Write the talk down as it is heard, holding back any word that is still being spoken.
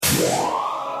Thank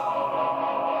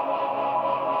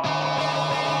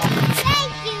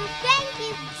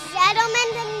you, gentlemen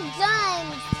and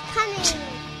guns. Coming.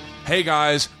 Hey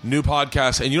guys, new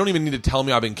podcast, and you don't even need to tell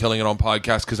me I've been killing it on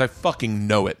podcasts because I fucking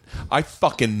know it. I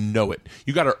fucking know it.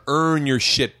 You got to earn your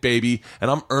shit, baby,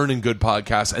 and I'm earning good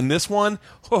podcasts. And this one,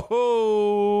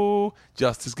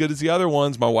 just as good as the other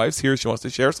ones. My wife's here. She wants to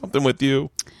share something with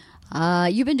you.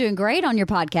 You've been doing great on your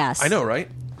podcast. I know, right?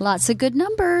 Lots of good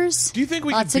numbers. Do you think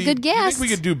we Lots of good guests. Do you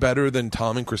think we could do better than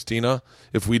Tom and Christina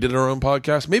if we did our own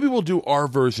podcast? Maybe we'll do our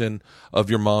version of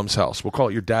Your Mom's House. We'll call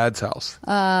it Your Dad's House.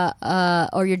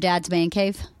 Or your dad's man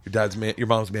cave. Your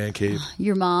mom's man cave.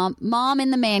 Your mom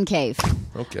in the man cave.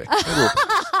 Okay.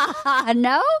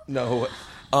 No? No.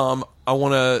 I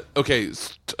want to. Okay,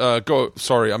 go.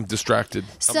 Sorry, I'm distracted.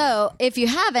 So, if you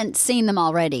haven't seen them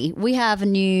already, we have a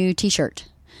new T-shirt.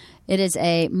 It is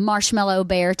a Marshmallow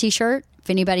Bear T-shirt. If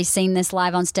anybody's seen this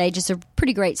live on stage, it's a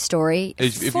pretty great story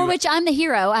which I'm the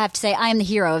hero. I have to say, I am the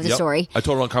hero of the story. I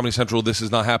told it on Comedy Central, this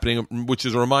is not happening, which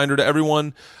is a reminder to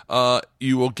everyone.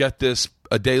 You will get this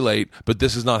a day late, but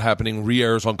this is not happening.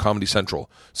 Re-airs on Comedy Central.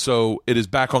 So it is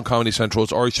back on Comedy Central.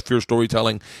 It's Ari Shaffir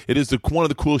Storytelling. It is one of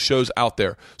the coolest shows out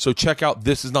there. So check out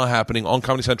This Is Not Happening on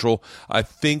Comedy Central. I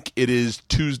think it is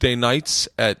Tuesday nights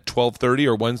at 12:30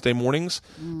 or Wednesday mornings.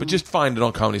 But just find it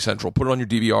on Comedy Central. Put it on your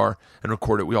DVR and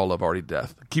record it. We all love Ari to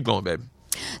death. Keep going, babe.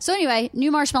 So anyway, new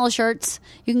marshmallow shirts.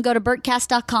 You can go to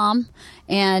BurtCast.com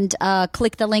and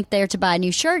click the link there to buy a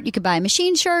new shirt. You can buy a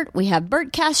machine shirt. We have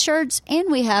BurtCast shirts and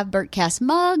we have BurtCast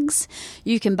mugs.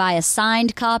 You can buy a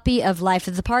signed copy of Life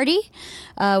of the Party,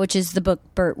 which is the book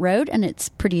Burt wrote, and it's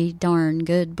a pretty darn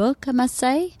good book, I must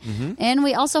say. Mm-hmm. And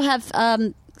we also have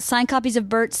signed copies of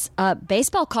Bert's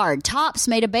baseball card. Topps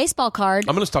made a baseball card.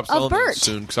 I'm going to stop selling them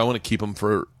soon because I want to keep them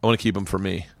for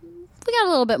me. We got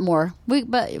a little bit more,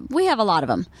 but we have a lot of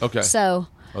them. Okay. So,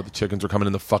 the chickens are coming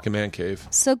in the fucking man cave.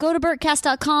 So go to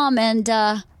BurtCast.com and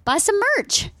buy some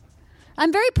merch.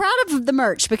 I'm very proud of the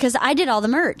merch because I did all the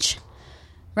merch,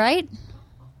 right?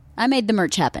 I made the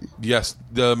merch happen. Yes.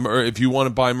 If you want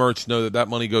to buy merch, know that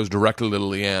money goes directly to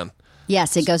Leanne.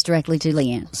 Yes, it goes directly to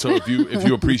Leanne. So if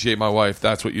you appreciate my wife,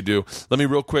 that's what you do. Let me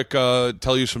real quick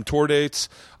tell you some tour dates.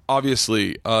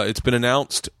 Obviously, it's been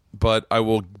announced, but I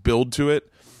will build to it.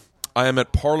 I am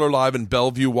at Parlor Live in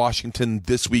Bellevue, Washington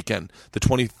this weekend, the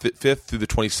 25th through the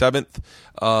 27th,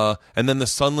 and then the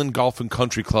Sunland Golf and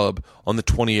Country Club on the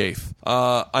 28th.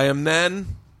 I am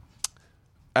then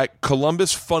at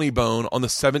Columbus Funny Bone on the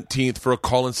 17th for a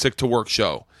Call in Sick to Work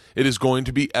show. It is going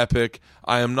to be epic.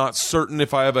 I am not certain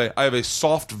if I have a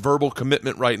soft verbal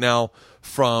commitment right now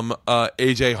from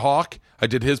AJ Hawk. I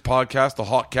did his podcast, the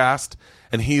Hawkcast,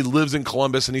 and he lives in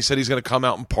Columbus, and he said he's going to come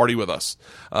out and party with us.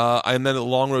 I'm then at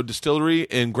Long Road Distillery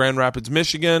in Grand Rapids,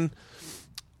 Michigan.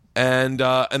 And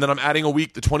then I'm adding a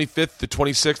week, the 25th, the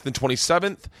 26th, and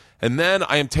 27th. And then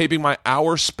I am taping my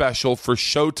hour special for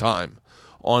Showtime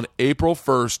on April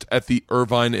 1st at the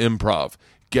Irvine Improv.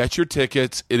 Get your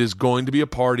tickets. It is going to be a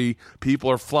party.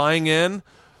 People are flying in.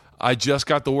 I just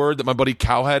got the word that my buddy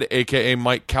Cowhead, a.k.a.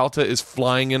 Mike Calta, is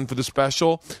flying in for the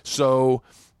special. So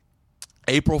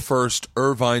April 1st,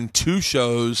 Irvine, 2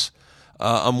 shows.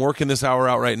 I'm working this hour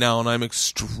out right now, and I'm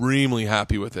extremely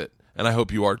happy with it. And I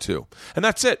hope you are too. And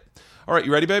that's it. All right,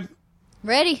 you ready, babe?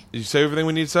 Ready. Did you say everything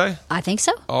we need to say? I think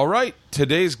so. All right.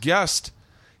 Today's guest,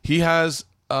 he has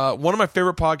one of my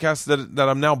favorite podcasts that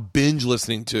I'm now binge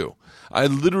listening to. I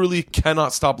literally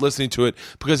cannot stop listening to it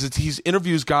because he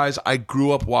interviews guys I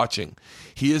grew up watching.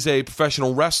 He is a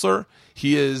professional wrestler.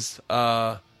 He is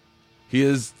Colt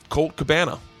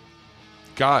Cabana.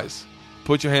 Guys,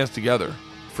 put your hands together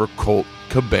for Colt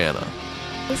Cabana.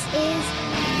 This is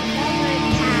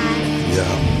Mancave.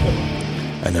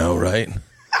 Yeah, I know, right?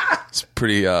 It's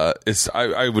pretty.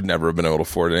 I would never have been able to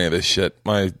afford any of this shit.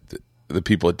 The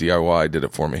people at DIY did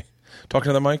it for me. Talking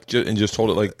to the mic and just hold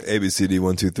it like ABCD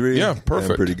 1 2 3. Yeah,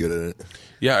 perfect. I'm pretty good at it.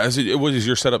 Yeah, is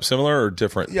your setup similar or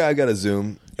different? Yeah, I got a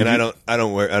Zoom, and I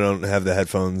don't have the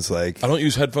headphones. Like I don't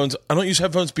use headphones. I don't use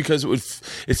headphones because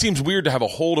it seems weird to have a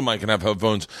hold mic and have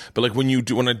headphones. But like when you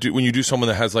do someone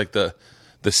that has like the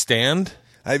stand.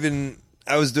 I did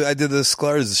the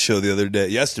Sklar's show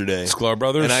yesterday. Sklar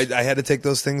Brothers, and I had to take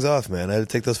those things off, man. I had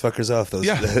to take those fuckers off.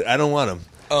 Yeah. I don't want them.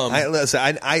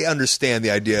 I understand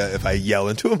the idea if I yell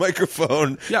into a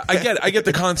microphone. Yeah, I get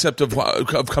the concept of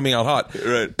coming out hot.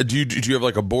 Right. Do you have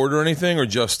like a board or anything, or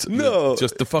just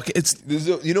the fucking?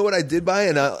 You know what I did buy,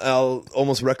 and I'll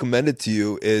almost recommend it to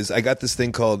you. Is I got this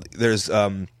thing called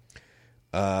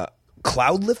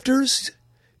cloud lifters.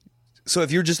 So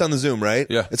if you're just on the Zoom, right?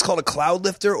 Yeah. It's called a cloud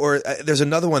lifter, or there's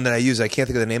another one that I use. I can't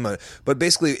think of the name of it, but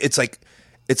basically it's like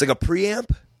a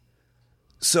preamp.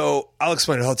 So I'll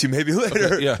explain it all to you maybe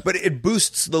later. Okay, yeah. But it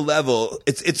boosts the level.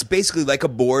 It's basically like a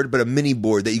board, but a mini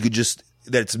board that you could just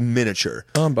that's miniature.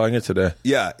 Oh, I'm buying it today.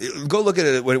 Yeah, go look at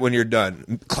it when you're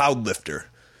done. Cloud Lifter.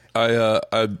 I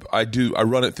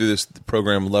run it through this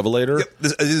program Levelator.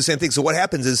 Yep, I do the same thing. So what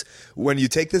happens is when you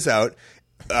take this out,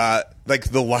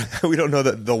 like the line, we don't know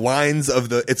the lines of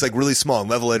the. It's like really small. And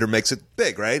Levelator makes it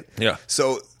big, right? Yeah.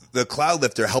 So the Cloud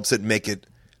Lifter helps it make it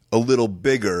a little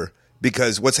bigger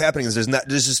because what's happening is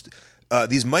there's just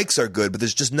these mics are good, but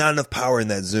there's just not enough power in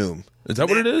that Zoom. Is that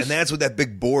what it is? And that's what that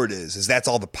big board is that's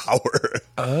all the power.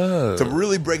 Oh. To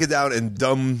really break it down in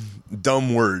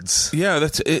dumb words. Yeah,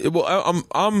 that's it. Well,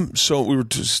 I'm so we were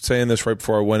just saying this right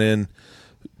before I went in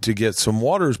to get some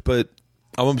waters, but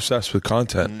I'm obsessed with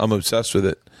content. I'm obsessed with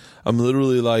it. I'm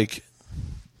literally like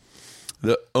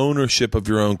the ownership of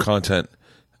your own content.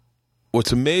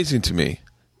 What's amazing to me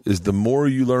is the more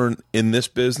you learn in this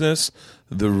business,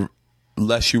 the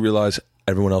less you realize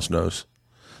everyone else knows.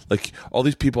 Like all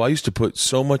these people, I used to put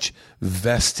so much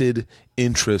vested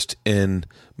interest in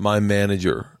my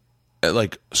manager,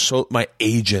 like so my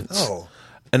agents. Oh,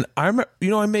 and I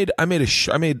made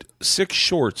 6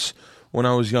 shorts when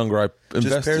I was younger. I invested.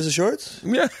 Just pairs of shorts.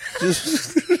 Yeah,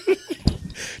 just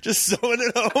sewing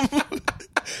it home.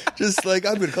 Just like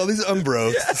I'm gonna call these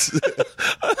Umbros.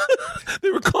 Yeah. They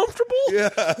were comfortable. Yeah,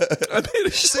 I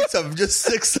made 6 of them. Just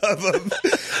 6 of them.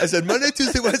 I said Monday,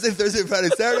 Tuesday, Wednesday, Thursday, Friday,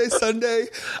 Saturday, Sunday.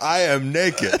 I am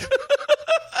naked.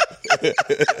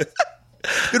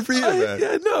 Good for you, man.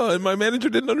 Yeah, no, and my manager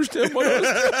didn't understand what I was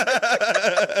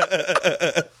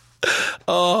doing.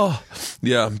 Oh,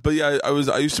 yeah, but yeah,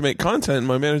 I used to make content, and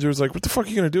my manager was like, "What the fuck are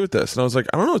you gonna do with this?" And I was like,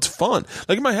 "I don't know, it's fun."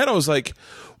 Like in my head, I was like,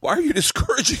 "Why are you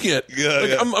discouraging it?"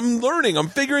 Yeah. I'm learning, I'm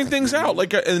figuring things out.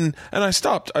 Like, and I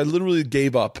stopped. I literally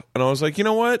gave up, and I was like, you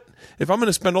know what? If I'm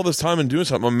gonna spend all this time and doing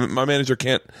something, my manager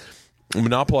can't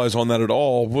monopolize on that at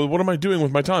all. Well, what am I doing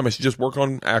with my time? I should just work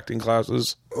on acting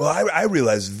classes. Well, I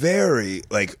realized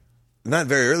not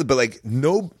very early, but like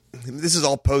no. This is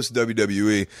all post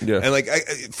WWE, yeah. And like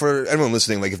for anyone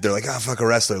listening, like if they're like, "Oh, fuck a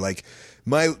wrestler," like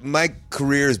my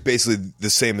career is basically the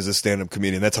same as a stand-up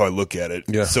comedian. That's how I look at it.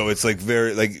 Yeah. So it's like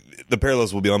very like the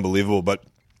parallels will be unbelievable. But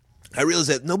I realize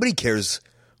that nobody cares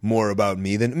more about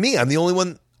me than me. I'm the only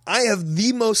one. I have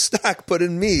the most stock put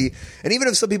in me. And even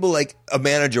if some people like a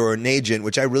manager or an agent,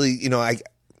 which I really, I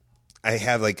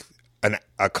have like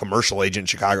a commercial agent in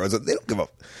Chicago. They don't give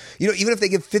up. Even if they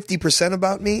give 50%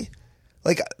 about me.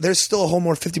 Like, there's still a whole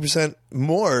more 50%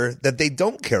 more that they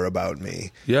don't care about me.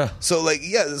 Yeah. So, like,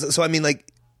 yeah. So, I mean,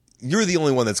 like, you're the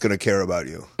only one that's going to care about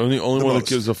you. I'm the only one that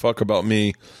gives a fuck about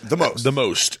me. The most. The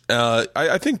most.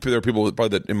 I think there are people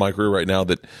probably that in my career right now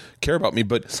that care about me.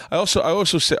 But I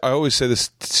always say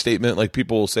this statement, like,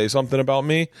 people will say something about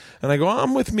me, and I go,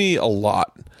 I'm with me a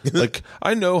lot. Like,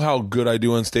 I know how good I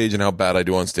do on stage and how bad I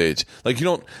do on stage. Like, you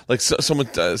don't, like,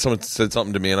 someone said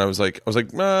something to me, and I was like,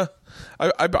 nah.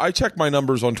 I check my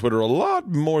numbers on Twitter a lot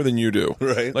more than you do.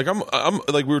 Right. Like I'm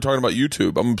like we were talking about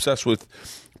YouTube. I'm obsessed with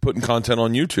putting content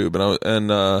on YouTube,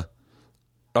 and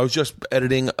I was just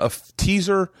editing a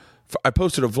teaser. I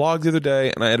posted a vlog the other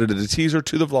day, and I edited a teaser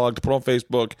to the vlog to put on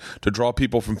Facebook to draw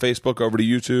people from Facebook over to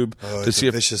YouTube to see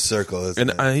a vicious circle.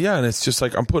 Isn't it? And it's just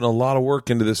like I'm putting a lot of work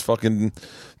into this fucking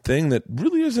thing that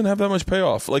really doesn't have that much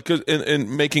payoff. Like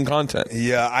in making content.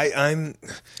 Yeah, I'm.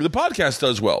 The podcast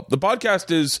does well. The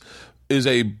podcast is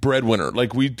a breadwinner.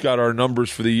 Like we got our numbers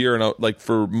for the year and like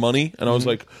for money, and I was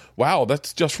like, wow,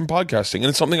 that's just from podcasting, and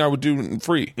it's something I would do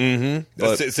free. Mm-hmm.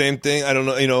 That's the same thing. I don't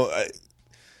know.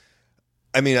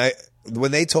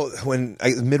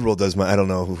 Midroll does my, I don't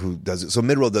know who does it. So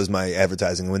Midroll does my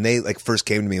advertising. When they like first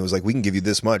came to me, it was like, we can give you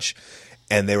this much,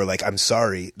 and they were like, I'm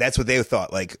sorry. That's what they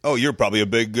thought. Like, oh, you're probably a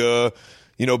big, big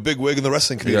wig in the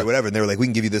wrestling community or whatever. And they were like, we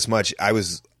can give you this much.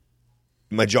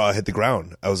 My jaw hit the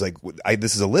ground. I was like,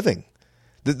 this is a living.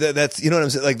 That's, you know what I'm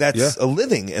saying? Like, that's a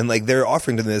living. And like, they're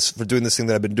offering to this for doing this thing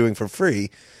that I've been doing for free.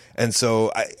 And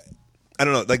so I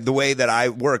don't know, like the way that I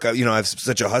work, I'm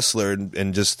such a hustler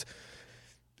and just,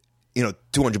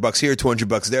 $200 here,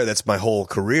 $200 there. That's my whole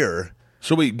career.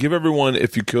 So wait, give everyone,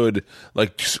 if you could,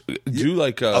 like, do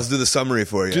like I'll do the summary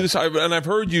for you. Do this, and I've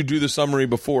heard you do the summary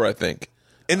before, I think.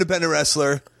 Independent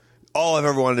wrestler, all I've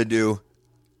ever wanted to do.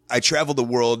 I traveled the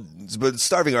world, but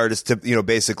starving artist,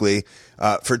 basically,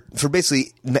 for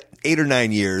basically 8 or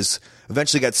 9 years.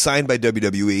 Eventually got signed by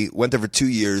WWE, went there for 2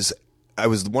 years. I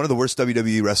was one of the worst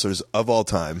WWE wrestlers of all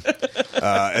time.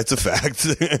 It's a fact.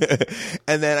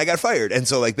 And then I got fired. And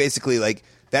so, like, basically, like,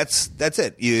 That's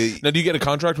it. Now, do you get a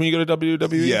contract when you go to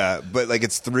WWE? Yeah, but like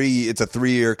it's a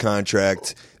 3-year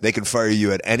contract. They can fire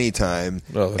you at any time.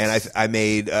 Oh, and I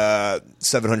made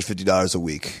 $750 a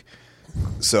week.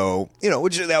 So,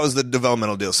 which that was the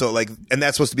developmental deal. So like, and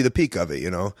that's supposed to be the peak of it,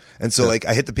 And so like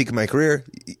I hit the peak of my career.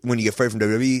 When you get fired from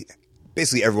WWE,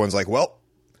 basically everyone's like, well,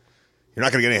 you're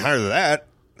not going to get any higher than that.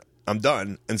 I'm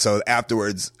done. And so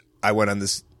afterwards I went on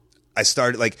this, I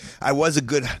started like, I was a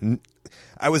good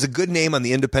name on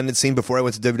the independent scene before I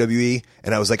went to WWE.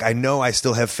 And I was like, I know I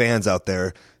still have fans out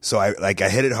there. So I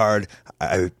hit it hard.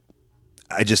 I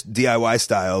just DIY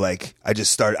style. Like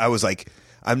I was like,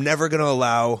 I'm never going to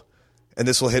allow, and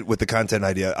this will hit with the content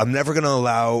idea, I'm never going to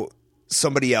allow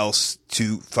somebody else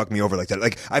to fuck me over like that.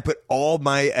 Like I put all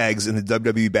my eggs in the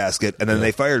WWE basket and then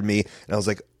they fired me and I was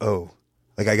like, oh,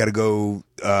 like I got to go,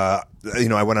 I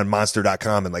went on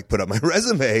monster.com and like put up my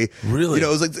resume. Really? It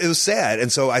was sad.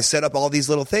 And so I set up all these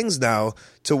little things now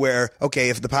to where, okay,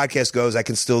 if the podcast goes, I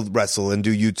can still wrestle and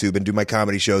do YouTube and do my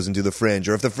comedy shows and do the Fringe.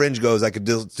 Or if the Fringe goes, I could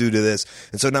do this.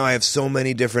 And so now I have so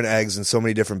many different eggs and so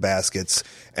many different baskets,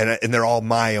 and they're all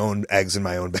my own eggs in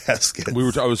my own basket.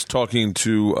 I was talking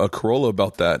to Corolla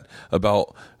about that,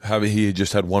 about how he had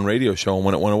just had one radio show, and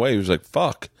when it went away, he was like,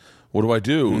 fuck. What do I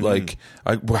do? Mm-hmm. Like,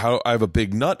 I have a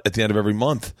big nut at the end of every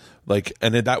month. Like,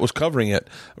 and that was covering it.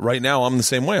 Right now, I'm the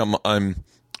same way. I'm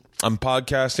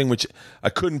podcasting, which I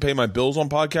couldn't pay my bills on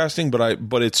podcasting, but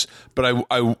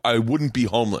I wouldn't be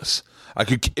homeless. I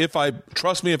could, if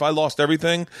I lost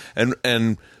everything and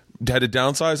had to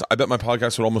downsize, I bet my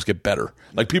podcast would almost get better.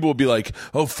 Like people would be like,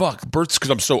 "Oh fuck, Bert's," because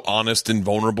I'm so honest and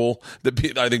vulnerable. I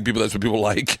think that's what people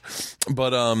like.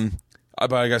 But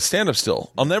I got stand-up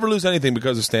still. I'll never lose anything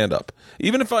because of stand-up.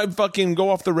 Even if I fucking go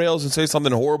off the rails and say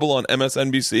something horrible on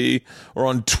MSNBC or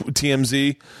on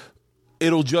TMZ,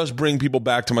 it'll just bring people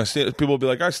back to my stand. People will be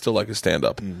like, I still like a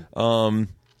stand-up.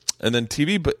 And then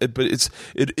TV, but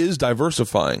it is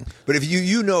diversifying. But if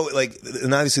you know, like,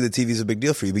 and obviously the TV is a big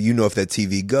deal for you, but if that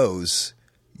TV goes,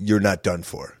 you're not done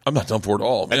for. I'm not done for at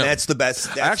all, man. And that's the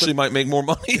best. I actually might make more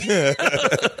money.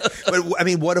 But I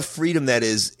mean, what a freedom that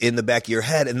is in the back of your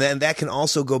head, and then that can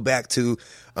also go back to.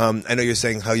 I know you're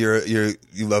saying how you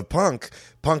love Punk.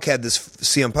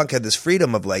 CM Punk had this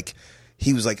freedom of like,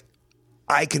 he was like,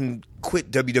 I can quit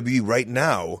WWE right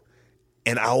now,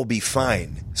 and I'll be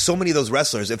fine. So many of those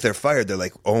wrestlers, if they're fired, they're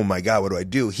like, oh my God, what do I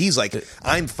do? He's like,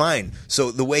 I'm fine. So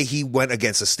the way he went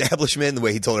against establishment, the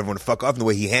way he told everyone to fuck off, and the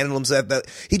way he handled himself, that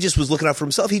he just was looking out for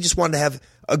himself. He just wanted to have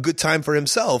a good time for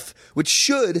himself, which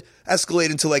should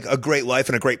escalate into like a great life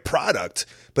and a great product.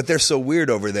 But they're so weird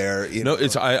over there. No,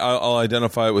 it's I'll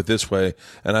identify it with this way.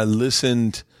 And I've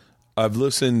listened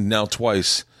now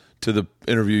twice to the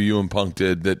interview you and Punk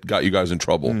did that got you guys in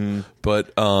trouble. Mm-hmm.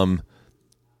 But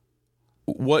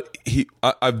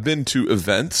I've been to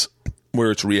events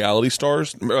where it's reality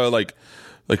stars, like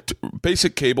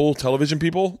basic cable television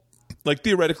people, like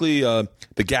theoretically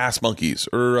the Gas Monkeys,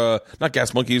 or not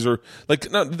Gas Monkeys, or like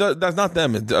that's not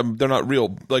them. They're not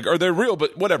real. Like, or they're real,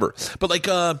 but whatever. But like,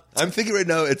 I'm thinking right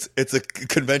now it's a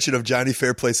convention of Johnny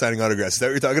Fairplay signing autographs. Is that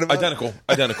what you're talking about?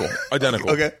 Identical.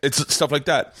 Okay, it's stuff like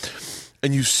that,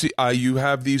 and you see, you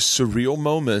have these surreal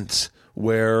moments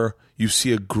where you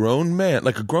see a grown man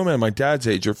my dad's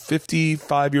age, or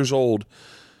 55 years old,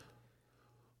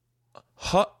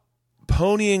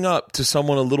 ponying up to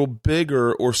someone a little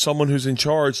bigger or someone who's in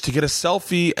charge to get a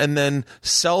selfie and then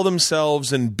sell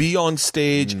themselves and be on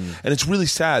stage. And it's really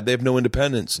sad. They have no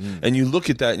independence. And you look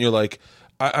at that and you're like,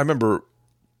 I remember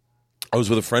I was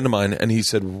with a friend of mine and he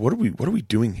said, what are we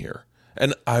doing here?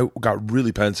 And I got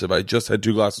really pensive. I just had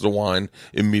 2 glasses of wine,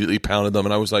 immediately pounded them.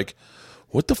 And I was like,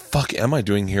 what the fuck am I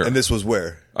doing here? And this was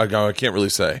where? I can't really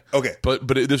say. Okay. But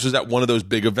this was at one of those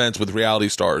big events with reality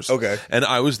stars. Okay. And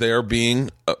I was there being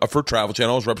for Travel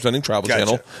Channel. I was representing Travel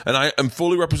Channel. And I am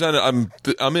fully represented.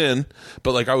 I'm in.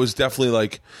 But like, I was definitely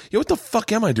like, yo, what the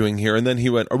fuck am I doing here? And then he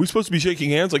went, are we supposed to be shaking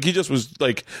hands? Like, he just was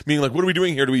like, being like, what are we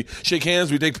doing here? Do we shake hands?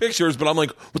 Do we take pictures? But I'm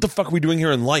like, what the fuck are we doing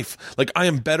here in life? Like, I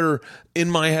am better in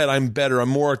my head. I'm better. I'm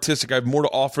more artistic. I have more to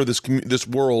offer this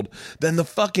world than the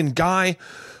fucking guy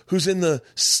who's in the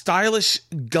stylish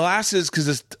glasses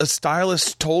because a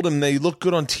stylist told him they look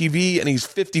good on TV, and he's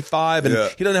 55 and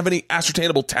he doesn't have any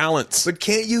ascertainable talents. But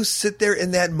can't you sit there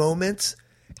in that moment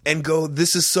and go,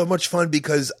 this is so much fun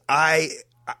because I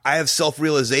have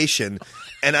self-realization,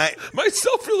 and my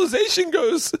self-realization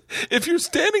goes, if you're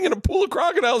standing in a pool of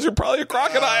crocodiles, you're probably a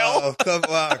crocodile. Oh, come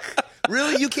on.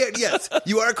 Really? You can't. Yes,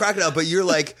 you are a crocodile, but you're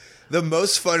like the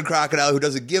most fun crocodile who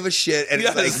doesn't give a shit and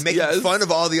is like making fun of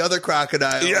all the other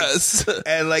crocodiles. Yes.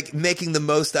 And like making the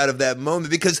most out of that moment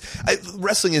because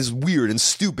wrestling is weird and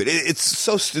stupid. It's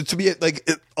so to me like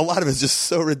a lot of it's just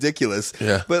so ridiculous.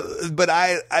 Yeah. But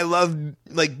I love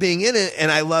like being in it,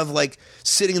 and I love like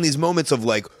sitting in these moments of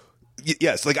like.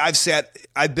 Yes, like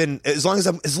I've been as long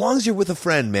as you're with a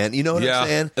friend, man. You know what I'm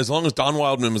saying? As long as Don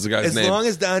Wildman was the guy's name. As long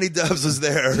as Donnie Dubs was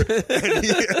there,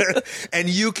 and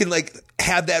you can like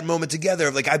have that moment together.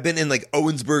 Of like I've been in like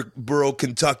Owensboro,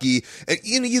 Kentucky, and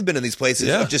you've been in these places,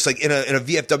 of just like in a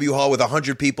VFW hall with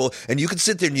 100 people, and you can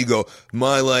sit there and you go,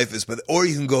 "My life is," or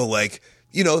you can go like.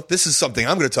 This is something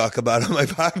I'm going to talk about on my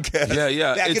podcast.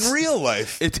 Yeah. Back in real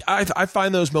life. I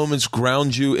find those moments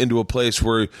ground you into a place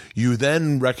where you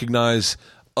then recognize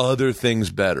other things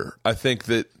better. I think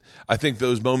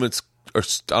those moments are,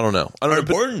 I don't know.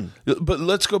 Important. But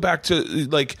let's go back to,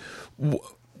 like,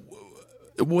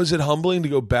 was it humbling to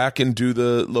go back and do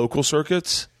the local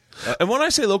circuits? And when I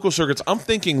say local circuits, I'm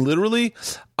thinking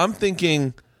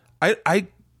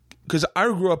because I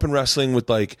grew up in wrestling with,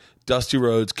 like, Dusty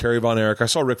Rhodes, Kerry Von Erich. I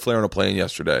saw Ric Flair on a plane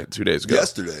 2 days ago.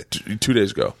 Yesterday? 2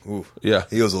 days ago. Ooh. Yeah.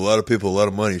 He owes a lot of people a lot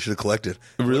of money. He should have collected.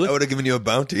 Really? I would have given you a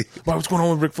bounty. Wow, what's going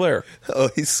on with Ric Flair? Oh,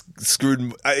 he's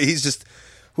screwed. He's just...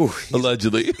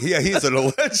 Allegedly. Yeah, he's an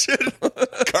alleged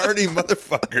carny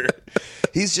motherfucker.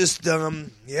 He's just,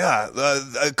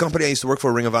 a company I used to work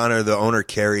for, Ring of Honor, the owner,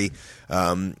 Kerry,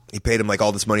 he paid him like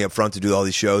all this money up front to do all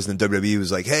these shows, and then WWE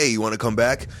was like, hey, you want to come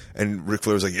back? And Ric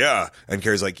Flair was like, yeah. And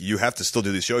Kerry's like, you have to still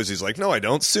do these shows. He's like, no, I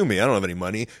don't. Sue me. I don't have any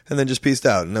money. And then just peaced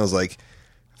out. And I was like,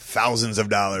 thousands of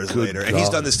dollars later. God. And he's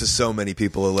done this to so many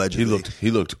people, allegedly.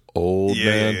 He looked old,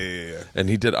 man. Yeah. And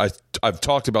he did. I've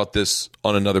talked about this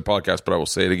on another podcast, but I will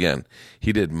say it again.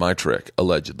 He did my trick,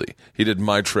 allegedly. He did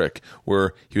my trick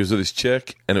where he was with his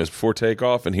chick, and it was before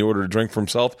takeoff, and he ordered a drink for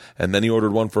himself, and then he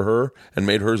ordered one for her, and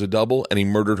made hers a double, and he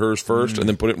murdered hers first, and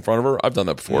then put it in front of her. I've done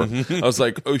that before. I was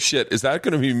like, oh shit, is that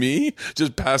going to be me?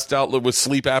 Just passed out with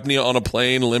sleep apnea on a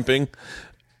plane, limping.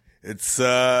 It's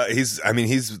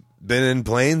he's been in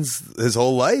planes his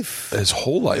whole life.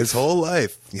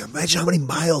 Yeah, imagine how many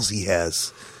miles he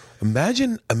has.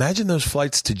 Imagine those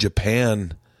flights to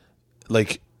Japan.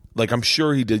 Like I'm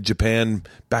sure he did Japan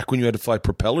back when you had to fly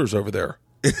propellers over there.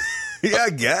 Yeah, I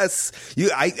guess.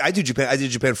 I do Japan. I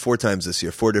did Japan 4 times this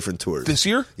year, 4 different tours. This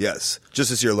year? Yes, just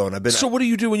this year alone. So what do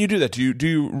you do when you do that? Do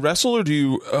you wrestle or do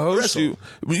you host? Wrestle.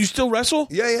 You still wrestle?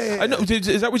 Yeah. I know.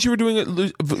 Is that what you were doing at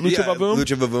Lucha Vavoom?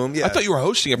 Lucha Vavoom. Yeah. I thought you were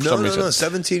hosting it for some reason. No.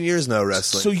 17 years now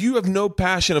wrestling. So you have no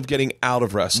passion of getting out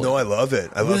of wrestling? No, I love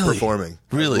it. I love performing.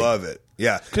 Really, I love it.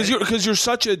 Yeah, because you're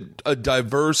such a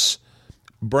diverse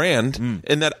brand,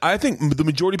 in that I think the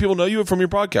majority of people know you from your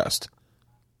podcast.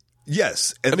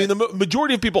 Yes. And the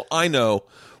majority of people I know,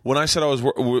 when I said I was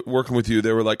working with you,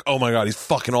 they were like, oh my God, he's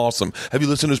fucking awesome. Have you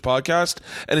listened to his podcast?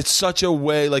 And it's such a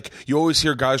way, like, you always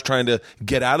hear guys trying to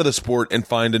get out of the sport and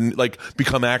find and like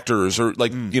become actors or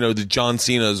like, the John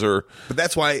Cena's or. But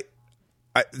that's why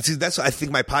I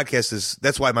think my podcast is,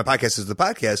 that's why my podcast is the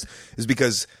podcast, is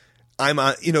because I'm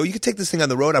on, you can take this thing on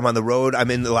the road. I'm on the road.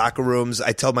 I'm in the locker rooms.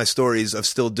 I tell my stories of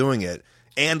still doing it.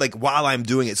 And like while I'm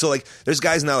doing it. So like there's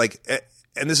guys now like,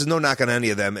 and this is no knock on any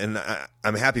of them, and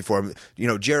I'm happy for them.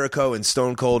 Jericho and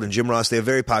Stone Cold and Jim Ross, they have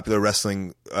very popular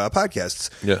wrestling podcasts.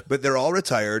 Yeah. But they're all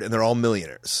retired and they're all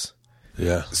millionaires.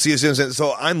 Yeah. See what I'm saying?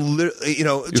 So I'm literally,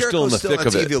 Jericho's still on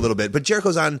TV a little bit, but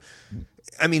Jericho's on,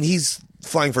 he's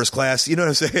flying first class. You know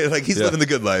what I'm saying? Like he's living the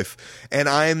good life. And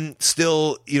I'm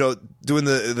still, doing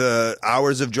the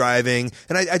hours of driving,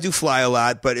 and I do fly a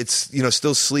lot, but it's,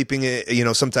 still sleeping,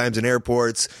 sometimes in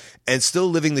airports, and still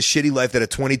living the shitty life that a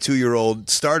 22-year-old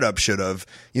startup should have,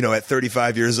 at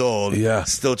 35 years old. Yeah.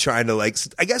 Still trying to, like,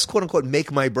 I guess, quote unquote,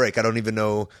 make my break. I don't even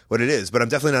know what it is, but I'm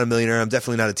definitely not a millionaire. I'm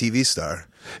definitely not a TV star.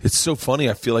 It's so funny.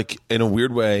 I feel like in a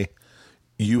weird way,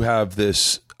 you have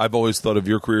this, I've always thought of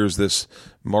your career as this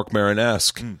Mark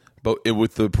Maron-esque, but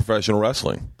with the professional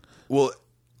wralling. Well,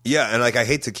 yeah, and like I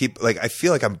hate to keep, like, I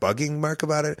feel like I'm bugging Mark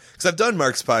about it because I've done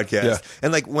Mark's podcast,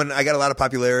 and like when I got a lot of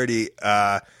popularity,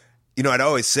 I'd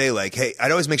always say like, hey,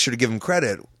 I'd always make sure to give him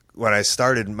credit when I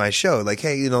started my show, like,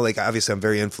 hey, like obviously I'm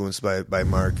very influenced by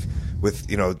Mark with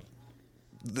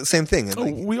the same thing. And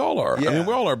like, we all are. Yeah.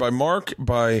 We all are. By Mark,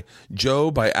 by Joe,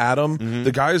 by Adam,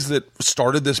 the guys that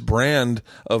started this brand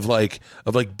of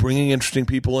bringing interesting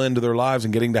people into their lives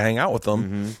and getting to hang out with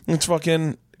them. It's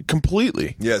fucking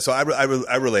completely. Yeah. So I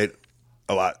relate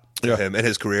a lot to him and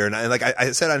his career, and like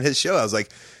I said on his show, I was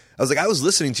like, I was like, I was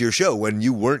listening to your show when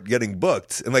you weren't getting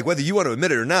booked. And like, whether you want to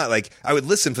admit it or not, like, I would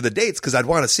listen for the dates because I'd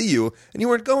want to see you and you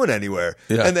weren't going anywhere.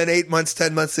 Yeah. And then 8 months,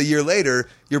 10 months, a year later,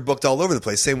 you're booked all over the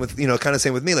place. Same with, kind of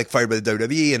same with me, like fired by the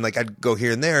WWE. And like, I'd go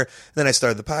here and there. And then I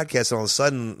started the podcast and all of a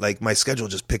sudden, like, my schedule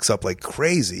just picks up like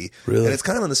crazy. Really? And it's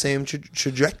kind of on the same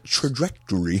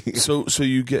trajectory. So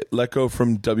you get let go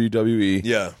from WWE.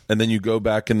 Yeah. And then you go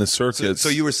back in the circuits. So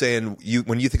you were saying,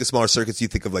 when you think of smaller circuits, you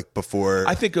think of like before.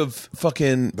 I think of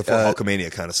fucking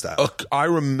Hulkamania kind of style. I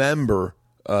remember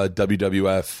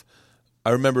WWF.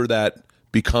 I remember that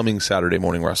becoming Saturday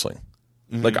morning wrestling.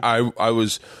 Mm-hmm. Like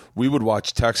we would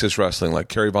watch Texas wrestling, like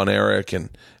Kerry Von Erich and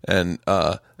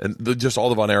just all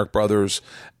the Von Erich brothers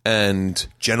and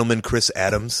Gentleman Chris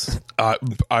Adams. I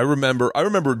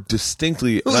remember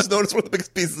distinctly. Who was known as one of the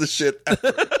biggest pieces of shit.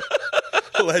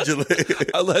 Allegedly.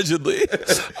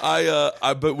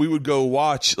 But we would go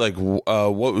watch like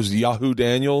what was Yahoo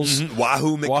Daniels,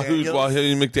 Wahoo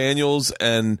McDaniels,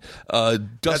 and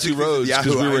Dusty Rhodes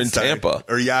because we were in Tampa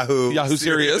or Yahoo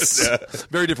Serious. Yeah.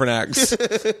 Very different acts.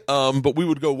 But we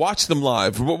would go watch them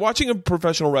live. Watching a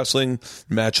professional wrestling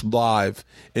match live,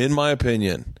 in my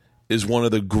opinion, is one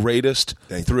of the greatest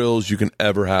thrills you can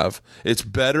ever have. It's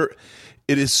better.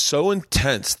 It is so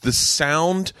intense. The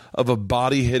sound of a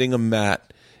body hitting a mat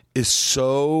is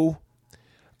so.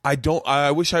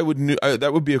 I wish I would knew.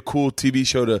 That would be a cool TV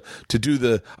show to do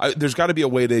the. There's got to be a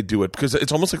way they do it because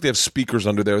it's almost like they have speakers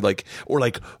under there,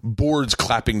 or boards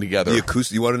clapping together. The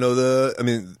acoustic. You want to know the? I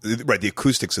mean, right. The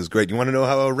acoustics is great. You want to know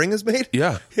how a ring is made?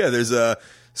 Yeah. Yeah. There's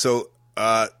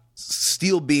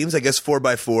steel beams. I guess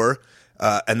 4x4,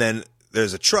 and then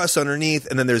there's a truss underneath,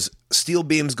 and then there's steel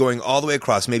beams going all the way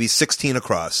across, maybe 16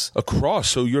 across. Across,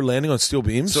 so you're landing on steel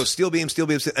beams? So steel beams,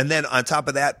 and then on top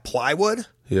of that, plywood.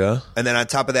 Yeah. And then on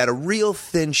top of that, a real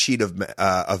thin sheet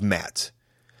of mat.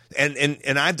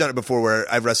 And I've done it before where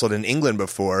I've wrestled in England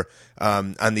before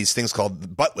on these things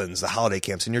called Butlins, the holiday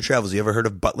camps. In your travels, you ever heard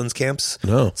of Butlins camps?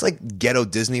 No. It's like ghetto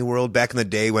Disney World. Back in the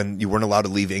day when you weren't allowed to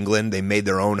leave England, they made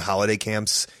their own holiday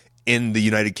camps in the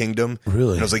United Kingdom.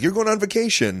 Really? And I was like, you're going on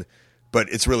vacation. But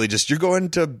it's really just, you're going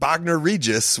to Bognor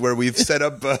Regis where we've set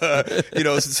up,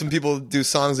 some people do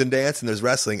songs and dance and there's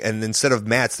wrestling. And instead of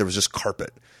mats, there was just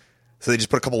carpet. So they just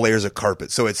put a couple layers of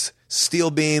carpet. So it's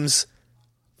steel beams,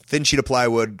 thin sheet of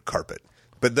plywood, carpet.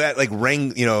 But that ring,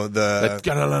 is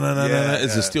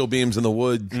the steel beams and the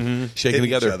wood shaking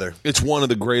together. Each other. It's one of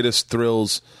the greatest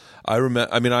thrills. I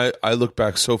remember. I mean, I look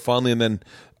back so fondly, and then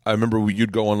I remember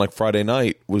you'd go on like Friday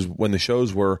night was when the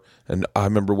shows were, and I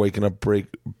remember waking up break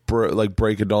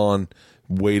of dawn,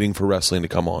 waiting for wrestling to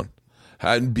come on,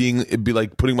 and it'd be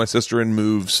like putting my sister in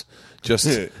moves, just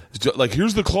like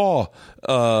here's the claw,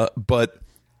 but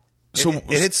so it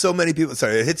hits so many people.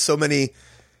 Sorry, it hits so many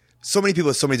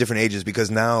people at so many different ages because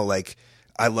now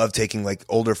I love taking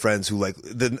older friends who I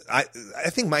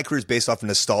think my career is based off of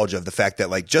nostalgia of the fact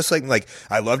that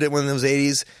I loved it when it was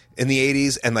in the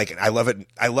 80s and I love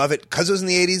it because it was in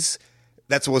the 80s.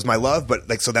 That was my love,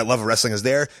 but so that love of wrestling is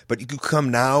there. But you could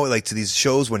come now to these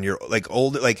shows when you're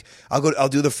older. I'll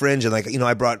do the Fringe and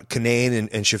I brought Kanane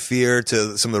and Shafir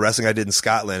to some of the wrestling I did in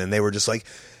Scotland, and they were just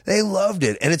they loved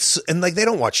it. And they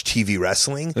don't watch TV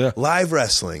wrestling, live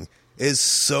wrestling is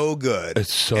so good.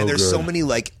 It's so good. And there's good. so many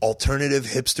alternative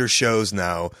hipster shows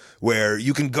now where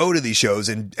you can go to these shows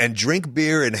and drink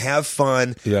beer and have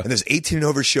fun. Yeah. And there's 18 and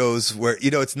over shows where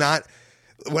it's not.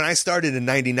 When I started in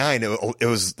 '99, it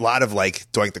was a lot of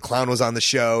Doink the Clown was on the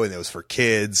show and it was for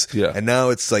kids. Yeah. And now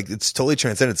it's it's totally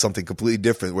transcended something completely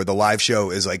different where the live show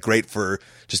is great for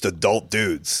just adult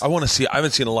dudes. I want to see. I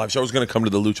haven't seen a live show. I was going to come to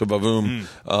the Lucha Vavoom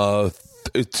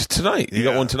it's tonight. You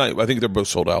got one tonight. I think they're both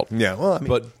sold out. Yeah. Well, I mean,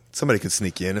 but somebody could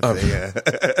sneak you in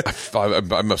if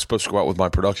they. I'm supposed to go out with my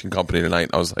production company tonight.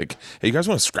 I was like, "Hey, you guys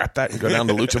want to scrap that and go down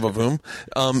to Lucha Vavoom?"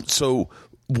 So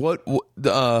what?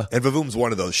 And Vavoom's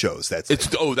one of those shows. That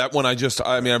one.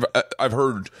 I've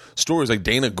heard stories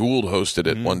Dana Gould hosted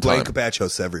it one time. Blaine Capatch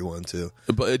hosts everyone too.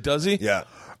 But does he? Yeah.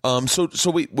 So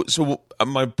wait. So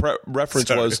my reference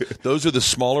was those are the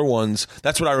smaller ones.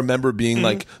 That's what I remember being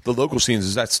the local scenes.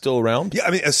 Is that still around? Yeah.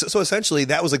 I mean, so essentially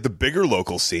that was the bigger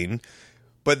local scene.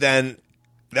 But then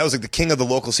that was the king of the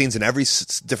local scenes in every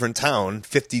different town,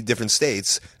 50 different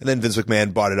states. And then Vince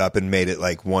McMahon bought it up and made it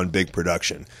one big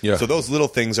production. Yeah. So those little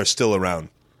things are still around.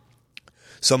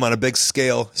 Some on a big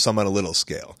scale, some on a little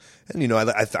scale. And,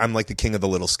 I'm the king of the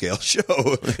little scale show.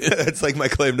 It's my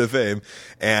claim to fame.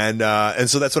 And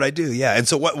so that's what I do. Yeah. And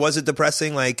so what was it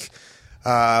depressing? It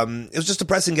was just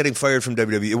depressing getting fired from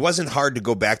WWE. It wasn't hard to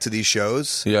go back to these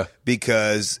shows. Yeah.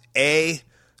 Because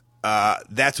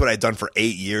that's what I'd done for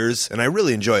 8 years, and I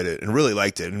really enjoyed it and really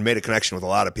liked it and made a connection with a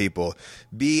lot of people.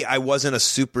 B, I wasn't a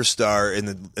superstar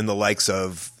in the likes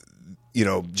of, you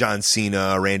know, John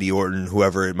Cena, Randy Orton,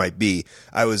 whoever it might be.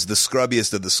 I was the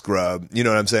scrubbiest of the scrub. You know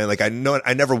what I'm saying? Like, I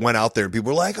never went out there and people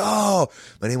were like, "Oh,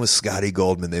 my name was Scotty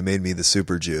Goldman. They made me the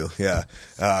super Jew." Yeah.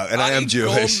 And I am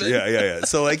Jewish. Goldman. Yeah.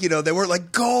 So, like, you know, they weren't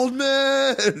like, "Goldman."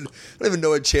 I don't even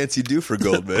know what chance you do for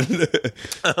Goldman.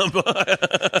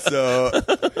 So,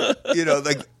 you know,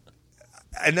 like,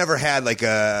 I never had like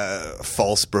a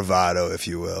false bravado, if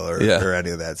you will, or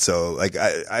any of that. So, like,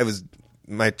 I was,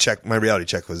 my reality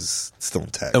check was still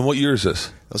intact. And what year is this?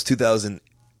 That was 2000.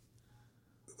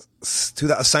 I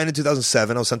signed in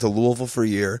 2007. I was sent to Louisville for a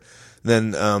year.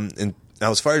 Then I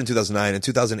was fired in 2009. In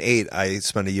 2008, I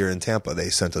spent a year in Tampa. They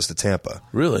sent us to Tampa.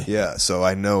 Really? Yeah. So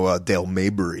I know Dale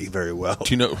Mabry very well.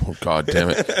 Do you know? Oh, God damn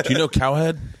it! Do you know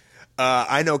Cowhead?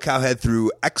 I know Cowhead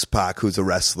through X-Pac, who's a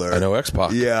wrestler. I know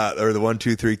X-Pac. Yeah, or the 1,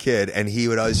 2, 3 kid, and he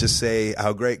would always just say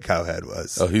how great Cowhead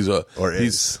was. Oh, he's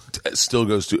still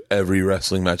goes to every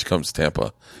wrestling match that comes to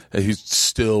Tampa. And he's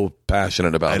still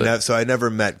passionate about it. So I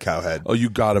never met Cowhead. Oh, you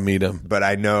got to meet him. But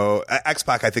I know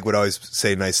X-Pac, I think, would always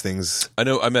say nice things. I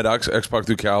know. I met X-Pac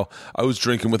through Cal. I was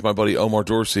drinking with my buddy Omar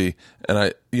Dorsey,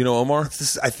 and you know Omar?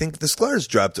 I think the Sklar's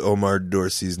dropped Omar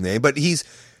Dorsey's name, but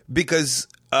because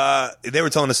they were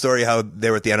telling a story how they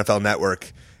were at the NFL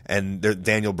Network, and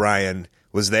Daniel Bryan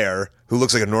was there, who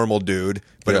looks like a normal dude,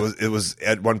 but it was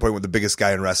at one point with the biggest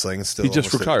guy in wrestling. Still, he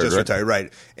just retired, right? Retired,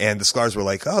 right? And the Sklar's were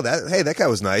like, "Oh, that guy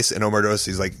was nice," and Omar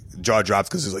Dorsey's like jaw drops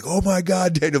because he's like, "Oh my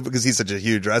God, Daniel," because he's such a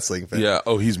huge wrestling fan. Yeah.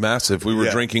 Oh, he's massive. We were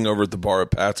drinking over at the bar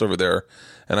at Pat's over there,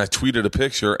 and I tweeted a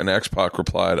picture, and X-Pac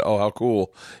replied, "Oh, how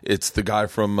cool! It's the guy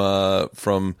from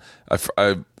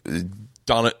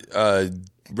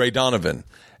Ray Donovan."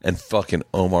 And fucking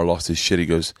Omar lost his shit. He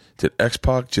goes, "Did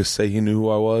X-Pac just say he knew who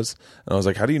I was?" And I was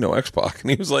like, "How do you know X-Pac?" And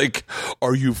he was like,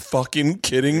 "Are you fucking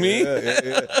kidding me?"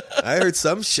 Yeah. I heard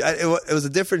some it was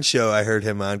a different show I heard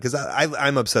him on, because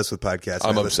I'm obsessed with podcasts.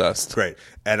 I'm obsessed. Great.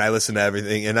 And I listen to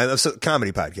everything. And I listen to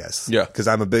comedy podcasts. Yeah. Because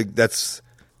I'm a big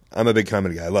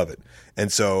comedy guy. I love it. And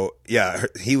so, yeah,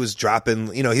 he was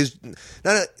dropping, you know,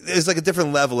 there's like a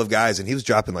different level of guys, and he was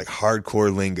dropping like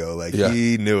hardcore lingo. Like,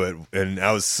 he knew it. And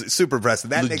I was super impressed.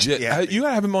 And that legit. You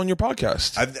gotta have him on your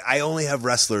podcast. I only have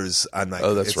wrestlers on my.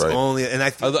 Oh, that's right. And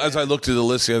as I looked at the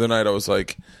list the other night, I was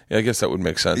like, yeah, I guess that would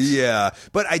make sense. Yeah.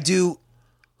 But I do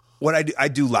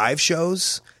live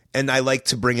shows. And I like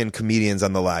to bring in comedians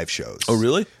on the live shows. Oh,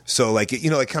 really? So, like, you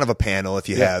know, like kind of a panel if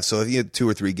you have. So if you have 2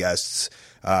 or 3 guests,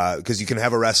 because you can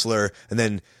have a wrestler, and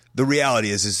then the reality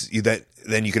is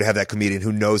then you can have that comedian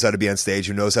who knows how to be on stage,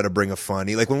 who knows how to bring a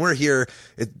funny. Like, when we're here,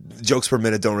 jokes per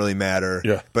minute don't really matter.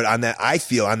 Yeah. But I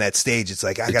feel on that stage, it's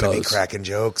like I got to be cracking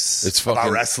jokes. It's fucking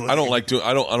about wrestling. I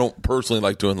don't personally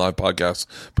like doing live podcasts.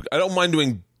 But I don't mind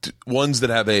doing ones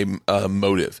that have a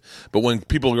motive. But when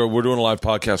people go, "We're doing a live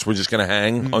podcast, we're just going to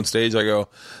hang on stage," I go,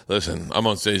 "Listen, I'm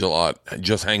on stage a lot.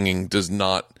 Just hanging does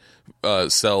not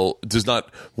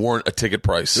warrant a ticket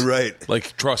price." Right.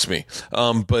 Like, trust me.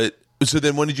 But so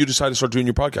then when did you decide to start doing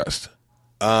your podcast?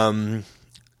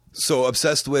 So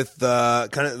obsessed with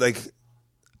kind of like,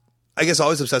 I guess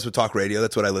always obsessed with talk radio.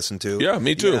 That's what I listen to. Yeah,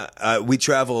 me too. We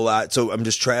travel a lot. So I'm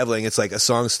just traveling. It's like a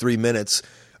song's 3 minutes,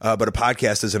 but a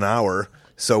podcast is an hour.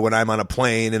 So when I'm on a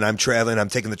plane and I'm traveling, I'm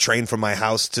taking the train from my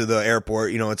house to the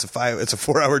airport. You know, it's a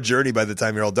 4-hour journey by the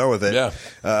time you're all done with it. Yeah.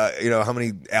 You know, how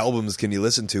many albums can you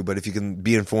listen to? But if you can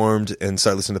be informed and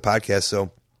start listening to podcasts,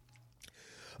 so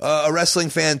a wrestling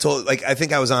fan told, like, I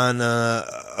think I was on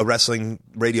a wrestling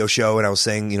radio show and I was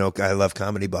saying, you know, I love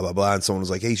comedy, blah blah blah, and someone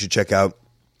was like, "Hey, you should check out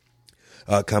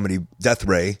comedy Death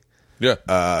Ray." Yeah.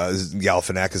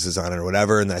 Galifianakis is on it or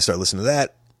whatever, and then I started listening to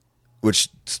that, which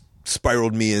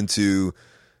spiraled me into.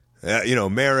 You know,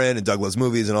 Marin and Doug Loves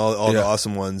Movies and all the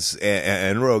awesome ones,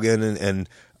 and Rogan, and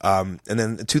then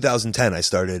in 2010 I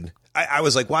started. I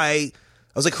was like, why? I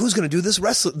was like, who's going to do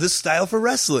this style for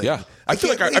wrestling? Yeah, I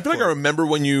feel like I remember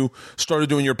when you started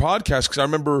doing your podcast, because I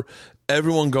remember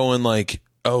everyone going like,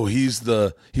 "Oh, he's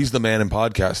the man in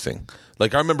podcasting."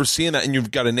 Like, I remember seeing that, and you've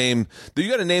got a name. You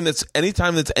got a name that's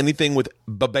anytime that's anything with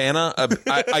Babana.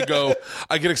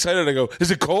 I get excited. I go, "Is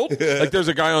it Colt?" Like, there's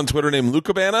a guy on Twitter named Luke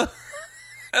Cabana.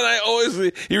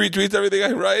 And he retweets everything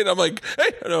I write. I'm like,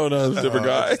 "Hey, no, it's a different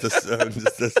guy."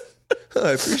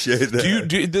 I appreciate that.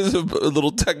 Do you, this is a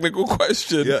little technical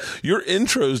question. Yeah. Your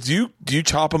intros, do you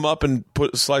chop them up and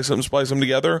splice them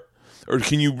together, or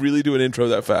can you really do an intro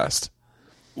that fast?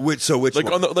 Which like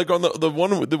one? on the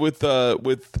one with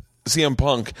CM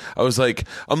Punk, I was like,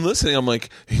 I'm listening. I'm like,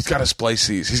 he's got to splice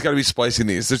these. He's got to be splicing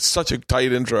these. It's such a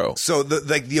tight intro. So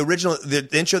the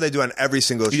intro they do on every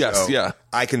single show. Yes, yeah.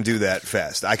 I can do that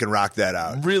fast. I can rock that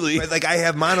out. Really? But, like I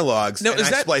have monologues. No, and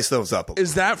I splice those up.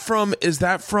 Is that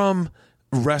from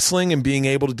wrestling and being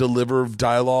able to deliver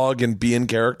dialogue and be in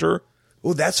character?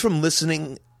 Well, that's from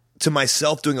listening to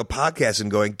myself doing a podcast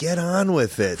and going, get on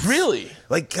with it. Really?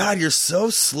 Like, God, you're so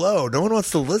slow. No one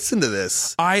wants to listen to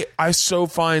this. I so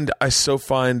find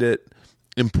it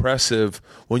impressive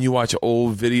when you watch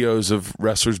old videos of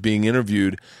wrestlers being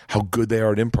interviewed, how good they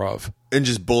are at improv. And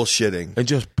just bullshitting.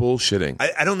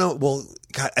 I don't know. Well,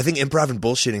 God, I think improv and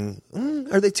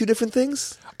bullshitting, are they two different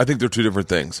things? I think they're two different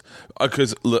things.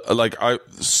 Because, like,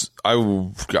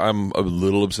 I'm a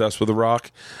little obsessed with The Rock,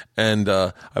 and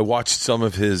I watched some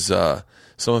of his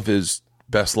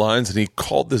best lines, and he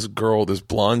called this girl, this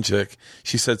blonde chick.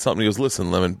 She said something. He goes, "Listen,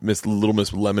 Little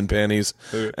Miss Lemon Panties,"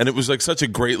 and it was like such a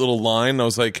great little line. I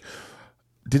was like,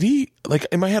 did he, like,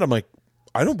 in my head? I'm like,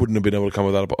 I wouldn't have been able to come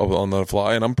with that on the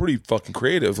fly, and I'm pretty fucking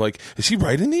creative. Like, is he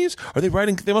writing these? Are they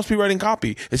writing? They must be writing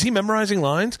copy. Is he memorizing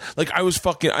lines? Like, I was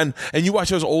fucking, and you watch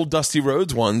those old Dusty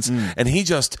Rhodes ones, and he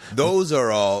just, those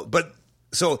are all. But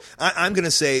so I'm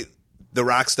gonna say the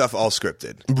Rock stuff all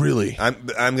scripted. Really,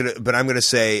 I'm gonna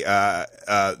say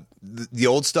the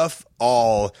old stuff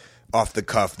all off the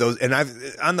cuff. Those, and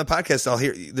I've on the podcast I'll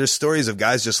hear there's stories of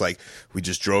guys just like, we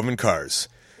just drove in cars.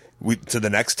 To the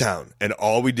next town, and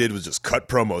all we did was just cut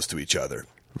promos to each other.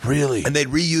 Really? And they'd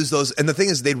reuse those. And the thing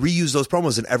is, they'd reuse those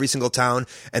promos in every single town.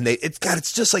 And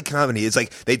it's just like comedy. It's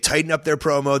like they tighten up their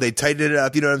promo, they tighten it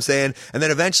up. You know what I'm saying? And then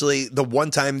eventually, the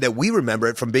one time that we remember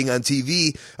it from being on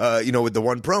TV, with the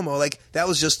one promo, like that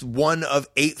was just one of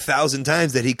 8,000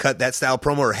 times that he cut that style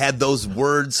promo or had those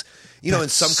words, in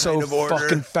some kind of order.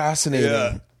 Fucking fascinating.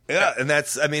 Yeah. Yeah, and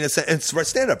that's, I mean, it's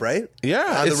stand-up, right?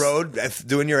 Yeah. On the road,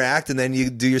 doing your act, and then you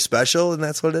do your special, and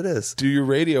that's what it is. Do your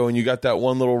radio, and you got that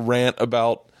one little rant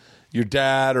about your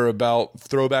dad or about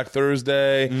Throwback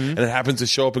Thursday, and it happens to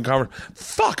show up in conversation.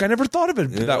 Fuck, I never thought of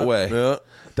it that way. Yeah.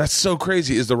 That's so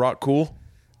crazy. Is The Rock cool?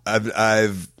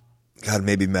 I've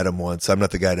maybe met him once. I'm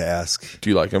not the guy to ask. Do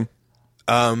you like him?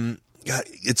 God,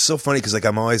 it's so funny because, like,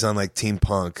 I'm always on, like, Team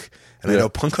Punk. And I know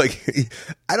Punk, like,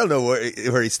 I don't know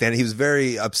where he's standing. He was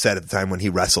very upset at the time when he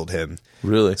wrestled him.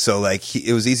 Really? So, like,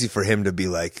 it was easy for him to be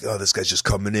like, oh, this guy's just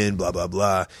coming in, blah, blah,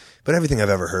 blah. But everything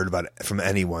I've ever heard about it from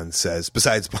anyone says,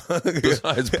 besides Punk. And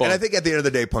I think at the end of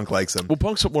the day, Punk likes him. Well,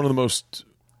 Punk's one of the most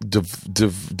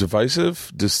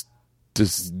divisive,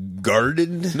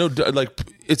 guarded? No, like,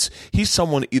 he's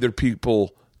someone either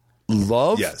people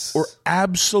love or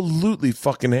absolutely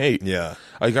fucking hate. Yeah.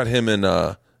 I got him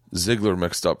and Ziggler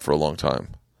mixed up for a long time.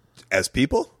 As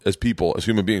people? As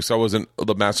human beings. So I wasn't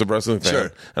the massive wrestling fan.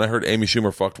 Sure. And I heard Amy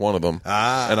Schumer fucked one of them.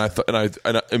 And I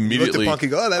immediately. You looked at Punk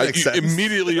and go, oh, that makes sense.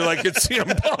 Immediately you're like, it's CM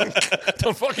Punk.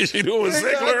 The fuck is she doing with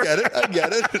Ziggler? I get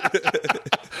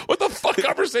it. What the fuck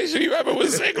conversation are you having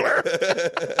with Ziggler?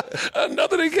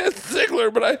 Nothing against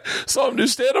Ziggler, but I saw him do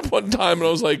stand up one time and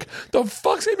I was like, the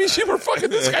fuck's Amy Schumer fucking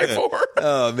this guy for?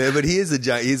 Oh man, but he's a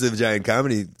giant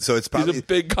comedy. So it's probably he's a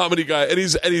big comedy guy, and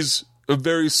he's a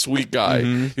very sweet guy.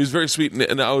 He was very sweet,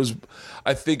 and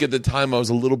I think at the time I was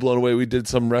a little blown away. We did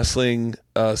some wrestling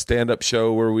stand-up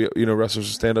show where wrestlers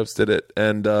and stand-ups did it,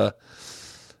 and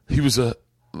he was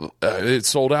it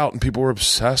sold out, and people were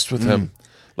obsessed with him,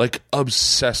 like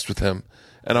obsessed with him.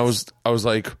 And I was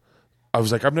like,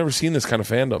 I've never seen this kind of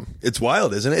fandom. It's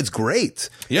wild, isn't it? It's great.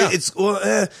 Yeah,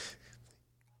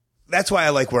 that's why I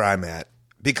like where I'm at,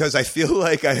 because I feel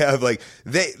like I have like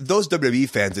those WWE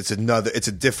fans. It's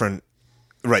a different.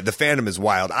 Right, the fandom is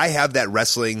wild. I have that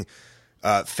wrestling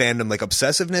fandom like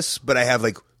obsessiveness, but I have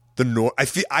like I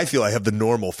feel I have the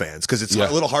normal fans because it's a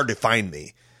little hard to find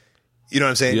me. You know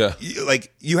what I'm saying? Yeah.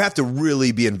 You have to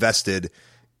really be invested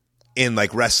in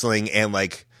like wrestling and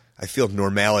like I feel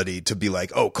normality to be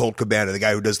like, oh, Colt Cabana, the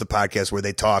guy who does the podcast where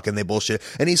they talk and they bullshit,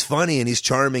 and he's funny and he's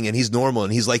charming and he's normal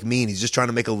and he's like me and he's just trying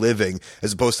to make a living,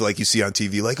 as opposed to like you see on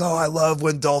TV, like, oh, I love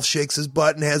when Dolph shakes his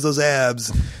butt and has those abs,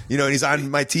 and he's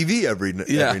on my TV every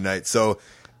night. So,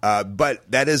 but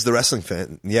that is the wrestling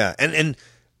fan, and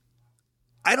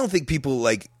I don't think people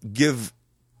like give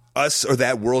us or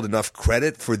that world enough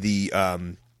credit for the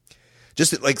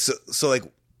just like so like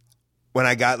when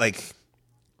I got like.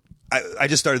 I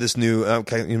just started this new.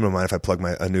 Okay, you don't mind if I plug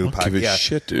a new podcast? Give a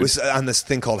shit, dude. It was on this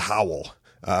thing called Howl.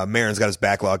 Marin's got his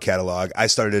backlog catalog. I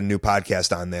started a new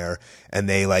podcast on there, and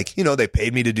they they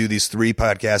paid me to do these 3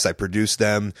 podcasts. I produced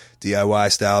them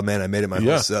DIY style. Man, I made it my own.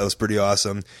 That was pretty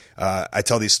awesome. I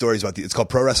tell these stories about it's called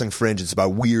Pro Wrestling Fringe. It's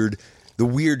about the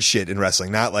weird shit in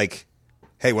wrestling, not like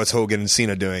hey, what's Hogan and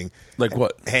Cena doing? Like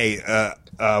what? Hey,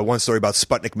 one story about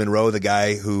Sputnik Monroe, the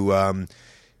guy who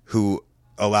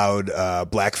allowed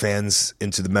black fans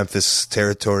into the Memphis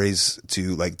territories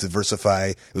to like diversify.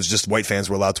 It was just white fans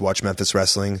were allowed to watch Memphis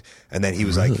wrestling, and then he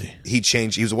was like, he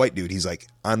changed. He was a white dude. He's like,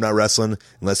 I'm not wrestling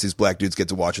unless these black dudes get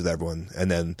to watch with everyone, and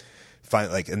then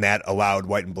and that allowed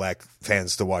white and black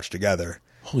fans to watch together.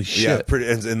 Holy shit!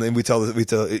 Yeah, and then we tell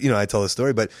I tell the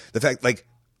story, but the fact like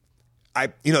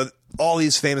all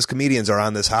these famous comedians are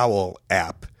on this Howl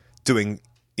app doing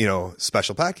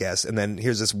special podcasts, and then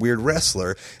here's this weird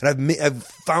wrestler, and I've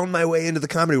found my way into the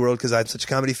comedy world because I'm such a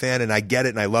comedy fan, and I get it,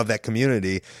 and I love that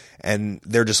community, and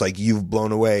they're just like, you've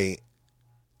blown away.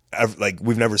 Like,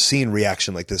 we've never seen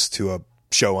reaction like this to a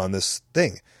show on this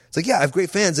thing. It's like, yeah, I have great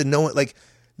fans, and no one like.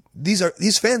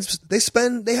 These fans,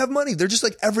 they have money. They're just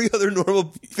like every other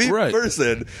normal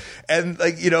person. And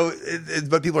like,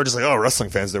 but people are just like, oh, wrestling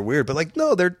fans, they're weird. But like,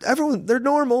 no, they're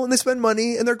normal and they spend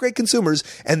money and they're great consumers.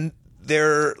 And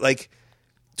they're like,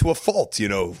 to a fault,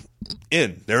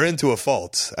 they're into a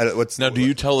fault. Do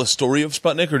you tell a story of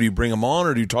Sputnik, or do you bring him on,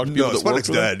 or do you talk to people that work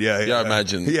with dead. him? Yeah, I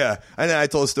imagine. Yeah. And I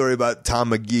told a story about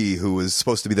Tom McGee, who was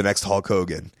supposed to be the next Hulk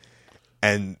Hogan.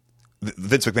 And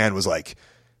Vince McMahon was like,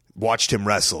 watched him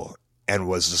wrestle and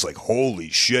was just like, holy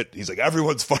shit. He's like,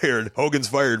 everyone's fired. Hogan's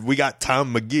fired. We got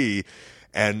Tom McGee.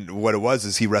 And what it was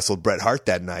is he wrestled Bret Hart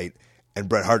that night, and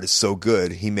Bret Hart is so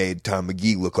good, he made Tom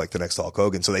McGee look like the next Hulk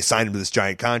Hogan. So they signed him to this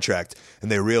giant contract, and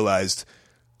they realized,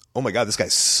 oh my God, this guy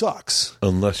sucks.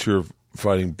 Unless you're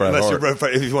fighting Bret Hart.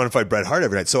 If you want to fight Bret Hart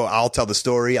every night. So I'll tell the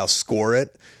story. I'll score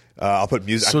it. I'll put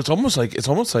music. So it's almost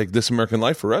like This American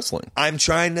Life for wrestling. I'm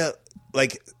trying to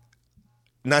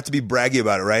not to be braggy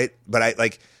about it, right? But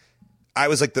I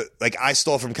was I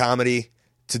stole from comedy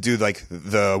to do like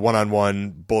the one-on-one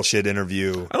bullshit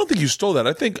interview. I don't think you stole that.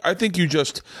 I think you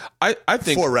just. I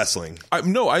think for wrestling. I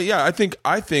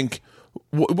think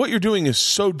what you're doing is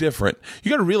so different.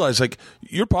 You got to realize, like,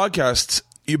 your podcasts.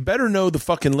 You better know the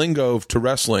fucking lingo to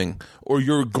wrestling, or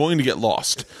you're going to get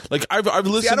lost. Like I've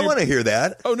listened. See, I don't want to hear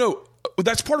that. Oh no.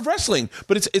 That's part of wrestling,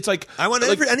 but it's like I want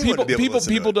anyone to be able to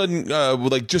listen people to it.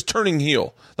 Doesn't like just turning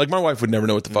heel. Like my wife would never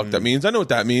know what the fuck that means. I know what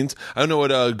that means. I don't know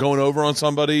what going over on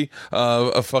somebody. It's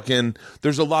a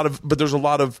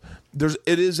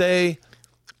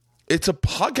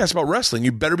podcast about wrestling.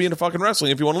 You better be into fucking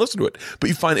wrestling if you want to listen to it. But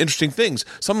you find interesting things.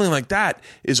 Something like that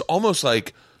is almost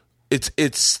like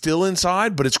it's still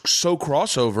inside, but it's so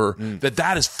crossover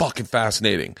that is fucking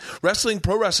fascinating.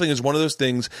 Pro wrestling is one of those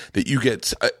things that you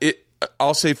get.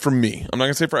 I'll say for me, I'm not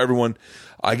gonna say for everyone.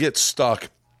 I get stuck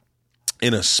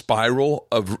in a spiral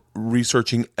of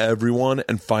researching everyone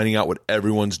and finding out what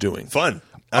everyone's doing. Fun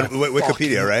on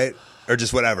Wikipedia, right? Or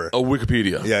just whatever. Oh,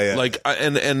 Wikipedia. Yeah. Like,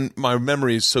 and my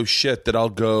memory is so shit that I'll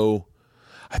go,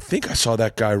 I think I saw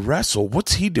that guy wrestle.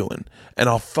 What's he doing? And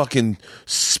I'll fucking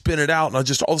spin it out, and I'll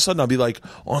just all of a sudden I'll be like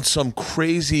on some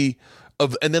crazy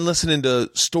and then listening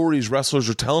to stories wrestlers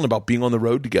are telling about being on the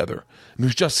road together. I mean,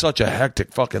 it's just such a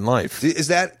hectic fucking life. Is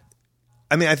that?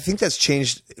 I mean, I think that's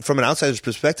changed from an outsider's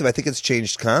perspective. I think it's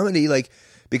changed comedy, like,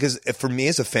 because for me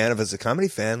as a comedy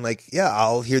fan, like, yeah,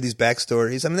 I'll hear these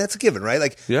backstories. I mean, that's a given, right?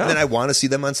 Like, yeah. And then I want to see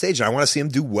them on stage, and I want to see them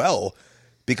do well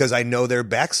because I know their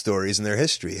backstories and their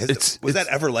history. Was that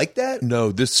ever like that?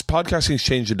 No, this podcasting's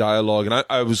changed the dialogue, and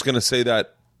I was going to say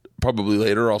that probably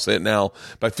later. I'll say it now,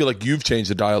 but I feel like you've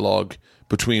changed the dialogue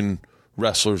between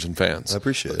wrestlers and fans. I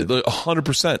appreciate it.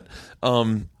 100%.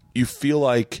 I feel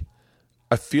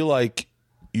like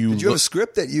you. Did you have a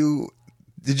script that you?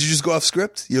 Did you just go off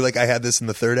script? You're like, I had this in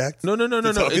the third act. No.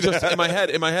 It's just in my head.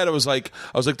 I was like,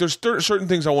 there's certain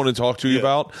things I want to talk to you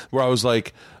about where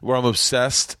I'm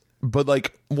obsessed. But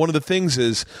like one of the things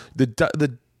is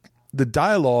the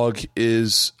dialogue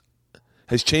has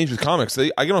changed with comics. I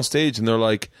get on stage and they're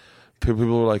like,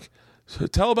 people are like,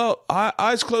 tell about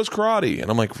Eyes Closed Karate, and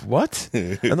I'm like, what?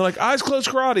 And they're like, Eyes Closed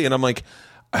Karate, and I'm like,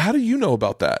 how do you know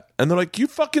about that? And they're like, you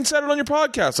fucking said it on your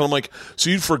podcast. And I'm like, so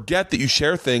you forget that you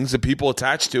share things that people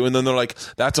attach to, and then they're like,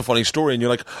 that's a funny story, and you're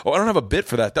like, oh, I don't have a bit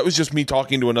for that. That was just me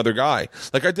talking to another guy.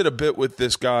 Like I did a bit with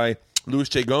this guy, Luis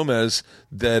J. Gomez,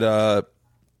 that I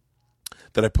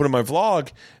put in my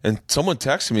vlog, and someone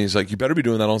texted me. He's like, you better be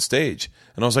doing that on stage.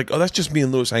 And I was like, oh, that's just me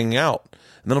and Luis hanging out.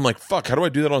 And then I'm like, fuck, how do I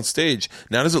do that on stage?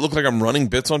 Now does it look like I'm running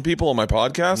bits on people on my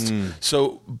podcast?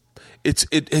 So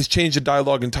it has changed the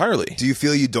dialogue entirely. Do you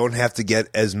feel you don't have to get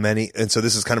as many, and so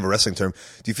this is kind of a wrestling term,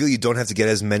 do you feel you don't have to get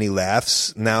as many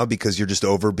laughs now because you're just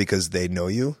over because they know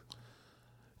you?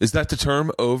 Is that the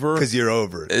term, over? Because you're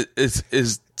over. Was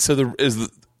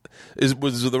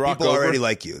The Rock people over? Already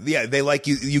like you? Yeah, they like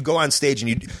you. You go on stage,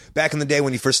 and back in the day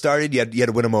when you first started, you had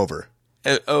to win them over.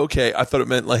 Okay, I thought it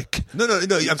meant like No.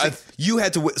 I'm saying you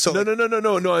had to. So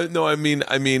no. I mean,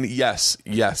 yes.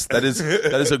 That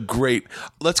is a great.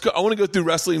 Let's go. I want to go through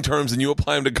wrestling terms and you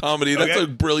apply them to comedy. That's Okay. a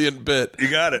brilliant bit. You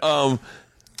got it.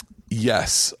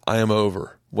 Yes, I am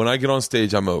over. When I get on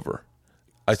stage, I'm over.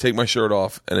 I take my shirt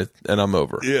off and I'm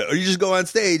over. Yeah, or you just go on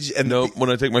stage and No, when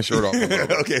I take my shirt off, I'm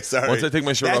over. Okay, sorry. Once I take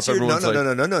my shirt off, everyone's like,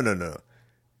 no.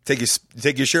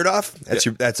 Take your shirt off.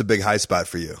 That's a big high spot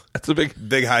for you. That's a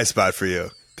big high spot for you.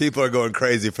 People are going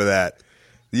crazy for that.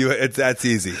 That's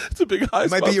easy. It's a big high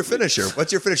It might spot be your for me. finisher.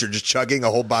 What's your finisher? Just chugging a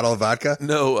whole bottle of vodka?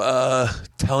 No,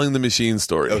 telling the machine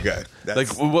story. Okay, like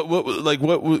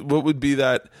what would be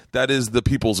that? That is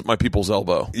my people's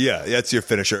elbow. Yeah, that's your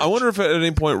finisher. I wonder if at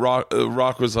any point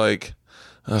Rock was like,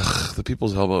 ugh, the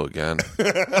people's elbow again.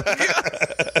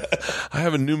 I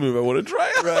have a new move I want to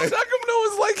try out. Right. How come no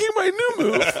one's liking my new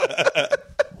move?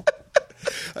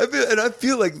 I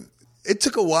feel like it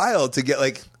took a while to get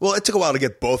it took a while to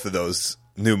get both of those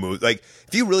new moves. Like,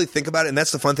 if you really think about it, and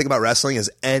that's the fun thing about wrestling, is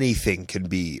anything can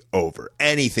be over.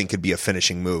 Anything could be a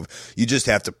finishing move. You just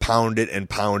have to pound it and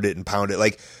pound it and pound it.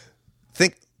 Like,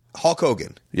 think Hulk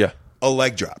Hogan. Yeah. A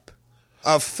leg drop.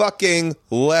 A fucking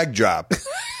leg drop.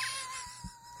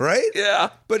 Right? Yeah.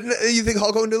 But you think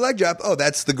Hulk Hogan do a leg drop? Oh,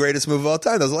 that's the greatest move of all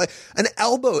time. An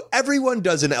elbow. Everyone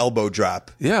does an elbow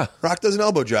drop. Yeah. Rock does an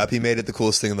elbow drop. He made it the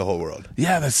coolest thing in the whole world.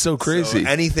 Yeah, that's so crazy. So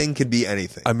anything could be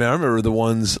anything. I mean, I remember the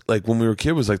ones like when we were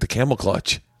kids was like the camel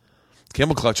clutch.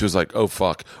 Camel clutch was like, oh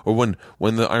fuck. Or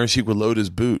when the Iron Sheik would load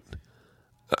his boot.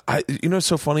 It's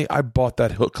so funny. I bought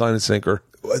that hook, line, and sinker.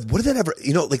 What did that ever?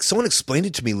 Like someone explained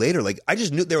it to me later. Like I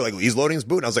just knew they were like, he's loading his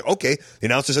boot, and I was like, okay. The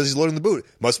announcer says he's loading the boot.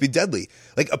 Must be deadly.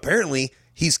 Like apparently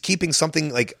he's keeping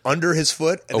something like under his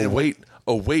foot. And A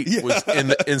weight was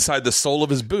inside the sole of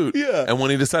his boot. Yeah. And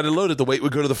when he decided to load it, the weight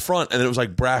would go to the front, and it was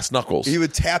like brass knuckles. He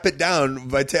would tap it down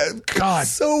by God,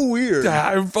 so weird.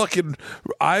 I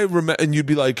remember, and you'd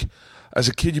be like, as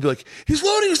a kid, you'd be like, he's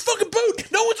loading his fucking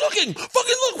boot. No one's looking.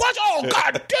 Fucking look. Watch. Oh,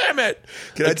 God damn it.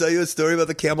 Can I tell you a story about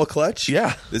the camel clutch?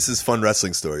 Yeah. This is fun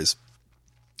wrestling stories.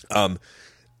 There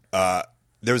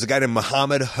was a guy named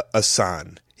Muhammad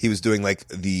Hassan. He was doing like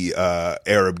the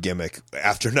Arab gimmick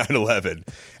after 9/11,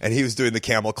 and he was doing the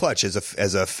camel clutch as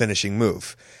a finishing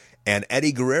move. And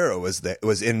Eddie Guerrero was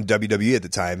in WWE at the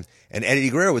time, and Eddie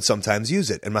Guerrero would sometimes use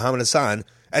it. And Muhammad Hassan,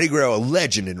 Eddie Guerrero, a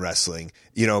legend in wrestling.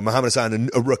 Muhammad Hassan,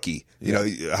 a rookie.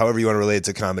 However you want to relate it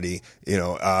to comedy.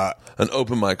 An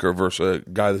open micer versus a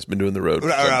guy that's been doing the road.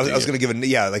 I was going to give an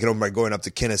open mic going up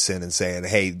to Kinnison and saying,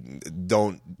 "Hey,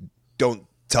 don't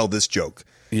tell this joke."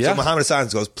 Yeah. So Muhammad Hassan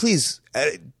goes, "Please,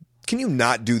 can you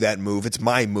not do that move? It's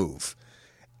my move."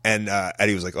 And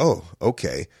Eddie was like, "Oh,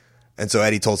 okay." And so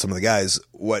Eddie told some of the guys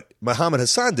what Muhammad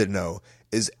Hassan didn't know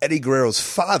is Eddie Guerrero's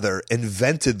father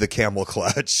invented the camel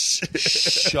clutch.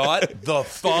 Shut the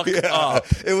fuck up.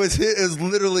 It was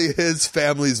literally his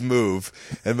family's move.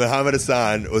 And Muhammad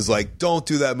Hassan was like, "Don't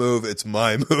do that move. It's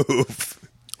my move."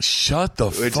 Shut the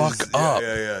fuck up.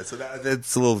 Yeah. So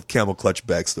that's a little camel clutch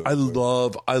backstory.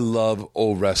 I love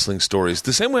old wrestling stories.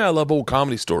 The same way I love old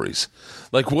comedy stories.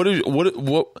 Like, what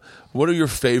are your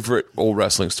favorite old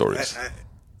wrestling stories?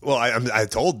 I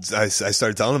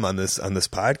started telling him on this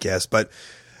podcast, but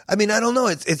I mean, I don't know.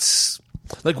 It's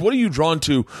like, what are you drawn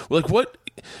to? Like,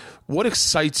 what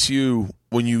excites you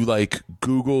when you like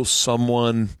Google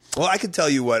someone? Well, I can tell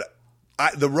you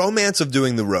the romance of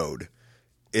doing the road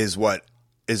is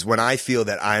when I feel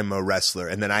that I'm a wrestler,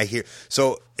 and then I hear.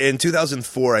 So in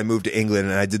 2004, I moved to England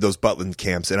and I did those Butland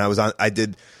camps, and I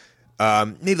did.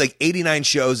 Maybe like 89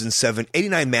 shows and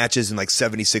 89 matches in like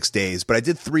 76 days, but I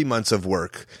did 3 months of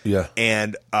work. Yeah.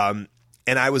 And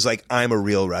I was like, I'm a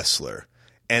real wrestler.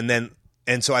 And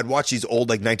so I'd watch these old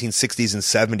like 1960s and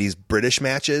 70s British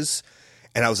matches.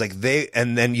 And I was like,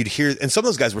 and then you'd hear, and some of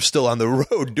those guys were still on the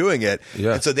road doing it.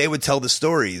 Yeah. And so they would tell the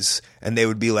stories and they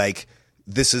would be like,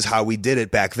 this is how we did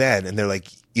it back then. And they're like,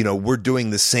 we're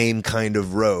doing the same kind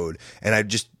of road. And I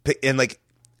just pick, and like,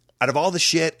 out of all the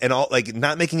shit and all, like,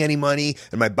 not making any money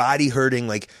and my body hurting,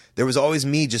 like, there was always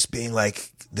me just being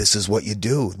like, this is what you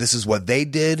do. This is what they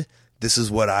did.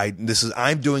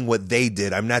 I'm doing what they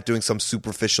did. I'm not doing some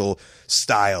superficial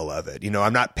style of it.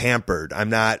 I'm not pampered. I'm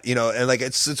not, and like,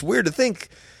 it's weird to think.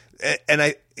 And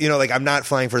I, like, I'm not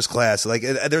flying first class. Like,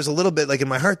 there's a little bit like in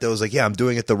my heart that was like, yeah, I'm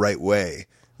doing it the right way.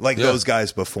 Like those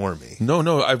guys before me.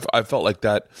 No, I felt like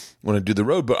that when I do the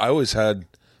road, but I always had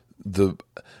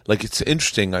it's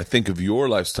interesting. I think of your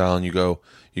lifestyle and you go,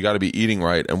 you got to be eating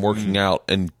right and working out.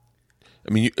 And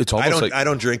I mean, it's almost I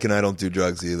don't drink and I don't do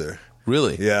drugs either.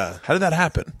 Really? Yeah. How did that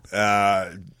happen?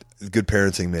 Good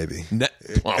parenting, maybe.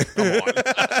 Oh, come on.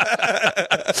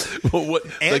 Well, what,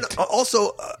 And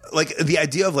also, like the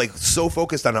idea of like so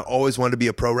focused on I always wanted to be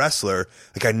a pro wrestler.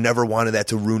 Like I never wanted that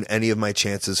to ruin any of my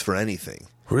chances for anything.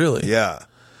 Really? Yeah,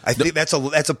 I think that's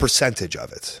a percentage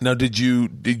of it. Now, did you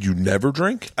never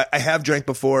drink? I have drank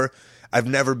before. I've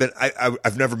never been.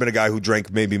 I've never been a guy who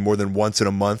drank maybe more than once in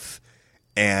a month,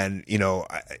 and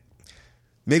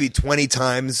maybe 20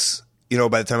 times.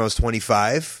 By the time I was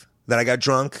 25, that I got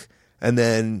drunk, and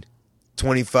then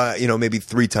 25. Maybe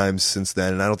 3 times since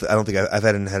then. And I don't think I've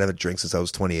had a drink since I was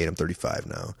 28. I'm 35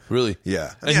 now. Really?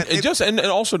 Yeah. And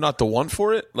also not the want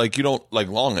for it. Like you don't like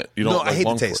long it. You don't. No, like I hate the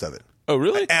long taste for of it. Oh,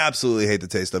 really? I absolutely hate the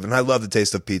taste of it. And I love the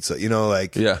taste of pizza.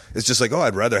 Yeah. It's just like,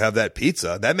 I'd rather have that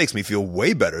pizza. That makes me feel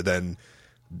way better than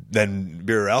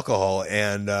beer or alcohol.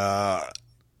 And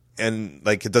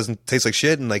like it doesn't taste like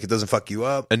shit and like it doesn't fuck you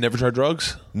up. And never tried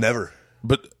drugs? Never.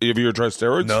 But have you ever tried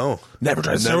steroids? No. Never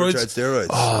tried steroids? Never tried steroids.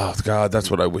 Oh, God, that's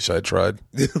what I wish I had tried.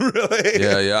 Really?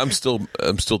 Yeah. I'm still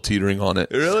teetering on it.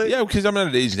 Really? Yeah, because I'm at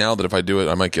an age now that if I do it,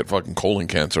 I might get fucking colon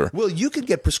cancer. Well, you could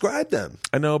get prescribed them.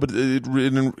 I know, but it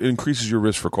increases your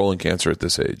risk for colon cancer at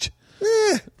this age.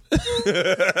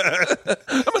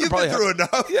 You've been through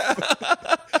enough. Yeah.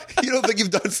 You don't think you've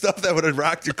done stuff that would have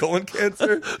rocked your colon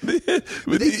cancer? Does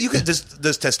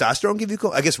testosterone give you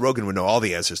colon? I guess Rogan would know all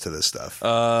the answers to this stuff.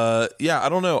 Yeah, I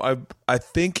don't know. I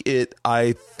think it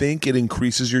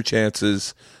increases your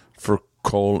chances for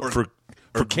cancer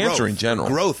growth. in general.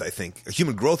 Growth, I think. A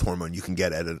human growth hormone you can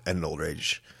get at an older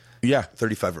age. Yeah,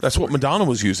 35 or 40. That's what Madonna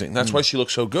was using. That's why she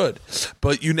looks so good.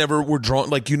 But you never were drawn.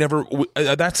 Like you never.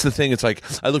 That's the thing. It's like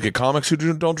I look at comics who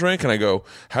don't drink, and I go,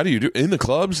 "How do you do in the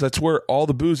clubs? That's where all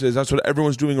the booze is. That's what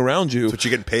everyone's doing around you. That's what you're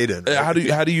getting paid in. Right?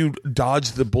 How do you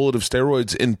dodge the bullet of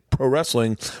steroids in pro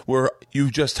wrestling, where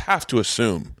you just have to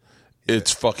assume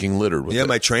it's fucking littered with it?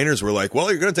 My trainers were like,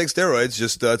 "Well, you're going to take steroids.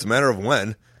 Just it's a matter of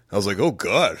when." I was like, "Oh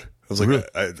God." I was like, Really?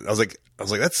 I was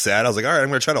like, that's sad. I was like, all right, I'm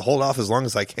going to try to hold off as long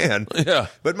as I can. Yeah.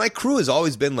 But my crew has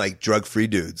always been like drug-free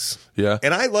dudes. Yeah.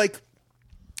 And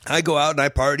I go out and I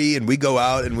party and we go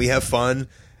out and we have fun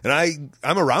and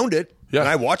I'm around it. Yeah. And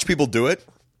I watch people do it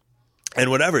and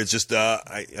whatever. It's just,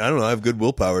 I don't know. I have good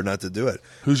willpower not to do it.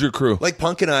 Who's your crew? Like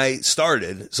Punk and I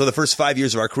started. So the first 5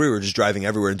 years of our career, we were just driving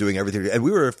everywhere and doing everything. And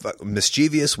we were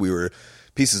mischievous. We were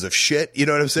pieces of shit. You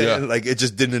know what I'm saying? Yeah. Like it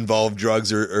just didn't involve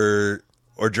drugs or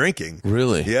drinking.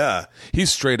 Really? Yeah.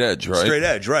 He's straight edge, right? Straight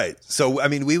edge, right. So, I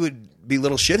mean, we would be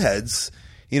little shitheads.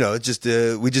 We just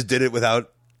did it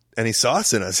without any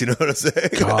sauce in us. You know what I'm saying?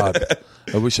 God.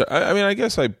 I wish I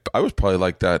guess I was probably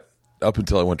like that up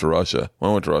until I went to Russia. When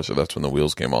I went to Russia, that's when the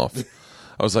wheels came off.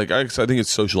 I was like, I think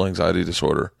it's social anxiety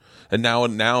disorder. And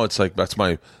now it's like, that's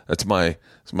my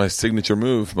signature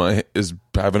move. Is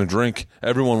having a drink.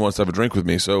 Everyone wants to have a drink with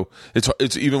me. So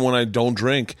it's even when I don't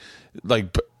drink,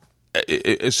 like,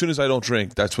 as soon as I don't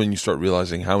drink, that's when you start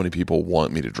realizing how many people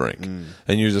want me to drink.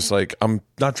 And you're just like, I'm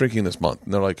not drinking this month.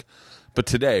 And they're like, but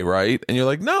today, right? And you're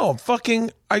like, no,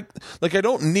 I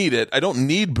don't need it. I don't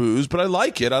need booze, but I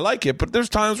like it. But there's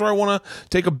times where I want to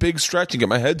take a big stretch and get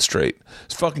my head straight.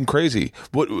 It's fucking crazy.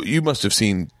 You must have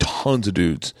seen tons of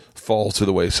dudes fall to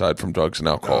the wayside from drugs and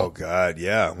alcohol. Oh, God,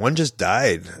 yeah. One just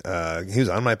died. He was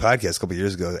on my podcast a couple of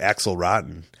years ago, Axel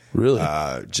Rotten. Really?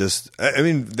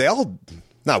 They all...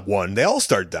 Not one. They all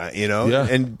start dying, Yeah.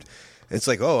 And it's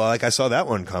like, I saw that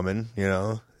one coming,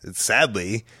 It's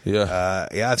sadly. Yeah.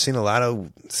 I've seen a lot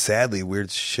of sadly weird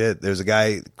shit. There's a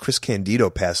guy, Chris Candido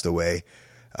passed away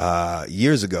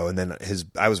years ago, and then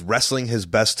I was wrestling his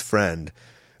best friend.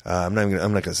 I'm not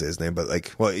going to say his name, but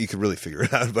you could really figure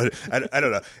it out, but I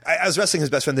don't know. I was wrestling his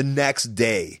best friend the next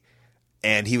day.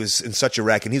 And he was in such a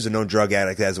wreck, and he was a known drug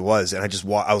addict as it was. And I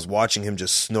was watching him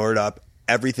just snort up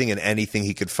everything and anything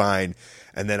he could find.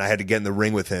 And then I had to get in the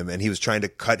ring with him, and he was trying to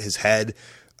cut his head.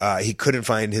 He couldn't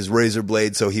find his razor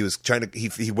blade, so he was trying to.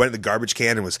 He went in the garbage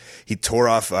can and he tore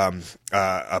off a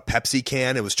Pepsi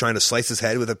can and was trying to slice his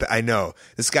head with a. I know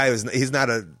this guy he's not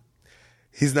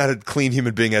a clean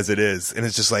human being as it is, and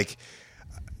it's just like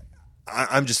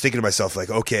I'm just thinking to myself like,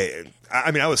 okay.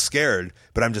 I mean, I was scared,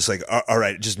 but I'm just like, all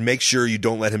right, just make sure you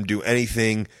don't let him do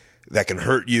anything that can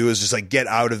hurt you. It's just like get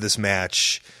out of this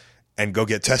match. And go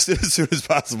get tested as soon as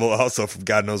possible. Also, from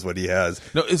God knows what he has.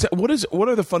 No, what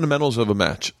are the fundamentals of a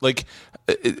match? Like,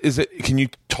 is it? Can you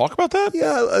talk about that?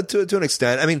 Yeah, to an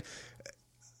extent. I mean,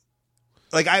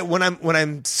 like when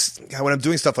I'm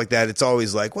doing stuff like that, it's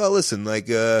always like, well, listen, like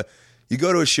you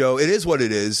go to a show, it is what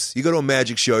it is. You go to a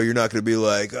magic show, you're not going to be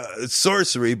like it's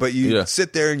sorcery, but you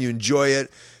sit there and you enjoy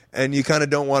it, and you kind of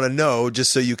don't want to know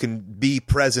just so you can be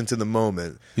present in the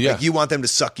moment. Yeah, like you want them to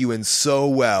suck you in so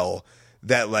well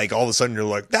that like all of a sudden you're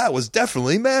like, that was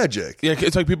definitely magic. Yeah,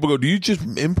 it's like people go, do you just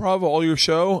improv all your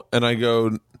show? And I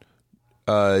go,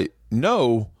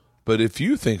 no, but if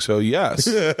you think so, yes.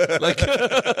 Like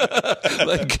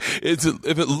it's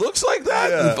if it looks like that.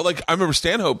 Yeah. Like I remember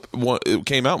Stanhope it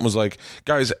came out and was like,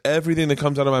 guys, everything that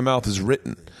comes out of my mouth is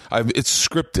written. It's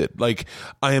scripted. Like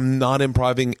I am not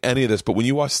improvising any of this. But when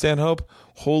you watch Stanhope,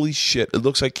 holy shit, it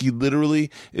looks like he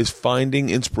literally is finding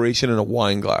inspiration in a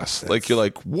wine glass. Like you're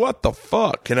like, what the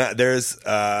fuck?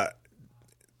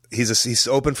 He's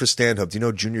open for Stanhope. Do you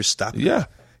know Junior Stockman? Yeah.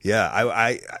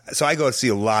 Yeah, so I go see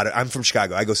a lot of. I'm from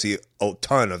Chicago. I go see a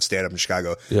ton of stand up in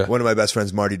Chicago. Yeah. One of my best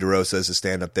friends, Marty DeRosa, is a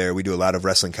stand up there. We do a lot of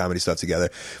wrestling comedy stuff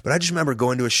together. But I just remember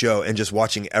going to a show and just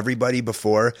watching everybody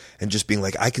before and just being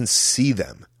like, I can see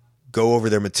them go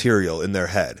over their material in their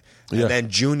head. Yeah. And then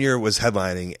Junior was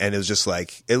headlining, and it was just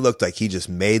like it looked like he just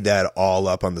made that all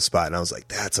up on the spot. And I was like,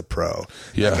 that's a pro.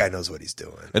 Yeah. That guy knows what he's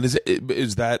doing. And is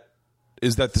that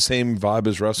the same vibe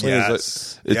as wrestling?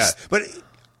 Yes. Yeah. But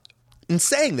in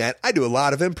saying that, I do a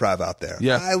lot of improv out there.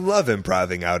 Yeah. I love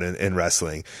improving out in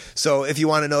wrestling. So if you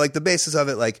want to know like the basis of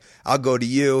it, like I'll go to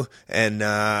you and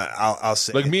I'll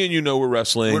say like me and you know we're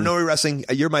wrestling. We're wrestling.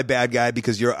 You're my bad guy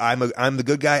because I'm the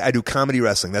good guy. I do comedy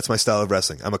wrestling. That's my style of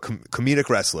wrestling. I'm a comedic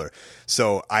wrestler.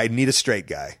 So I need a straight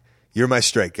guy. You're my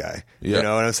straight guy. Yeah. You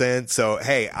know what I'm saying? So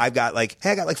hey, I got like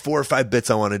 4 or 5 bits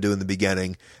I want to do in the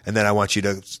beginning, and then I want you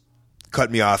to cut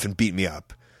me off and beat me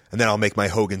up. And then I'll make my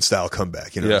Hogan style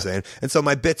comeback. You know what I'm saying? And so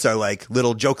my bits are like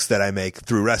little jokes that I make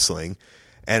through wrestling,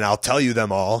 and I'll tell you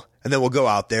them all. And then we'll go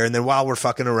out there, and then while we're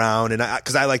fucking around, and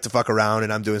because I like to fuck around,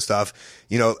 and I'm doing stuff,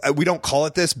 you know, we don't call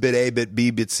it this bit A, bit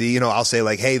B, bit C. You know, I'll say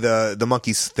like, hey, the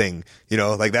monkeys thing. You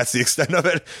know, like that's the extent of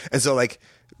it. And so like,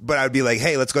 but I'd be like,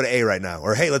 hey, let's go to A right now,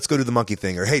 or hey, let's go do the monkey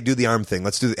thing, or hey, do the arm thing.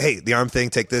 Let's do the arm thing.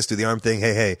 Take this, do the arm thing.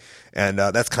 Hey, and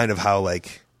that's kind of how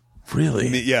like. Really?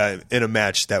 Yeah, in a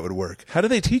match that would work. How do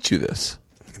they teach you this?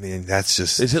 I mean, that's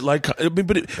just. Is it like? I mean,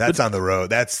 that's on the road.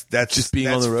 That's just being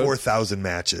on the road. 4,000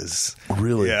 matches.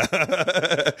 Really? Yeah.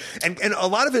 and a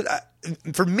lot of it,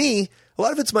 for me, a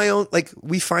lot of it's my own. Like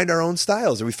we find our own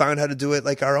styles, or we find how to do it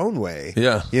like our own way.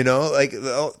 Yeah. You know, like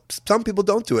some people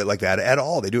don't do it like that at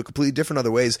all. They do it completely different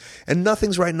other ways, and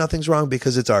nothing's right, nothing's wrong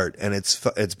because it's art and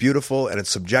it's beautiful and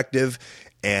it's subjective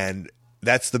and.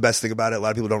 That's the best thing about it. A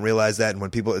lot of people don't realize that. And when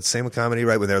people, it's the same with comedy,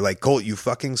 right? When they're like, Colt, you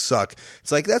fucking suck.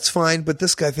 It's like, that's fine, but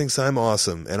this guy thinks I'm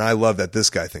awesome. And I love that this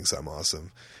guy thinks I'm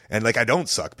awesome. And like, I don't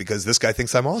suck because this guy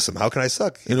thinks I'm awesome. How can I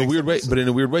suck? In a weird way, but in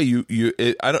a weird way,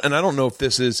 I don't know if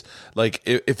this is like,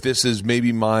 if this is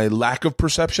maybe my lack of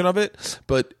perception of it,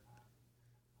 but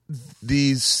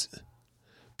these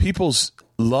people's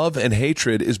love and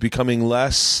hatred is becoming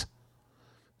less.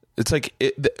 It's like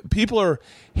people are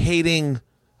hating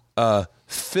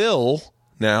Phil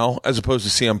now as opposed to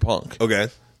CM Punk. Okay.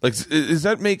 Like, is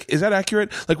that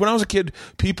accurate? Like when I was a kid,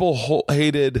 people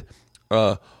hated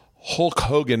Hulk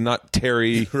Hogan, not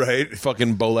Terry, right?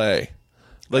 Fucking Bollea.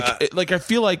 Like I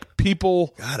feel like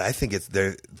people. God, I think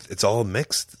it's all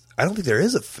mixed. I don't think there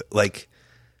is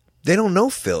they don't know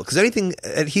Phil because anything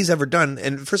that he's ever done.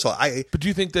 And first of all, But do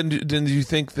you think then? Do you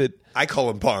think that? I call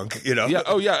him Punk, you know? Yeah.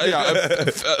 Oh, yeah.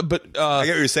 But I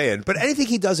get what you're saying. But anything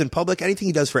he does in public, anything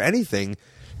he does for anything,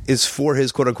 is for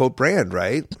his quote unquote brand,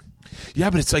 right? Yeah,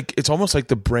 but it's almost like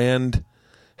the brand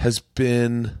has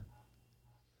been.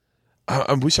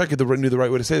 I wish I knew the right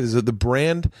way to say this. That the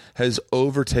brand has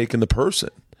overtaken the person,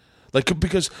 like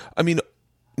because I mean,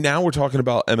 now we're talking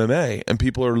about MMA, and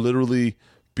people are literally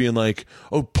being like,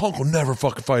 "Oh, Punk will never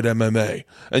fucking fight MMA,"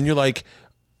 and you're like.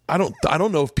 I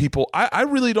don't know if people. I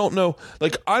really don't know.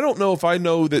 Like I don't know if I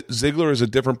know that Ziggler is a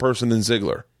different person than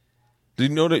Ziggler. Do you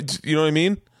know that? You know what I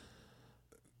mean?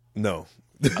 No.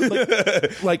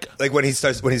 like when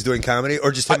he's doing comedy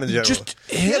or just him in general. Just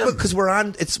him. Yeah, because we're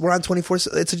on 24.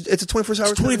 It's a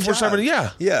 24/7. 24/7. Yeah.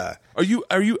 Yeah. Are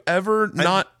you ever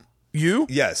not you?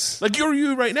 Yes. Like you're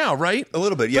you right now, right? A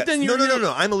little bit. Yeah. But then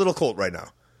No. I'm a little Colt right now.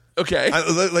 Okay.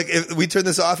 Like if we turn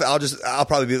this off, I'll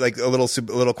probably be like a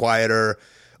little quieter.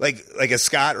 Like a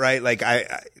Scott, right? Like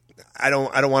I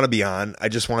don't want to be on. I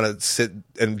just want to sit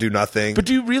and do nothing. But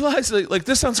do you realize like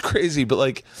this sounds crazy, but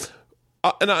like,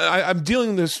 and I'm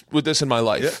dealing with this in my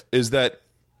life is that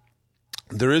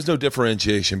there is no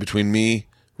differentiation between me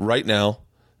right now,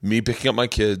 me picking up my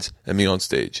kids, and me on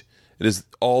stage. It is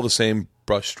all the same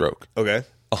brush stroke. Okay,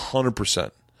 100%.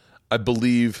 I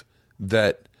believe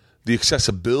that the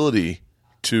accessibility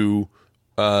to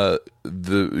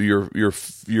your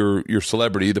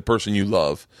celebrity, the person you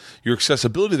love, your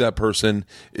accessibility to that person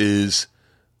is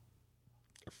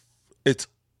it's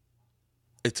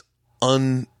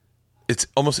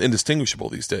almost indistinguishable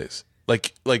these days.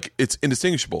 Like it's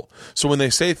indistinguishable. So when they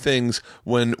say things,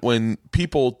 when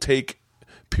people take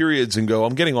periods and go,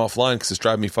 I'm getting offline because it's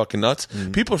driving me fucking nuts.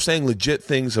 People are saying legit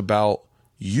things about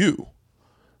you.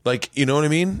 Like, you know what I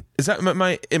mean? Is that am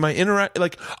I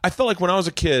like, I felt like when I was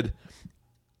a kid,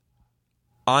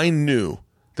 I knew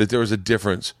that there was a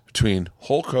difference between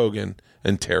Hulk Hogan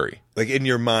and Terry. Like in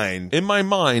your mind. In my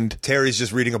mind, Terry's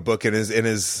just reading a book in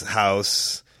his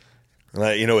house.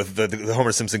 Like, you know, with the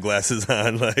Homer Simpson glasses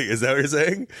on. Like, is that what you're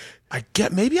saying?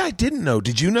 maybe I didn't know.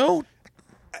 Did you know?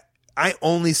 I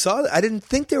only saw that. I didn't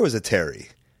think there was a Terry.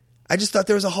 I just thought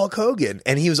there was a Hulk Hogan,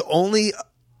 and he was only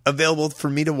available for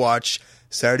me to watch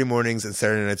Saturday mornings and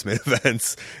Saturday nights main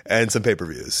events and some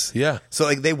pay-per-views. Yeah. So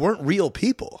like they weren't real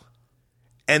people.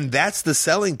 And that's the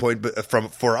selling point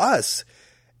for us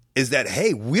is that,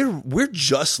 hey, we're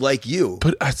just like you.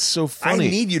 But that's so funny. I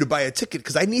need you to buy a ticket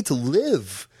because I need to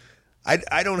live.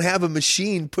 I don't have a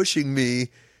machine pushing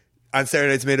me on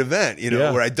Saturday night's main event, you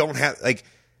know, where I don't have, like,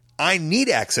 I need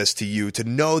access to you to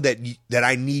know that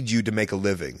I need you to make a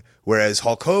living. Whereas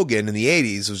Hulk Hogan in the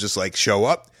 80s was just like, show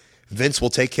up, Vince will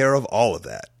take care of all of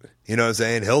that. You know what I'm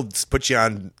saying? He'll put you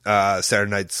on Saturday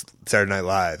Night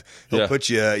Live. He'll put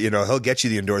you, you know, he'll get you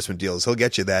the endorsement deals. He'll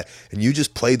get you that. And you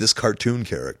just play this cartoon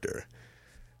character.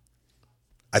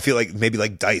 I feel like maybe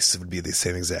like Dice would be the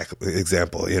same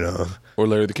example, you know. Or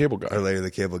Larry the Cable Guy. Or Larry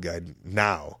the Cable Guy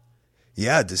now.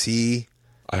 Yeah, does he?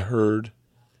 I heard.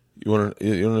 You want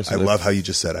to I love how you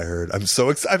just said I heard. I'm so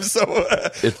excited.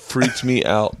 It freaks me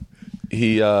out.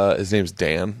 His name's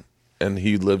Dan, and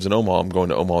he lives in Omaha. I'm going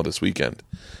to Omaha this weekend.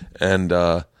 And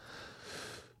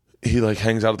he like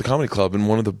hangs out at the comedy club, and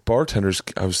one of the bartenders,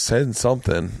 I was saying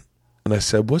something, and I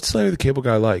said, "What's Larry the Cable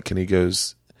Guy like?" And he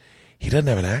goes, "He doesn't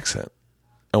have an accent."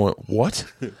 I went, "What?"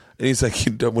 And he's like,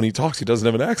 when he talks, he doesn't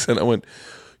have an accent. I went,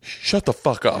 "Shut the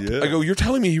fuck up." Yeah. I go, "You're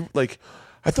telling me like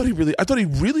I thought he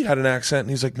really had an accent." And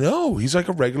he's like, "No, he's like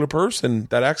a regular person.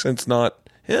 That accent's not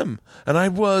him." And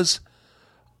I'm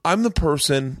the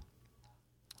person,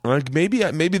 like maybe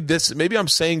I'm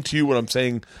saying to you what I'm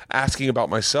saying, asking about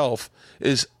myself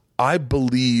is I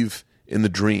believe in the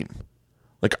dream.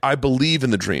 Like I believe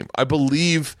in the dream. I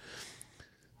believe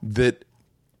that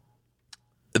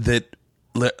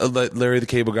Larry the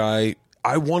Cable Guy,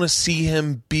 I want to see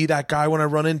him be that guy when I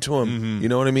run into him. Mm-hmm. You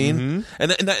know what I mean?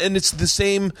 Mm-hmm. And it's the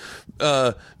same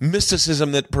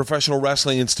mysticism that professional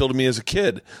wrestling instilled in me as a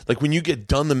kid. Like when you get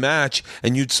done the match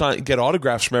and you'd get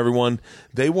autographs from everyone,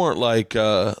 they weren't like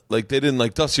they didn't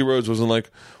like Dusty Rhodes wasn't like,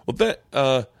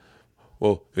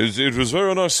 well, it was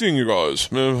very nice seeing you guys.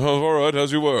 All right,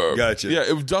 as you were. Gotcha. Yeah,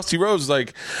 it was Dusty Rhodes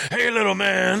like, "Hey, little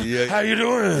man, how you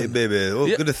doing? Hey, baby. Well,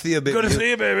 good to see you, baby. Good to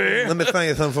see you, baby. Let me find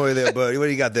you something for you there, buddy. What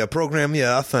do you got there? Program?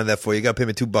 Yeah, I'll sign that for you. You got to pay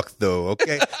me $2 though,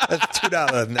 okay? That's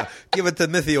 $2 now. Give it to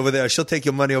Mithy over there. She'll take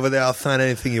your money over there. I'll sign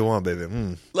anything you want, baby.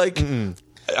 Like,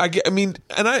 I mean,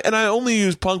 and I only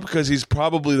use Punk because he's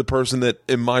probably the person that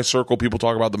in my circle people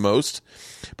talk about the most.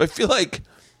 But I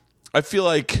feel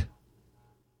like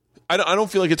I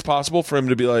don't feel like it's possible for him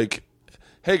to be like,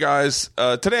 "Hey guys,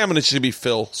 today I'm going to be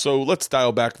Phil, so let's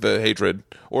dial back the hatred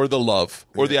or the love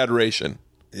or the adoration."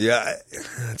 Yeah,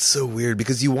 it's so weird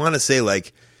because you want to say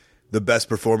like the best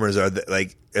performers are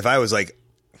like if I was like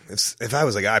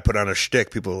I put on a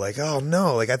shtick, people are like, "Oh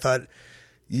no!" Like I thought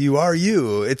you are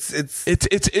you.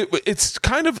 It's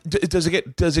kind of does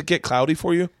it get cloudy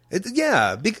for you?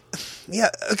 Yeah,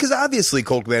 because obviously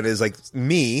Colt Cabana is like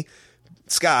me.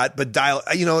 Scott, but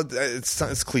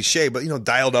it's cliche, but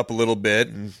dialed up a little bit.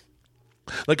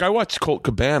 Like I watched Colt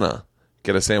Cabana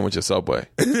get a sandwich at Subway.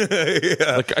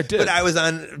 Yeah. Like I did, but I was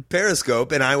on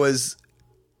Periscope and I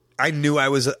knew I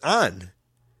was on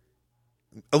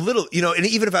a little, and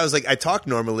even if I was like I talked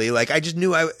normally, like I just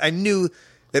knew I knew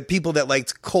that people that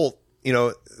liked Colt,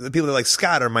 the people that like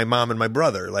Scott are my mom and my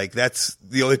brother. Like that's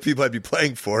the only people I'd be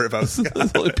playing for if I was Scott.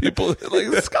 The only people that like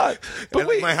Scott. But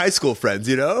wait, my high school friends,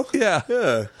 Yeah.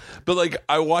 But like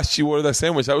I watched you order that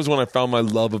sandwich. That was when I found my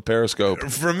love of Periscope.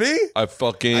 For me? I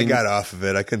got off of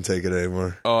it. I couldn't take it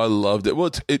anymore. Oh, I loved it.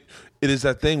 Well, it is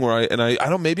that thing where I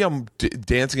don't, maybe I'm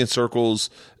dancing in circles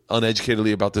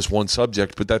uneducatedly about this one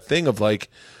subject, but that thing of like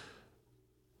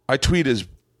I tweet as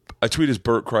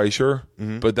Bert Kreischer,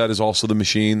 but that is also the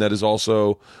machine. That is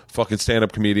also fucking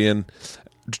stand-up comedian,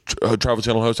 Travel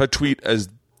Channel host. I tweet as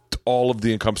all of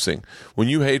the encompassing. When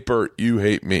you hate Bert, you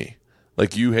hate me.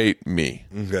 Like you hate me.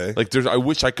 Okay. Like I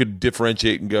wish I could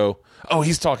differentiate and go, oh,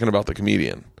 he's talking about the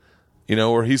comedian,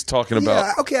 or he's talking about.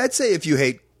 Yeah, okay. I'd say if you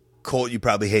hate Colt, you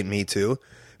probably hate me too,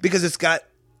 because it's got.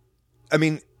 I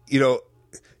mean,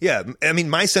 Yeah, I mean,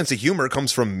 my sense of humor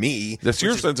comes from me. That's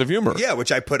your sense of humor. Yeah,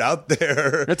 which I put out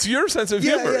there. That's your sense of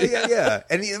humor. Yeah.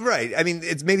 And right. I mean,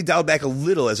 it's maybe dialed back a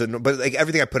little but like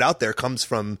everything I put out there comes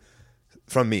from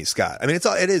me, Scott. I mean,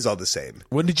 it is all the same.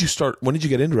 When did you start? When did you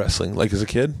get into wrestling? Like as a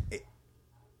kid?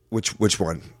 Which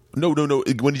one? No.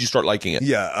 When did you start liking it?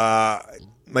 Yeah.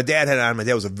 My dad had it on. My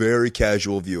dad was a very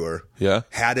casual viewer. Yeah.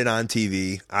 Had it on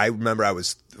TV. I remember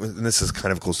and this is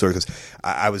kind of a cool story because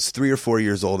I was 3 or 4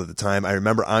 years old at the time. I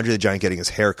remember Andre the Giant getting his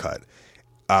hair cut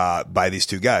by these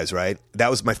two guys, right? That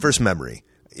was my first memory.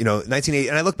 1980,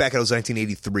 and I look back at it was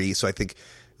 1983, so I think it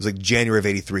was like January of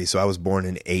 83, so I was born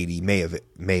in May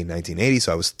 1980,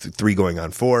 so I was 3 going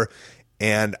on 4,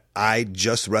 and I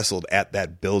just wrestled at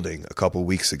that building a couple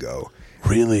weeks ago.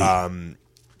 Really?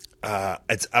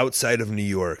 It's outside of New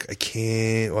York.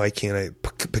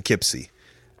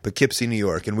 Poughkeepsie, New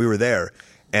York, and we were there.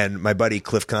 And my buddy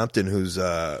Cliff Compton, who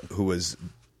was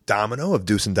Domino of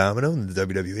Deuce and Domino in the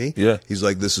WWE, yeah, he's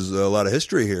like, this is a lot of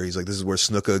history here. He's like, this is where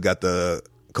Snuka got the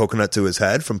coconut to his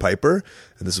head from Piper,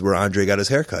 and this is where Andre got his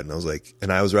haircut. And I was like,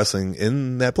 and I was wrestling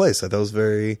in that place. I thought it was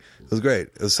great.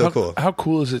 It was so cool. How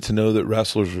cool is it to know that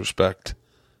wrestlers respect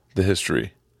the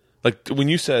history? Like when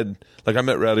you said, like I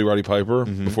met Roddy Piper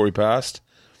before he passed,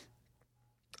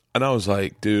 and I was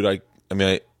like, dude, I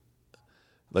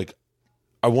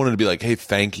wanted to be like, hey,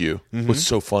 thank you. What's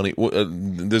so funny?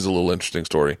 There's a little interesting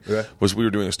story. Yeah. Was we were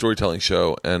doing a storytelling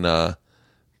show, and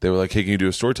they were like, hey, can you do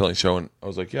a storytelling show? And I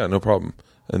was like, yeah, no problem.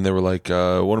 And they were like,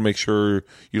 I want to make sure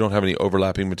you don't have any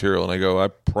overlapping material. And I go, I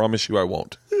promise you I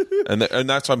won't. and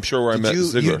that's, I'm sure, where I met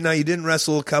Ziggler. You didn't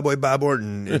wrestle Cowboy Bob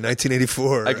Orton in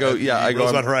 1984. I go, yeah. I go,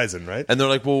 Rosemont Horizon, right? And they're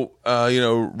like, well,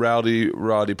 Roddy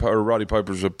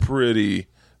Piper's a pretty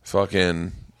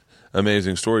fucking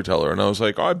amazing storyteller. And I was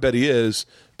like, oh, I bet he is,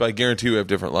 but I guarantee you have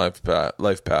different life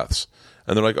paths.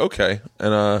 And they're like, okay.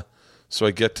 And so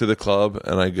I get to the club,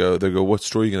 and they go, what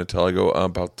story are you going to tell? I go,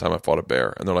 about the time I fought a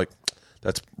bear. And they're like,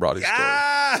 that's Roddy's story.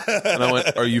 And I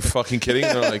went, are you fucking kidding?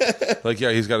 And they're like, yeah,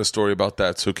 he's got a story about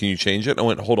that, so can you change it? And I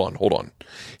went, hold on.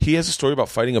 He has a story about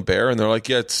fighting a bear? And they're like,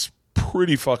 yeah, it's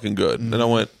pretty fucking good. And I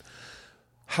went,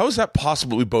 how is that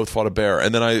possible we both fought a bear?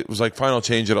 And then I was like, fine, I'll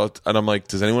change it. And I'm like,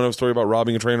 does anyone have a story about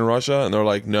robbing a train in Russia? And they're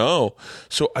like, no.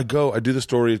 So I do the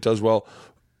story, it does well.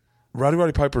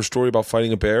 Roddy Piper's story about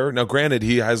fighting a bear. Now, granted,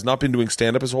 he has not been doing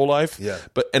stand-up his whole life. Yeah.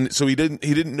 So he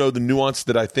didn't know the nuance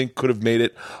that I think could have made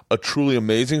it a truly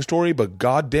amazing story. But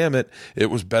god damn it, it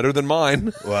was better than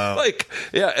mine. Wow.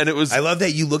 And it was. I love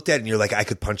that you looked at it and you're like, I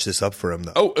could punch this up for him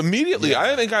though. Oh, immediately.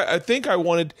 Yeah. I think I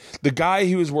wanted the guy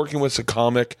he was working with, a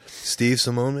comic. Steve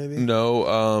Simone, maybe. No.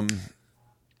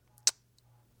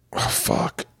 Oh,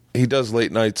 fuck. He does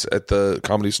late nights at the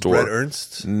Comedy Store. Brett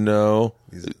Ernst? No.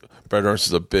 Brett Ernst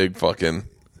is a big fucking.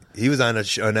 He was on an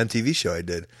MTV show I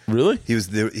did. Really? He was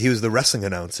the wrestling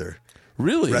announcer.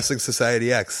 Really? Wrestling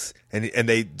Society X, and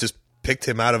they just picked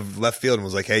him out of left field and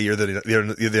was like, "Hey, you're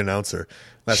the announcer."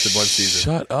 Lasted one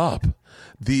season. Shut up.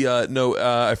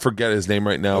 I forget his name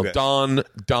right now. Okay.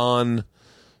 Don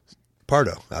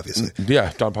Pardo, obviously.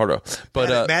 Yeah, Don Pardo.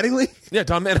 But Mattingly? Yeah,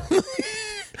 Don Mattingly.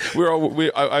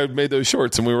 I made those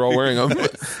shorts and we were all wearing them.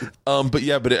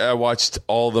 But I watched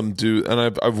all of them do,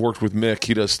 and I've worked with Mick.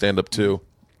 He does stand up too.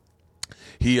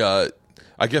 He, I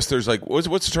guess there's like, what's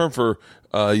the term for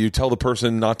you tell the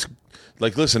person not to,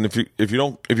 like, listen, if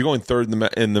you're going third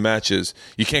in the matches,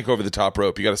 you can't go over the top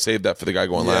rope. You got to save that for the guy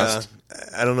going last.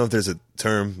 I don't know if there's a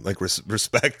term like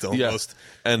respect almost.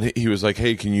 Yeah. And he was like,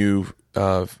 hey,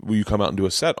 will you come out and do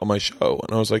a set on my show?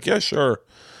 And I was like, yeah, sure.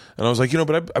 And I was like,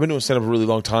 but I've been doing stand-up a really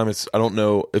long time. I don't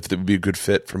know if it would be a good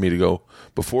fit for me to go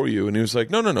before you. And he was like,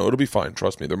 no, it'll be fine.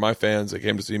 Trust me. They're my fans. They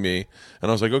came to see me. And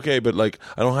I was like, okay, but like,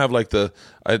 I don't have like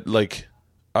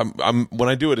when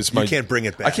I do it, it's my. You can't bring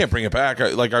it back. I can't bring it back.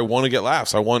 I want to get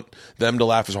laughs. I want them to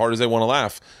laugh as hard as they want to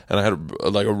laugh. And I had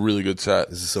a really good set.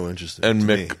 This is so interesting. And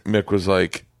Mick was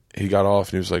like, he got off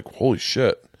and he was like, holy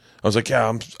shit. I was like,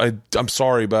 yeah, I'm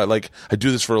sorry, but like, I do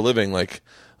this for a living. Like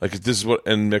this is what.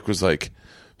 And Mick was like.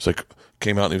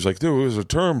 Came out and he was like, there was a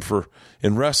term for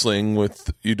in wrestling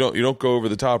with you don't go over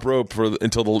the top rope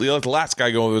until you let the last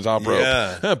guy go over the top rope.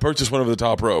 Yeah, Bert just went over the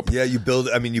top rope. Yeah, you build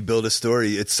a story.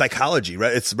 It's psychology,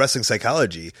 right? It's wrestling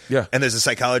psychology. Yeah, and there's a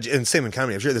psychology, and same in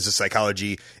comedy. I'm sure there's a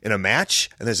psychology in a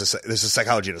match, and there's a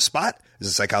psychology in a spot.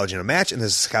 There's a psychology in a match, and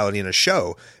there's a psychology in a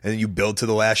show, and then you build to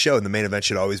the last show, and the main event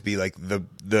should always be like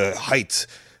the height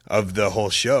of the whole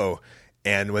show.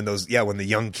 And when when the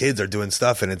young kids are doing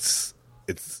stuff, and it's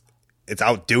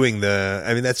outdoing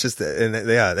that's just, and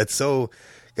yeah, that's so,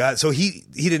 God. So he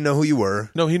didn't know who you were.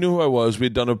 No, he knew who I was. We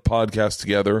had done a podcast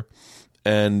together,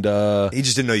 and he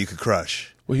just didn't know you could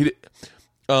crush. Well,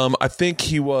 I think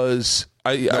he was.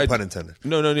 No pun intended.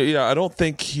 No. Yeah, I don't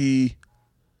think he.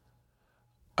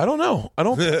 I don't know. I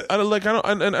don't.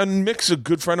 And Mick's a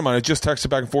good friend of mine. I just texted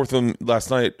back and forth with him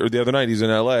last night or the other night. He's in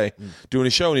L.A. Doing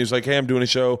a show, and he was like, "Hey, I'm doing a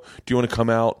show. Do you want to come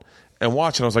out and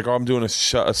watch?" And I was like, "Oh, I'm doing a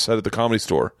set at the Comedy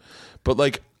Store." But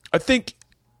like, I think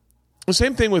the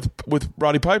same thing with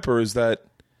Roddy Piper is that,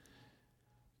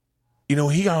 you know,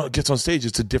 he gets on stage,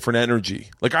 it's a different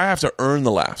energy. Like, I have to earn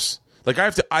the laughs. Like,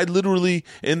 I literally,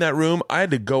 in that room, I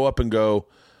had to go up and go,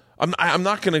 I'm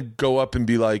not going to go up and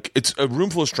be like, it's a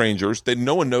room full of strangers that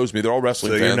no one knows me. They're all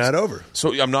wrestling fans. So you're not over.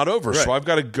 So I'm not over. Right. So I've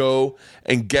got to go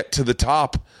and get to the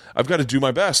top. I've got to do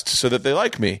my best so that they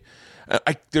like me.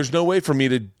 There's no way for me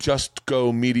to just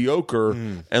go mediocre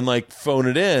and like phone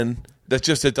it in. It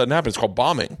doesn't happen. It's called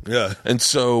bombing. Yeah. And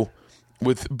so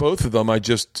with both of them,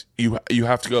 you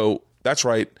have to go, that's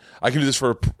right, I can do this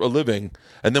for a living.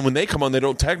 And then when they come on, they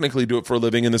don't technically do it for a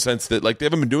living in the sense that like they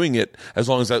haven't been doing it as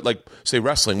long as that, like, say,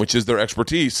 wrestling, which is their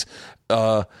expertise.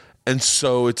 And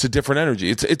so it's a different energy.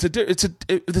 It's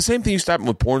the same thing used to happen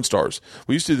with porn stars.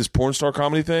 We used to do this porn star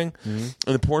comedy thing, and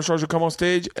the porn stars would come on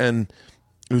stage, and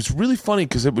it was really funny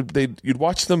because you'd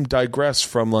watch them digress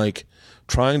from like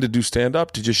trying to do stand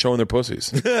up to just showing their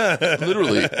pussies.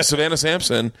 Literally, Savannah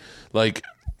Sampson like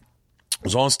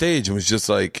was on stage and was just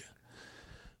like,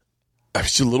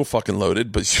 she's a little fucking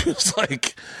loaded, but she was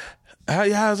like,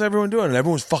 how's everyone doing? And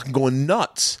everyone's fucking going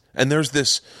nuts. And there's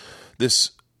this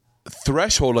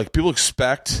threshold, like people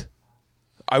expect,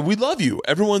 we love you.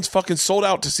 Everyone's fucking sold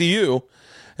out to see you.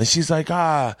 And she's like,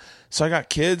 so I got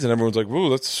kids, and everyone's like, ooh,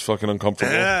 that's fucking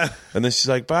uncomfortable. And then she's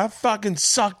like, but I fucking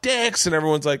suck dicks. And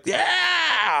everyone's like,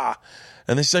 yeah.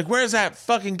 And then she's like, where's that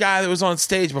fucking guy that was on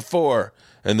stage before?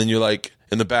 And then you're like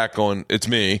in the back going, it's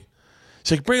me.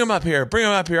 She's like, bring him up here.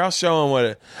 I'll show him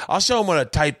what a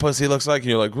tight pussy looks like. And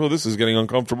you're like, well, this is getting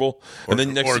uncomfortable. And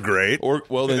then then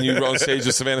you go on stage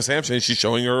with Savannah Sampson and she's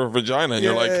showing her vagina, and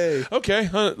you're like, okay,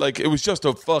 like it was just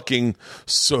a fucking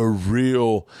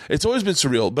surreal. It's always been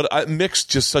surreal, but Mick's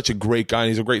just such a great guy, and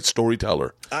he's a great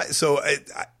storyteller.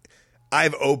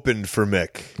 I've opened for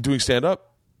Mick doing stand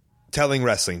up. Telling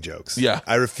wrestling jokes. Yeah.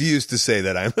 I refuse to say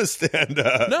that I'm a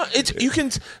stand-up. No,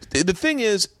 the thing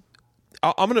is,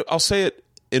 I'll say it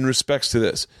in respects to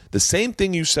this. The same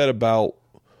thing you said about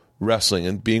wrestling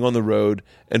and being on the road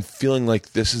and feeling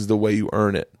like this is the way you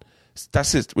earn it.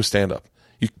 That's it with stand up.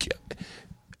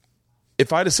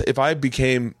 If I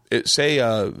became, say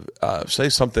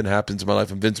something happens in my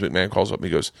life and Vince McMahon calls up and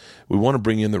he goes, we want to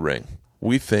bring you in the ring.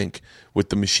 We think with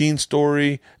the machine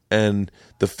story and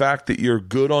the fact that you're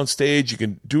good on stage, you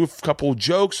can do a couple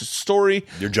jokes, a story.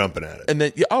 You're jumping at it. And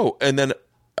then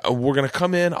we're going to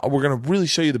come in, we're going to really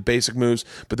show you the basic moves,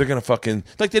 but they're going to fucking,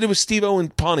 like they did with Steve-O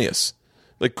and Pontius.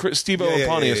 Like Steve-O and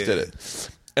Pontius did it.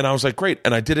 And I was like, great.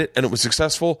 And I did it, and it was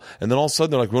successful. And then all of a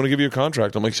sudden, they're like, we want to give you a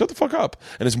contract. I'm like, shut the fuck up.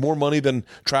 And it's more money than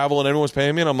travel, and everyone's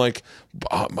paying me. And I'm like,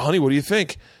 honey, what do you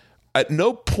think? At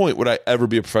no point would I ever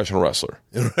be a professional wrestler.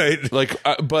 Right. Like,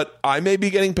 but I may be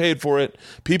getting paid for it.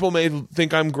 People may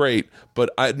think I'm great, but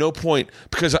at no point,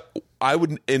 because I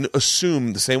would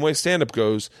assume the same way stand-up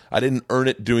goes, I didn't earn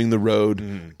it doing the road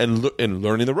and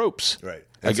learning the ropes. Right.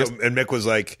 And Mick was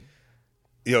like,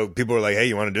 people were like, hey,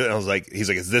 you want to do it? And I was like, he's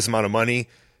like, it's this amount of money.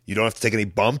 You don't have to take any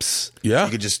bumps. Yeah.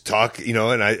 You could just talk, and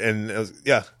I was,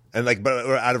 yeah. And like, but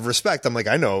out of respect, I'm like,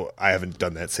 I know I haven't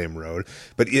done that same road,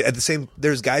 but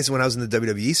there's guys when I was in the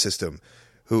WWE system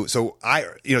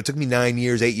it took me 8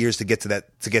 years to get to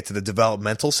the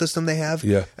developmental system they have.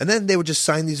 Yeah. And then they would just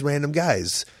sign these random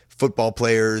guys, football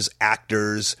players,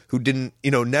 actors who didn't,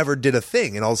 never did a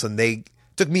thing. And all of a sudden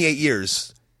took me 8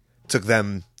 years, took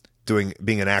them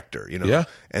being an actor, Yeah.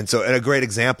 And so, a great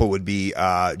example would be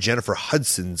Jennifer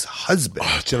Hudson's husband.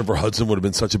 Oh, Jennifer Hudson would have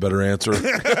been such a better answer.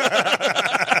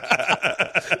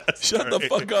 Shut the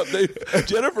fuck up,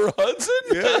 Jennifer Hudson.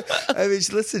 Yeah, I mean,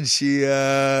 listen, she's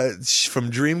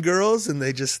from Dreamgirls, and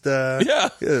they just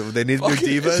they need new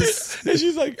divas. And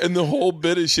she's like, and the whole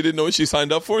bit is she didn't know what she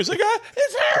signed up for. She's like, it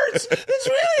hurts, this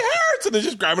really hurts, and they're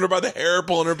just grabbing her by the hair,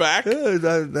 pulling her back.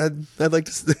 I'd like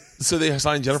to. So they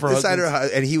signed Jennifer Hudson,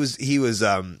 and he was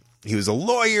a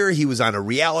lawyer. He was on a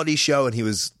reality show, and he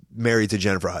was married to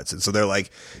Jennifer Hudson. So they're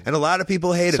like, and a lot of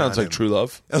people hated on him. Sounds like true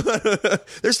love.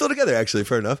 They're still together, actually,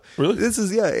 fair enough. Really? This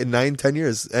is, in 9-10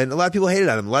 years. And a lot of people hated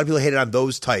on him. A lot of people hated on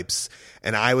those types.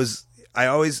 And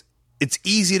it's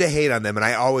easy to hate on them.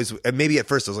 And maybe at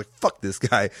first I was like, fuck this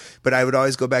guy. But I would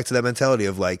always go back to that mentality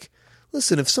of like,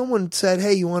 listen, if someone said,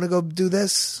 hey, you want to go do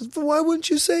this? Why wouldn't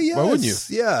you say yes? Why wouldn't you?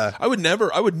 Yeah. I would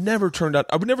never turn down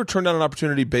an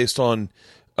opportunity based on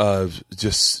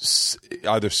just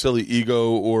either silly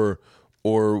ego or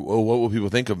or what will people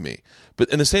think of me?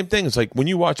 And the same thing is like when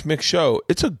you watch Mick's show,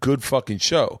 it's a good fucking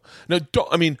show. Now,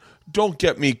 don't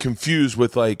get me confused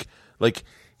with like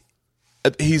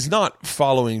he's not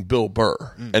following Bill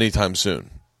Burr anytime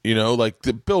soon. You know, like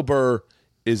Bill Burr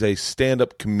is a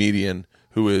stand-up comedian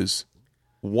who is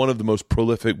one of the most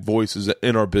prolific voices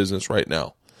in our business right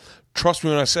now. Trust me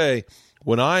when I say,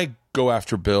 when I go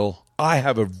after Bill, I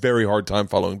have a very hard time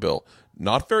following Bill.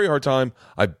 Not very hard time.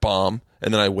 I bomb,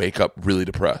 and then I wake up really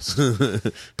depressed.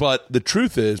 But the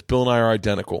truth is, Bill and I are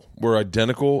identical. We're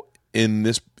identical in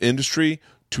this industry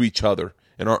to each other.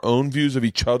 In our own views of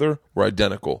each other, we're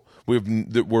identical.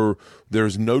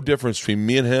 There's no difference between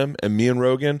me and him, and me and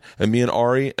Rogan, and me and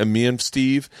Ari, and me and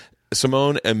Steve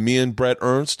Simone, and me and Brett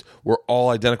Ernst. We're all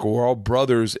identical. We're all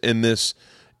brothers in this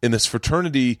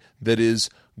fraternity that is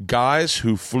guys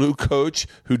who flew coach,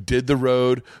 who did the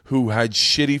road, who had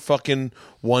shitty fucking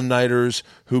one-nighters,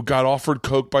 who got offered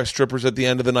coke by strippers at the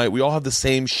end of the night. We all have the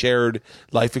same shared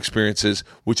life experiences,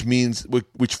 which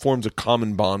forms a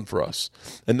common bond for us.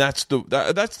 And that's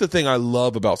the thing I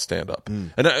love about stand-up.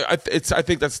 And I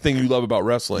think that's the thing you love about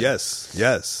wrestling.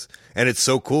 Yes. And it's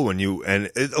so cool when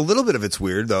a little bit of it's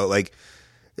weird though. Like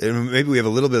maybe we have a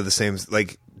little bit of the same,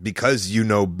 like, because you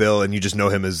know Bill and you just know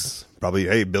him as probably,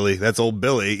 hey, Billy, that's old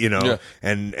Billy, you know,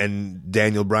 and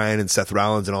Daniel Bryan and Seth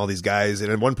Rollins and all these guys.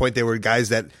 And at one point they were guys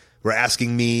that were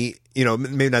asking me, you know,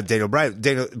 maybe not Daniel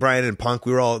Bryan and Punk,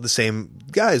 we were all the same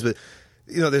guys, but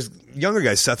you know, there's younger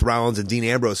guys, Seth Rollins and Dean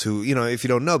Ambrose, who, you know, if you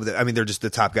don't know, but I mean, they're just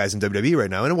the top guys in WWE right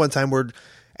now. And at one time we're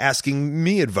asking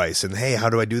me advice and, hey,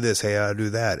 how do I do this? Hey, how do I do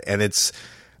that? And it's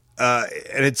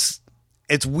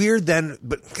weird then,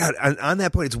 but God, on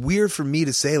that point, it's weird for me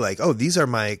to say like, oh, these are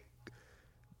my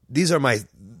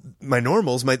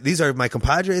normals, these are my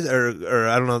compadres, or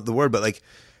I don't know the word, but like,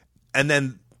 and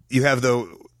then you have the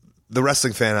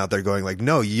wrestling fan out there going like,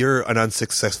 no, you're an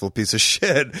unsuccessful piece of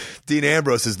shit. Dean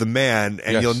Ambrose is the man,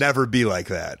 and you'll never be like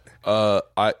that.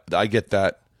 I get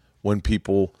that when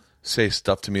people say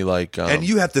stuff to me like, and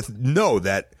you have to know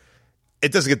that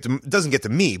it doesn't get to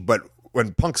me, but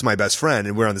when Punk's my best friend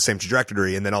and we're on the same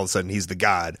trajectory, and then all of a sudden he's the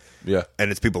god, and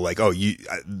it's people like, oh,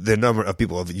 the number of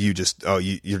people of you're just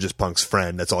Punk's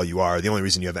friend. That's all you are. The only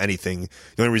reason you have anything,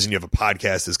 the only reason you have a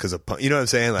podcast is because of Punk. You know what I'm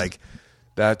saying? Like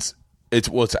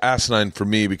it's asinine for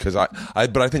me because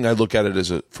but I think I look at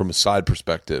it from a side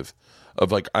perspective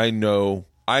of like, I knew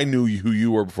who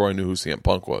you were before I knew who CM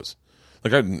Punk was.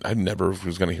 Like I never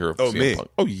was going to hear of CM me. Punk.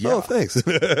 Oh yeah. Oh, thanks.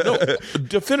 No,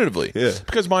 definitively. Yeah.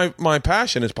 Because my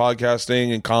passion is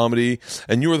podcasting and comedy,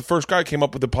 and you were the first guy who came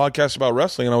up with a podcast about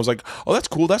wrestling, and I was like, oh, that's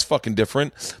cool. That's fucking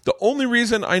different. The only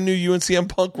reason I knew you and CM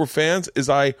Punk were fans is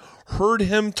I heard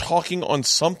him talking on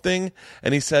something,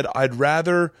 and he said, I'd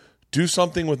rather do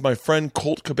something with my friend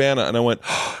Colt Cabana. And I went,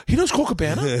 oh, he knows Colt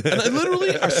Cabana? And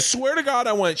I swear to God,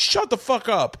 I went, shut the fuck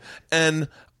up. And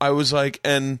I was like,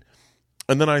 and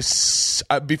then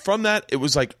from that, it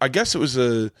was like, I guess it was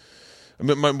like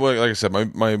I said,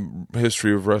 my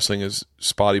history of wrestling is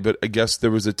spotty, but I guess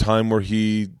there was a time where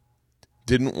he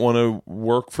didn't want to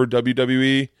work for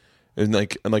WWE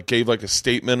and gave like a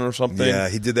statement or something. Yeah,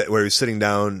 he did that where he was sitting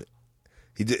down.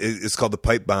 It's called the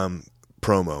Pipe Bomb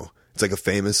promo. It's like a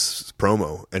famous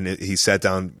promo, and he sat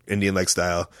down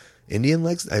Native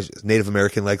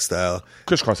American leg style,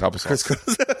 crisscross applesauce.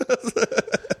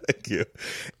 Thank you.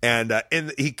 And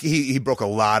he broke a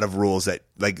lot of rules that,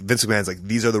 like, Vince McMahon's like,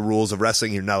 these are the rules of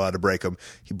wrestling. You're not allowed to break them.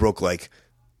 He broke like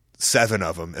 7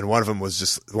 of them, and one of them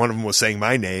was saying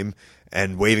my name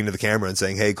and waving to the camera and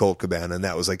saying, "Hey, Colt Cabana," and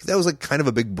that was like kind of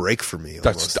a big break for me.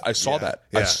 I saw that.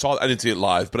 Yeah. I didn't see it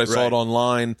live, but I saw it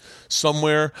online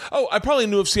somewhere. Oh, I probably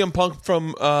knew of CM Punk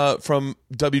from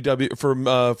WWE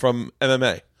from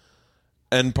MMA,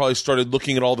 and probably started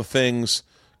looking at all the things,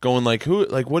 going like,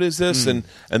 what is this, and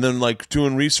then like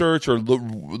doing research or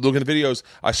looking at the videos.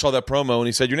 I saw that promo, and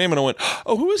he said your name, and I went,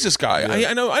 oh, who is this guy? Yeah.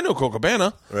 I know Colt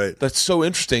Cabana. Right. That's so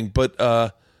interesting, but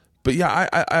yeah,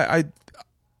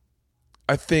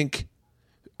 I think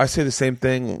I say the same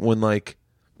thing when like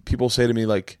people say to me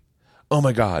like, oh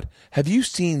my God, have you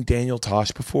seen Daniel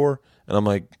Tosh before? And I'm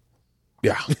like,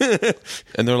 yeah.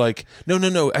 And they're like,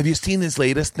 no. Have you seen his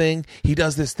latest thing? He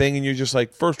does this thing. And you're just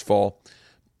like, first of all,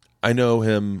 I know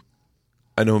him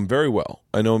very well.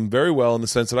 I know him very well in the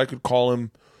sense that I could call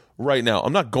him right now.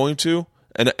 I'm not going to,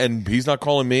 and he's not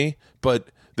calling me. But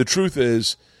the truth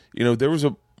is, there was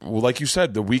like you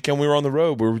said, the weekend we were on the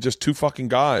road, we were just 2 fucking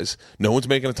guys. No one's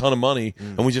making a ton of money,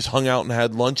 and we just hung out and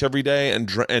had lunch every day,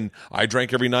 and I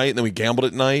drank every night, and then we gambled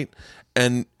at night,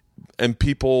 and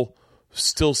people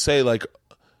still say like,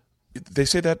 they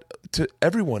say that to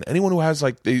everyone, anyone who has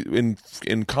like in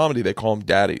comedy they call them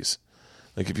daddies,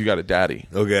 Like if you got a daddy.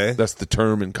 Okay. That's the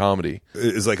term in comedy.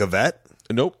 Is like a vet?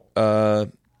 Nope.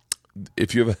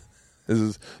 If you have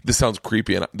this sounds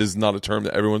creepy, and this is not a term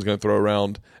that everyone's going to throw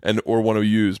around or want to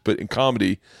use, but in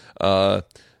comedy, the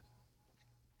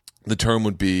term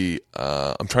would be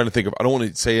I'm trying to think of. I don't want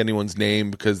to say anyone's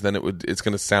name because then it's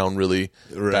going to sound really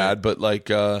bad. But like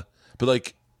I'll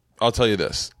tell you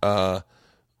this. I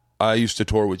used to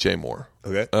tour with Jay Moore.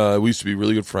 Okay. We used to be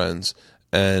really good friends,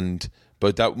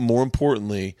 but that more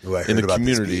importantly in the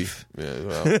community. Yeah,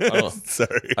 well, I don't,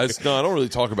 Sorry. I don't really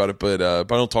talk about it, but I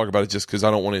don't talk about it just because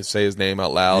I don't want to say his name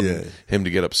out loud and him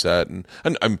to get upset. And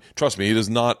trust me, he does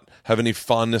not have any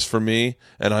fondness for me,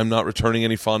 and I'm not returning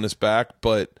any fondness back.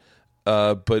 But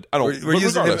I don't. We're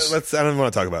using him. I don't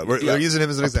want to talk about it. We're using him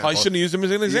as an example. I shouldn't use him as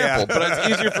an example, but it's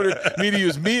easier for me to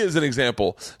use me as an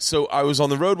example. So I was on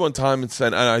the road one time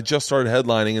and I just started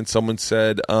headlining, and someone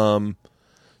said,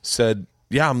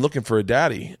 "Yeah, I'm looking for a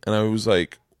daddy," and I was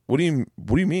like, "What do you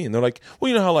mean?" They're like, "Well,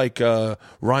 you know how like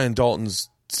Ryan Dalton's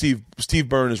Steve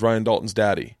Byrne is Ryan Dalton's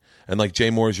daddy, and like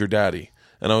Jay Moore is your daddy,"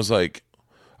 and I was like,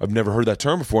 I've never heard that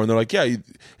term before. And they're like, yeah,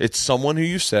 it's someone who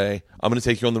you say, I'm going to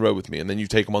take you on the road with me. And then you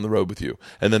take him on the road with you.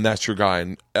 And then that's your guy.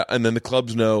 And then the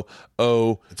clubs know,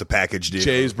 it's a package deal.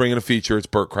 Jay's bringing a feature. It's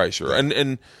Burt Kreischer.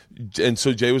 Right. And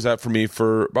so Jay was that for me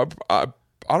for, I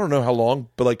don't know how long,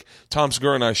 but like Tom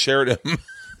Segura and I shared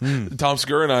him. Tom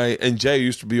Segura and I and Jay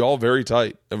used to be all very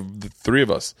tight, the three of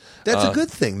us. That's a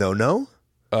good thing though, no?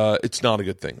 It's not a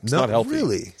good thing. It's not healthy.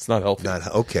 Really? It's not healthy.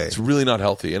 Okay. It's really not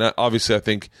healthy. And obviously I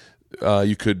think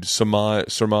you could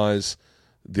surmise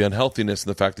the unhealthiness in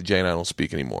the fact that Jay and I don't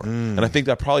speak anymore. And I think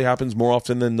that probably happens more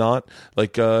often than not.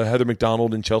 Like Heather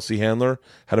McDonald and Chelsea Handler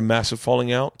had a massive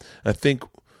falling out. I think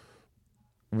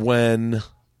when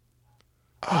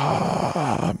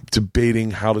I'm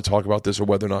debating how to talk about this or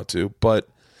whether or not to, but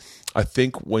I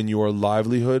think when your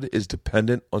livelihood is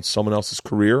dependent on someone else's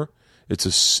career, it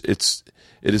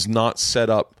is not set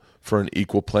up for an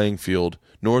equal playing field,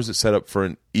 nor is it set up for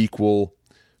an equal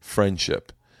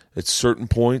friendship. At certain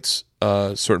points,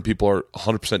 certain people are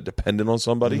 100% dependent on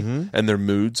somebody and their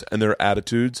moods and their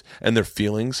attitudes and their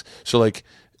feelings. So like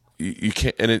you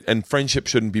can't, and friendship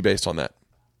shouldn't be based on that.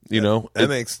 You know, that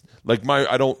makes like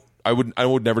I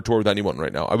would never tour with anyone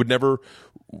right now. I would never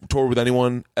tour with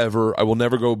anyone ever. I will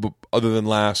never go other than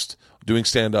last doing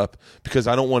stand up because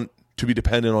I don't want to be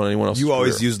dependent on anyone else. You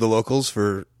always use the locals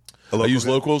for. I use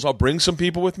locals. I'll bring some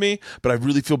people with me, but I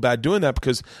really feel bad doing that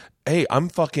because, hey, I'm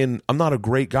not a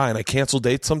great guy, and I cancel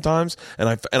dates sometimes, and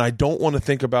I don't want to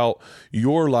think about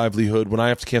your livelihood when I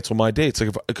have to cancel my dates,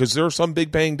 like because there are some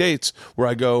big paying dates where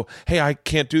I go, hey, I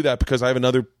can't do that because I have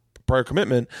another prior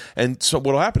commitment, and so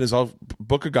what'll happen is I'll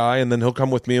book a guy, and then he'll come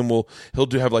with me, and he'll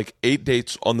have like 8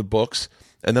 dates on the books,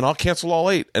 and then I'll cancel all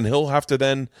 8, and he'll have to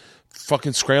then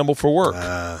fucking scramble for work.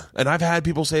 And I've had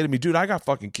people say to me, dude, I got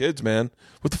fucking kids, man.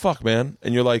 What the fuck, man?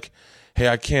 And you're like, hey,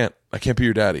 I can't be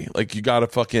your daddy. Like you gotta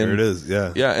fucking there it is.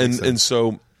 yeah. And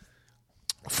so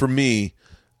for me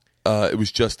it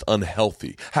was just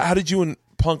unhealthy. How did you and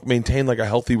Punk maintain like a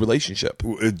healthy relationship?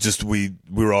 We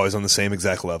were always on the same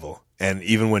exact level, and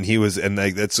even when he was, and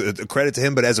like that's a credit to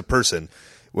him, but as a person,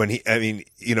 when he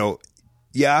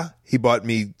bought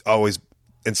me always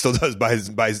and still does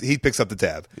buy he picks up the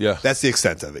tab. Yeah. That's the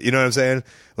extent of it. You know what I'm saying?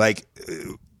 Like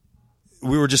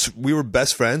we were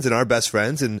best friends and our best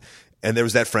friends, and there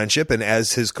was that friendship, and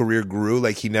as his career grew,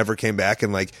 like he never came back,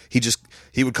 and like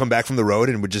he would come back from the road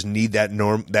and would just need that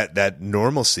that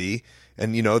normalcy.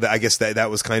 And you know, I guess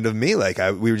that was kind of me. Like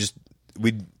we'd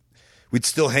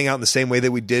still hang out in the same way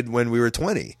that we did when we were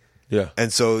 20. Yeah.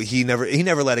 And so he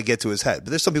never let it get to his head. But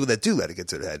there's some people that do let it get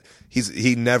to their head.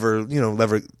 He never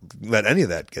let any of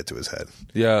that get to his head.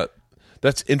 Yeah.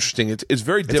 That's interesting. It's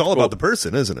very difficult. It's all about the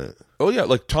person, isn't it? Oh yeah,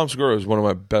 like Tom Segura is one of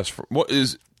my best what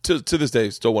is to this day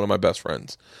still one of my best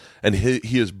friends. And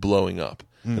he is blowing up.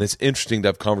 And it's interesting to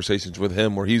have conversations with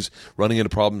him where he's running into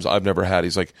problems I've never had.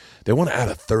 He's like, they want to add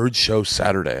a 3rd show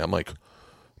Saturday. I'm like,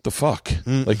 the fuck?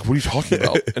 Like, what are you talking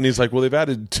about? And he's like, well, they've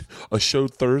added a show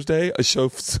Thursday, a show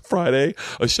Friday,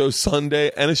 a show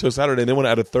Sunday, and a show Saturday, and they want to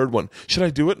add a 3rd one. Should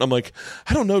I do it? And I'm like,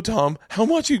 I don't know, Tom. How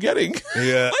much are you getting?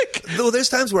 Yeah. There's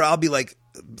times where I'll be like,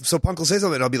 so Punk will say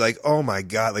something, and I'll be like, oh my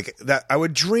God, like that, I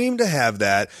would dream to have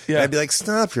that. Yeah. And I'd be like,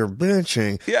 stop your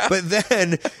bitching. Yeah. But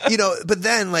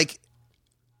then, like,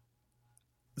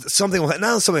 something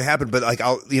happened, but like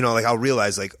I'll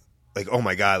realize like oh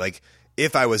my God, like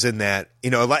if I was in that, a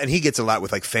lot, and he gets a lot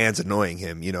with like fans annoying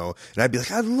him, and I'd be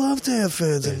like, I'd love to have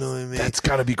fans annoying me. That's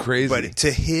gotta be crazy. But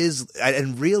I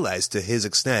didn't realize to his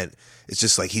extent, it's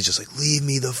just like he's just like, leave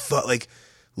me the fuck, like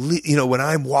when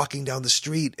I'm walking down the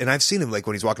street, and I've seen him like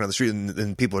when he's walking down the street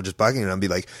and people are just bugging him, I'll be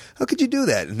like, how could you do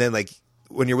that? And then like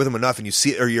when you're with him enough and you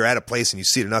see it, or you're at a place and you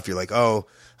see it enough, you're like, oh,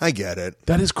 I get it.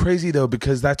 That is crazy though,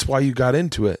 because that's why you got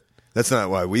into it. That's not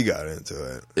why we got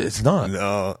into it. It's not.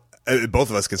 No, both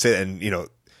of us can say that,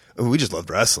 and we just loved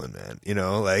wrestling, man.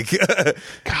 Like,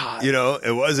 God,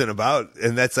 it wasn't about,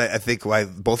 and that's I think why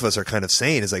both of us are kind of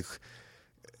saying is like.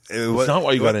 It's not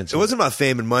why you got into it. It wasn't about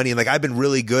fame and money, and like I've been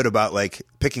really good about like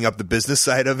picking up the business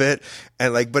side of it,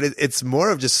 and like, but it's more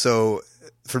of just so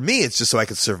for me, it's just so I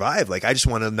could survive. Like I just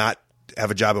want to not have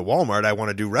a job at Walmart. I want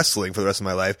to do wrestling for the rest of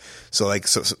my life. So like,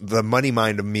 so the money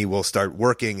mind of me will start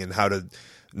working and how to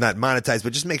not monetize,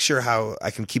 but just make sure how I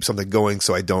can keep something going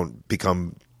so I don't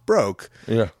become broke.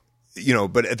 Yeah.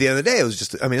 But at the end of the day, it was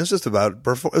just being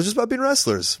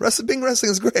wrestlers. Being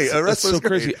wrestling is great. That's so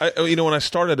crazy. When I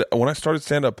started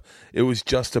stand up, it was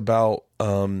just about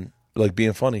like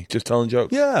being funny, just telling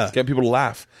jokes, getting people to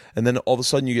laugh, and then all of a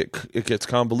sudden it gets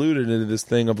convoluted into this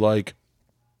thing of like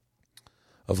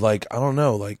I don't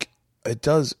know, like it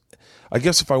does. I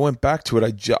guess if I went back to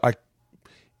it,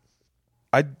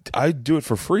 I'd do it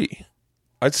for free.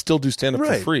 I'd still do stand up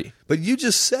for free. But you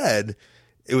just said.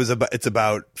 It's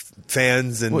about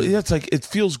fans and it's like it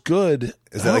feels good.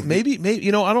 Is that like maybe I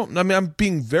don't. I mean, I'm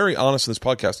being very honest in this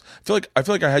podcast. I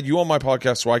feel like I had you on my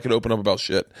podcast so I could open up about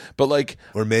shit. But like,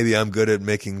 or maybe I'm good at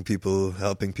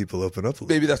helping people open up a little.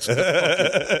 Maybe that's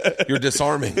you're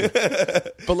disarming.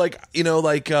 But like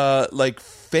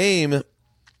fame,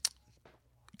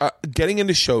 getting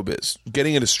into showbiz,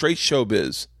 getting into straight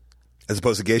showbiz. As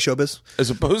opposed to gay showbiz? As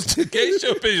opposed to gay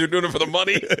showbiz, you're doing it for the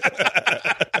money.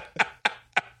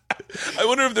 I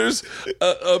wonder if there's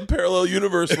a parallel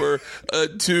universe where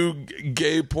two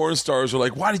gay porn stars are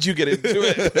like, why did you get into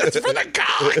it? That's for the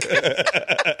cock.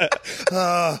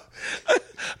 I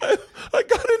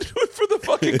got into it for the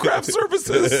fucking craft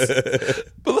services.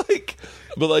 But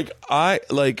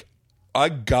I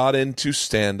got into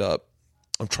stand up.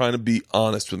 I'm trying to be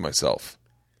honest with myself.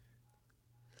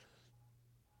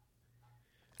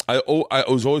 I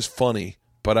was always funny,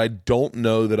 but I don't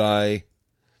know that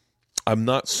I'm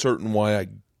not certain why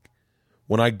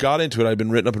when I got into it, I'd been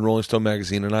written up in Rolling Stone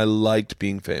magazine, and I liked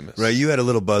being famous. Right, you had a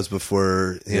little buzz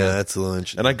before. Yeah, that's a little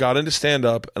interesting. And I got into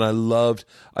stand-up, and I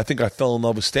think I fell in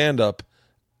love with stand-up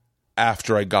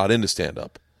after I got into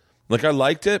stand-up. Like, I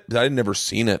liked it, but I'd never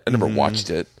seen it. I never watched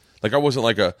it. Like, I wasn't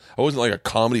like a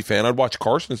comedy fan. I'd watch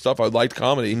Carson and stuff. I liked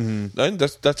comedy. And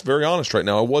that's very honest right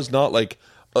now. I was not like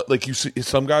you see,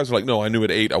 some guys are like, no, I knew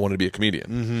at 8 I wanted to be a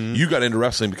comedian. You got into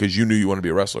wrestling because you knew you wanted to be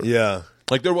a wrestler. Yeah.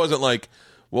 Like there wasn't like,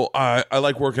 well, I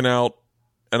like working out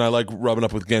and I like rubbing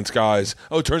up with against guys.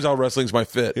 Oh, it turns out wrestling's my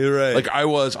fit. You're right. Like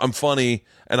I'm funny,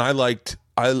 and I liked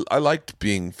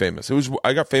being famous.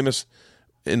 I got famous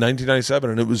in 1997,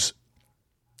 and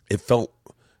it felt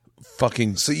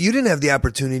fucking. So you didn't have the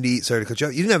opportunity. Sorry to cut you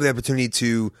off. You didn't have the opportunity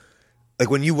to, like,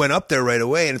 when you went up there right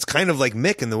away, and it's kind of like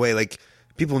Mick in the way, like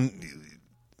people.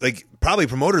 Like, probably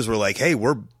promoters were like, hey,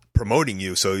 we're promoting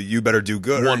you, so you better do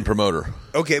good. One promoter.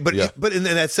 Okay, but in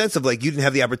that sense of, like, you didn't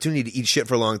have the opportunity to eat shit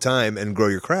for a long time and grow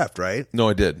your craft, right? No,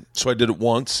 I did. So I did it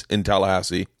once in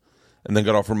Tallahassee, and then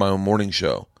got offered my own morning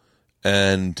show,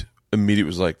 and immediately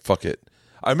was like, fuck it.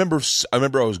 I remember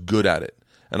I was good at it,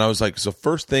 and I was like, it's the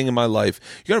first thing in my life.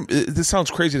 This sounds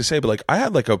crazy to say, but, like, I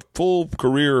had, like, a full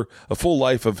career, a full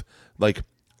life of, like,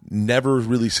 never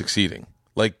really succeeding.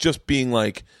 Like, just being,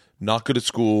 like, not good at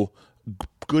school,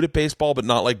 good at baseball, but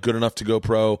not like good enough to go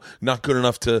pro, not good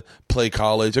enough to play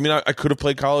college. I mean, I could have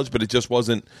played college, but it just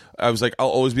wasn't. I was like, I'll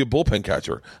always be a bullpen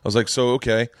catcher. I was like, so,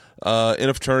 okay. In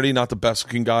a fraternity, not the best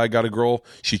looking guy. Got a girl.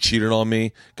 She cheated on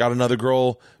me. Got another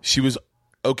girl. She was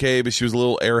okay, but she was a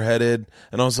little airheaded.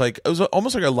 And I was like, it was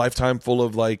almost like a lifetime full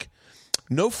of like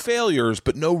no failures,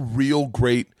 but no real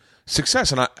great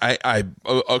success. And I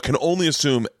can only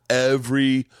assume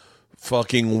every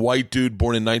fucking white dude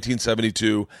born in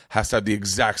 1972 has to have the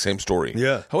exact same story.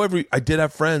 Yeah. However, I did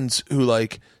have friends who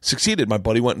like succeeded. My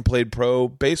buddy went and played pro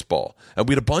baseball, and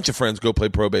we had a bunch of friends go play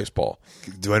pro baseball.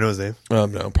 Do I know his name?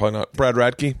 No, probably not. Brad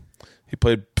Radke. He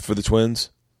played for the Twins.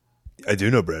 I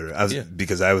do know Brad.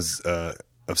 Because I was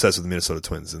obsessed with the Minnesota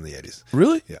Twins in the 80s.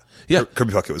 Really? Yeah. Yeah.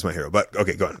 Kirby Puckett was my hero. But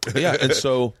okay, go on. Yeah,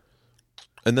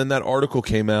 and then that article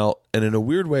came out, and in a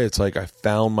weird way, it's like I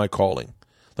found my calling.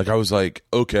 Like I was like,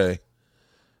 okay.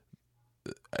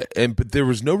 But there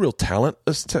was no real talent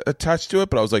attached to it,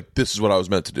 but I was like, this is what I was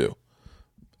meant to do.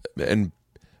 And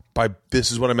by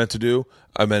this is what I meant to do,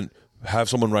 I meant have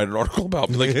someone write an article about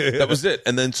me. Like that was it.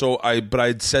 And then but I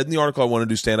had said in the article I want to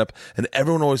do stand up, and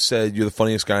everyone always said you're the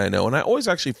funniest guy I know. And I always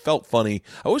actually felt funny.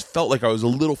 I always felt like I was a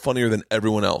little funnier than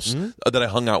everyone else that I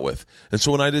hung out with. And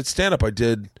so when I did stand up, I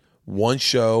did one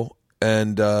show,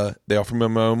 and they offered me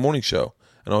my own morning show,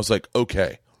 and I was like,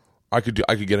 okay, I could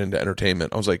get into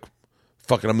entertainment. I was like,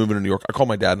 fuck it, I'm moving to New York. I called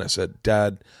my dad and I said,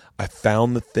 Dad, I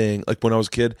found the thing. Like when I was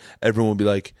a kid, everyone would be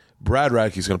like, Brad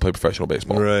Radke's going to play professional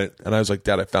baseball. Right. And I was like,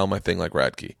 Dad, I found my thing like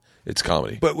Radke. It's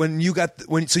comedy. But when you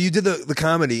so you did the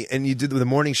comedy and you did the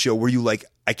morning show, were you like,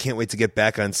 I can't wait to get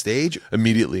back on stage?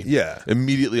 Immediately. Yeah.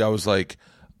 Immediately I was like,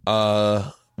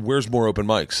 where's more open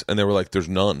mics? And they were like, there's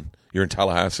none. You're in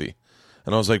Tallahassee.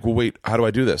 And I was like, well, wait, how do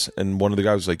I do this? And one of the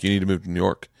guys was like, you need to move to New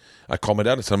York. I called my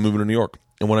dad and said, I'm moving to New York.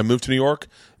 And when I moved to New York,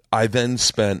 I then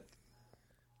spent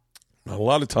not a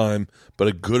lot of time, but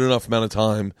a good enough amount of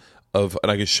time and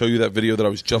I can show you that video that I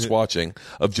was just watching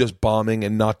of just bombing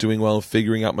and not doing well,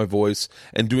 figuring out my voice,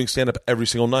 and doing stand-up every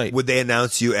single night. Would they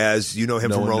announce you as, you know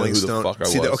him from Rolling Stone? No one knew who the fuck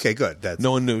I was. Okay, good.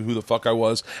 No one knew who the fuck I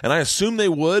was. And I assumed they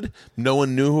would. No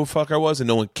one knew who the fuck I was, and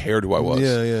no one cared who I was.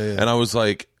 Yeah. And I was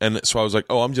like,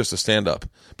 oh, I'm just a stand-up.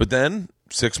 But then,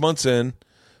 6 months in,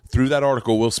 through that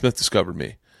article, Will Smith discovered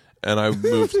me. And I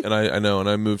moved, and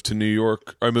I moved to New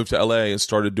York, or I moved to LA and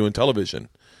started doing television.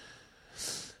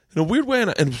 In a weird way,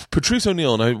 and Patrice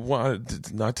O'Neill, and I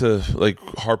want not to like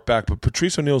harp back, but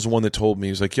Patrice O'Neill is the one that told me,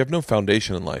 he's like, you have no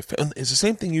foundation in life. And it's the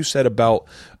same thing you said about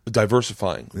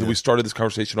diversifying. Yeah. That we started this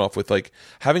conversation off with, like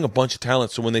having a bunch of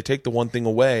talent, so when they take the one thing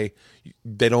away,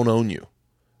 they don't own you.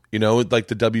 You know, like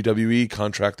the WWE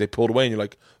contract they pulled away, and you're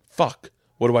like, fuck,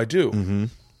 what do I do? Mm-hmm.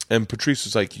 And Patrice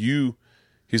was like,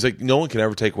 he's like, no one can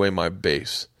ever take away my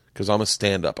base, because I'm a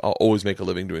stand-up. I'll always make a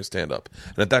living doing stand-up.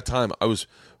 And at that time,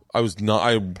 I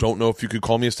don't know if you could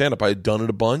call me a stand-up. I had done it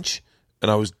a bunch,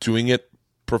 and I was doing it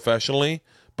professionally,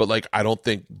 but like I don't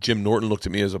think Jim Norton looked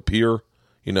at me as a peer,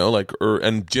 you know, like,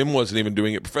 and Jim wasn't even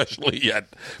doing it professionally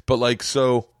yet. But like,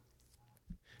 so.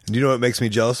 Do you know what makes me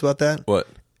jealous about that? What?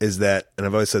 Is that, and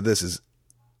I've always said this, is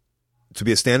to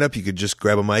be a stand-up, you could just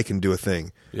grab a mic and do a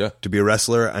thing. Yeah. To be a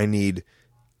wrestler, I need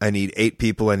 8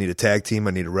 people. I need a tag team.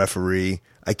 I need a referee.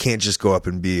 I can't just go up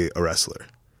and be a wrestler.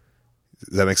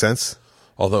 Does that make sense?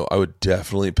 Although I would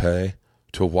definitely pay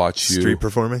to watch you. Street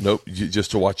performing? Nope.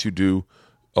 Just to watch you do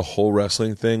a whole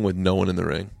wrestling thing with no one in the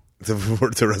ring.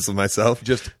 To wrestle myself?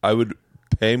 I would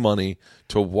pay money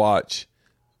to watch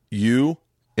you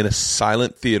in a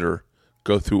silent theater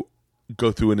go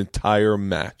through an entire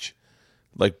match.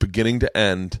 Like beginning to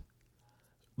end.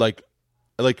 Like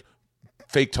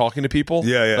fake talking to people.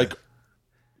 Yeah. Like,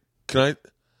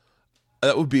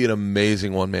 that would be an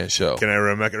amazing one-man show. Can I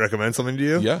recommend something to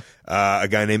you? Yeah. A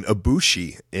guy named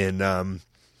Ibushi and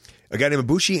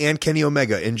Kenny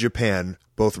Omega in Japan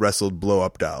both wrestled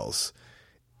blow-up dolls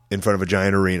in front of a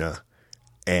giant arena,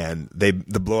 and the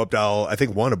blow-up doll, I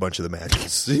think, won a bunch of the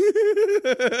matches. Are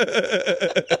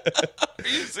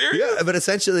you serious? Yeah, but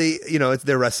essentially, you know,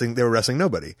 they were wrestling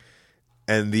nobody.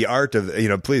 And the art of, you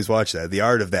know, please watch that. The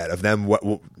art of that, of them,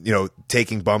 you know,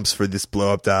 taking bumps for this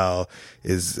blow up doll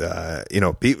is, you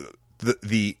know,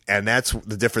 and that's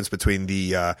the difference between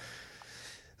the,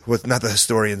 not the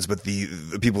historians, but the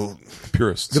people,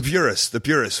 the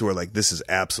purists who are like, this is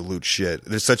absolute shit.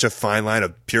 There's such a fine line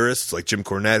of purists like Jim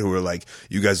Cornette who are like,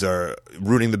 you guys are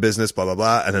ruining the business, blah blah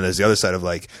blah. And then there's the other side of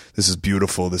like, this is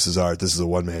beautiful, this is art, this is a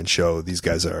one man show. These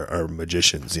guys are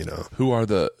magicians, you know. Who are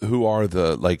the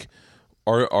like.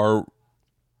 Who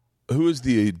is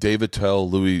the Dave Attell,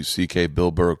 Louis C.K.,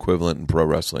 Bill Burr equivalent in pro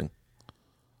wrestling?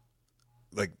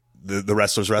 Like the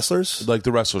wrestlers? Like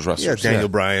the wrestlers. Yeah, Daniel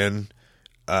Bryan.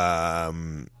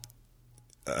 God,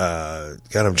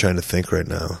 I'm trying to think right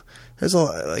now. There's a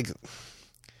lot, like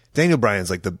Daniel Bryan's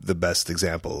like the best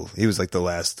example. He was like the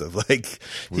last of like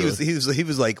Really? he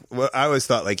was like, well, I always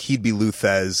thought like he'd be Lou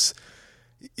Thez.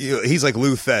 You know, he's like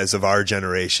Lou Thez of our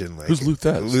generation. Like, who's Lou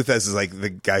Thez? Lou Thez is like the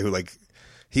guy who like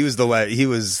he was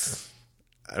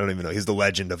I don't even know. He's the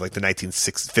legend of like the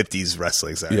 1950s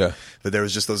wrestling side. Yeah. But there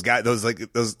was just those guys,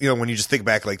 those, you know, when you just think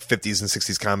back like 50s and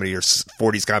 60s comedy or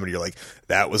 40s comedy, you're like,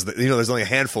 that was the, you know, there's only a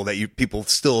handful that people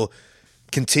still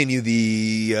continue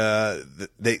the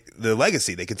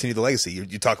legacy. They continue the legacy.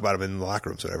 You talk about them in the locker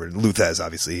rooms, whatever. And Lou Thez,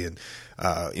 obviously, and,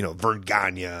 you know, Vern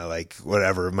Gagne, like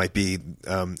whatever it might be.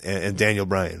 And Daniel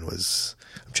Bryan was,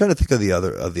 I'm trying to think of the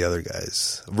other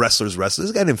guys. Wrestlers. There's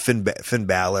a guy named Finn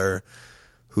Balor,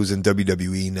 who's in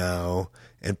WWE now,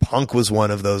 and Punk was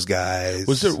one of those guys.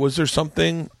 Was there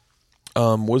something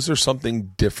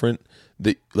different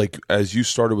that, like, as you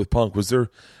started with Punk, was there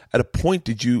at a point,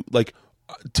 did you, like,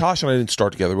 Tosh and I didn't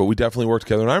start together, but we definitely worked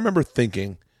together, and I remember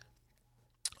thinking,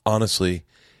 honestly,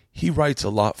 he writes a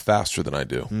lot faster than I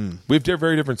do. We have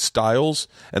very different styles,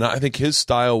 and I think his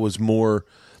style was more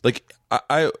like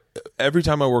I every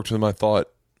time I worked with him, I thought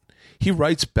he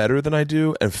writes better than I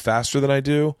do and faster than I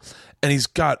do, and he's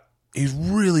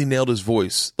really nailed his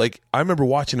voice. Like I remember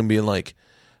watching him being like,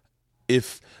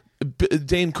 if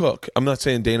Dane Cook, I'm not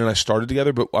saying Dane and I started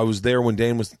together, but I was there when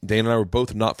Dane and I were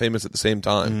both not famous at the same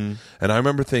time, and I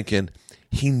remember thinking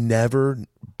he never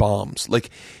bombs. Like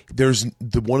there's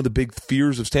one of the big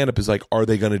fears of stand-up is like, are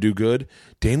they going to do good?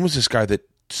 Dane was this guy that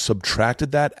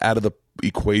subtracted that out of the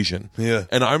equation. Yeah.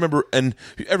 And I remember, and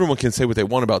everyone can say what they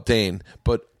want about Dane,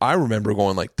 but I remember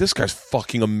going like, this guy's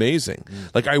fucking amazing.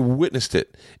 Like I witnessed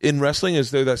it. In wrestling,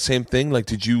 is there that same thing? Like,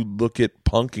 did you look at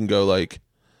Punk and go like,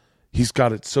 he's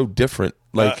got it so different?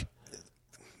 Like,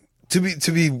 to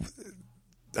be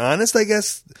honest, I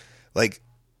guess, like,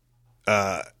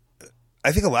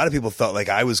 I think a lot of people thought like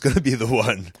I was going to be the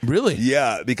one. Really?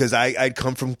 Yeah, because I'd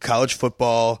come from college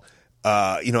football.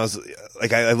 I was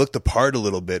like I looked the part a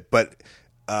little bit, but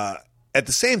at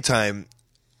the same time,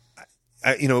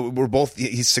 we're both.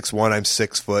 He's 6'1", I'm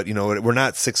 6 foot. We're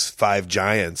not 6'5"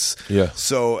 giants. Yeah.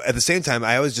 So at the same time,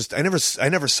 I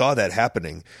never saw that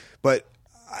happening, but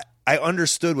I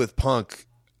understood with Punk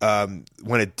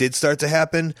when it did start to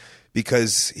happen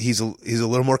because he's a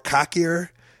little more cockier.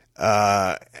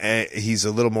 And he's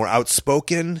a little more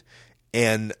outspoken,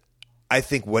 and I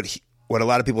think what a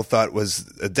lot of people thought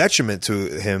was a detriment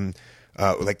to him,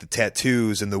 like the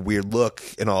tattoos and the weird look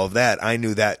and all of that. I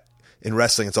knew that in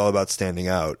wrestling, it's all about standing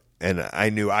out, and I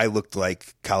knew I looked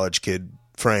like college kid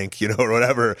Frank, or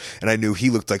whatever, and I knew he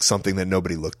looked like something that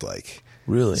nobody looked like.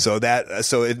 Really? So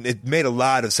it made a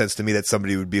lot of sense to me that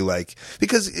somebody would be like,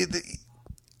 because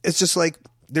it's just like.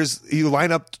 You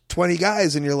line up 20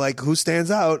 guys and you're like, who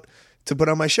stands out to put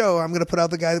on my show? I'm going to put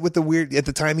out the guy with the weird, at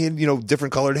the time he had,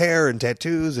 different colored hair and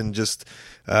tattoos and just,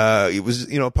 it was,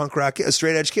 punk rock, a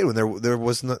straight edge kid when there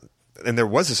was not, and there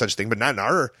was a such thing, but not in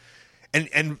our,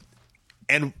 and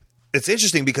it's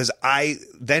interesting because I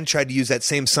then tried to use that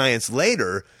same science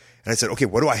later. And I said, okay,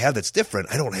 what do I have that's different?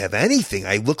 I don't have anything.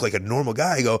 I look like a normal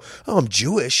guy. I go, oh, I'm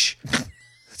Jewish.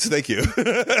 So thank you.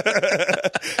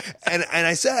 and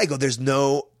I said, there's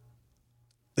no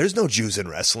Jews in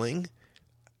wrestling.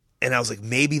 And I was like,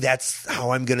 maybe that's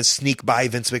how I'm going to sneak by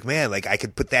Vince McMahon. Like I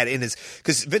could put that in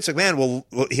because Vince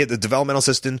McMahon he had the developmental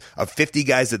system of 50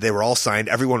 guys that they were all signed.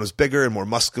 Everyone was bigger and more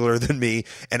muscular than me.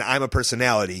 And I'm a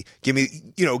personality. Give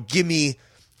me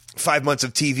 5 months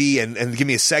of TV and give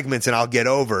me a segment and I'll get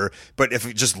over. But if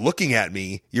you're just looking at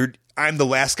me, I'm the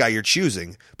last guy you're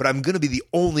choosing, but I'm going to be the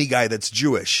only guy that's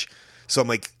Jewish. So I'm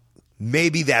like,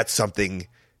 maybe that's something.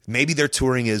 Maybe their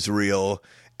touring is real.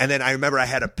 And then I remember I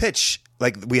had a pitch,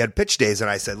 like we had pitch days, and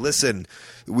I said, listen,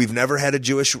 we've never had a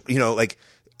Jewish, like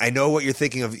I know what you're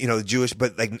thinking of, Jewish,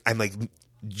 but like I'm like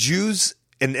Jews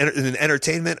in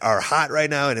entertainment are hot right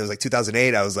now. And it was like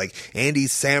 2008. I was like Andy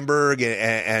Samberg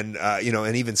and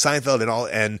even Seinfeld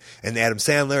and Adam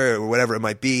Sandler or whatever it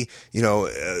might be.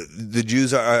 The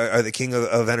Jews are the king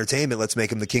of entertainment. Let's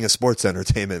make him the king of sports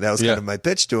entertainment. That was kind of my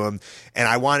pitch to him. And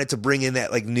I wanted to bring in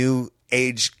that like new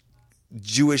age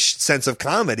Jewish sense of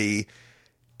comedy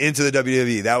into the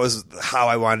WWE. That was how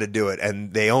I wanted to do it.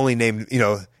 And they only named,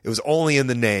 it was only in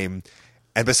the name.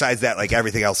 And besides that, like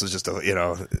everything else was just,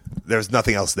 there was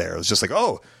nothing else there. It was just like,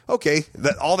 oh, okay.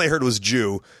 All they heard was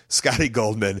Jew, Scotty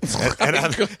Goldman, and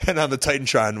on the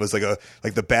Titantron was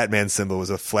like the Batman symbol was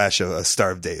a flash of a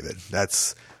Star of David.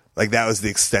 That was the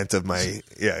extent of my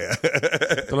yeah.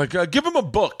 They're like, give him a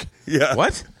book. Yeah.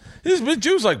 What? These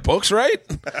Jews like books, right?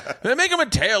 They make him a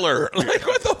tailor. Like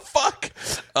what the fuck?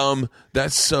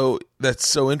 That's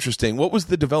so interesting. What was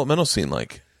the developmental scene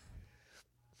like?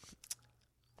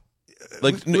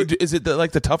 Like, is it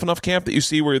like the Tough Enough camp that you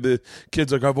see where the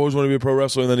kid's like, I've always wanted to be a pro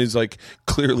wrestler, and then he's like,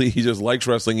 clearly he just likes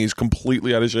wrestling. He's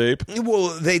completely out of shape. Well,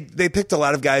 they picked a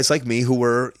lot of guys like me who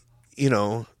were,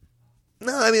 no,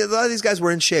 I mean, a lot of these guys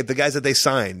were in shape. The guys that they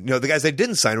signed, the guys they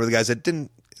didn't sign were the guys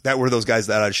that were those guys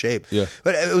that out of shape. Yeah.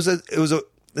 But this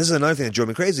is another thing that drove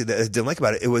me crazy that I didn't like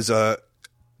about it. It was a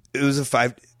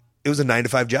 9 to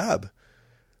 5 job.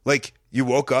 Like, you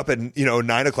woke up and,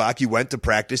 9 o'clock, you went to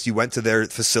practice, you went to their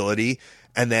facility,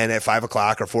 and then at 5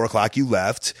 o'clock or 4 o'clock, you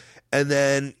left. And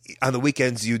then on the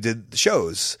weekends, you did the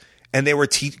shows. And they were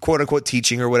quote unquote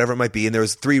teaching or whatever it might be. And there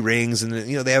was 3 rings and,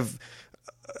 they have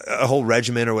a whole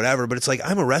regimen or whatever. But it's like,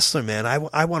 I'm a wrestler, man.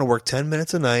 I want to work 10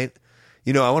 minutes a night.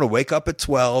 I want to wake up at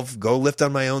 12, go lift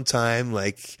on my own time,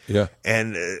 like, Yeah.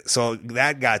 And so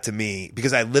that got to me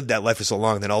because I lived that life for so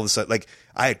long. Then all of a sudden, like,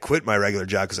 I had quit my regular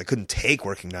job because I couldn't take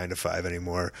working 9 to 5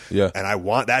 anymore. Yeah.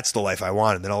 And that's the life I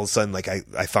want. And then all of a sudden, like,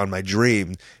 I found my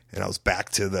dream, and I was back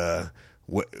to the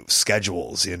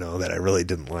schedules, that I really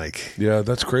didn't like. Yeah,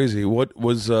 that's crazy. What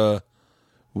was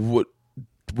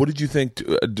what did you think?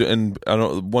 And I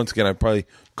don't. Once again, I probably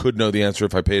could know the answer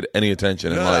if I paid any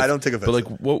attention. No, in life. I don't take offense. But like,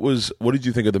 what did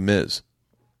you think of the Miz?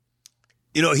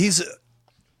 I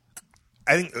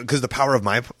think because the power of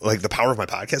my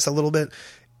podcast a little bit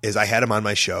is I had him on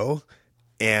my show,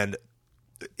 and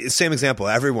same example.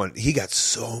 He got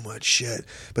so much shit,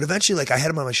 but eventually, like, I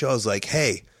had him on my show. I was like,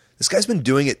 hey, this guy's been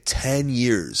doing it 10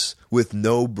 years with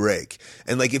no break,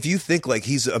 and like, if you think like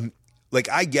he's like,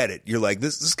 I get it. You're like,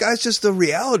 this guy's just a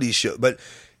reality show, but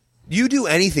you do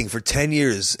anything for 10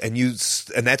 years and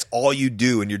that's all you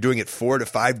do, and you're doing it 4 to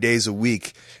 5 days a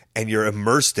week, and you're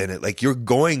immersed in it. Like, you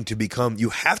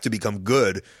have to become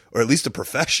good, or at least a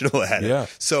professional at it. Yeah.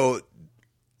 So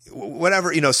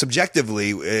whatever,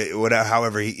 subjectively,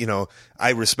 however,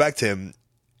 I respect him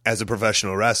as a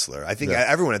professional wrestler. I think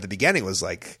everyone at the beginning was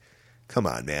like, come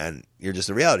on, man, you're just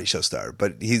a reality show star.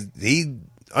 But he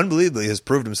unbelievably has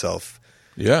proved himself.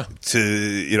 Yeah.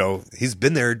 He's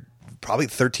been there probably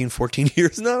 13, 14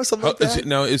 years now, or something like that.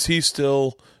 Is he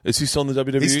still in the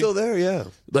WWE? He's still there, yeah.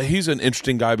 Like, he's an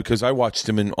interesting guy because I watched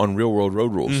him on Real World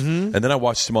Road Rules, and then I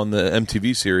watched him on the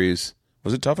MTV series.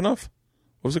 Was it Tough Enough?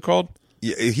 What was it called?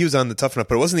 Yeah, he was on the Tough Enough,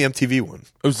 but it wasn't the MTV one.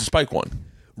 It was the Spike one.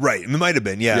 Right, it might have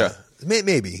been, yeah.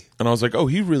 Maybe. And I was like, oh,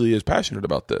 he really is passionate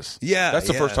about this. Yeah, that's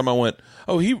the first time I went,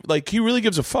 oh, he really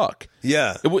gives a fuck.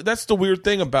 Yeah, that's the weird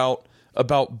thing about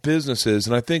businesses,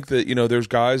 and I think that there's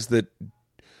guys that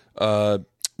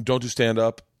don't do stand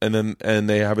up, and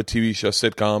they have a TV show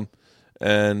sitcom,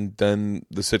 and then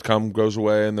the sitcom goes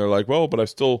away, and they're like, well, but I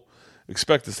still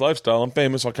expect this lifestyle. I'm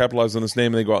famous. I'll capitalize on this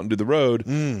name, and they go out and do the road.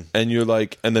 And you're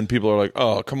like, and then people are like,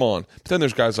 oh, come on. But then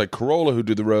there's guys like Corolla who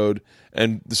do the road,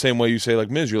 and the same way you say like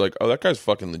Miz, you're like, oh, that guy's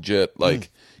fucking legit.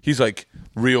 Like, he's like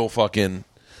real fucking,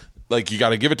 like, you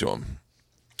got to give it to him.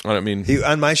 I mean,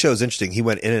 on my show is interesting. He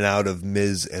went in and out of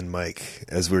Miz and Mike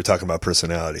as we were talking about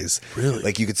personalities. Really?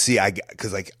 Like, you could see,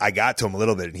 because I got to him a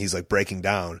little bit, and he's like breaking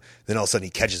down. Then all of a sudden he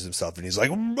catches himself, and he's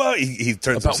like, he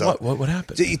turns about himself. What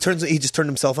happened? He just turned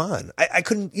himself on. I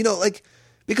couldn't, like,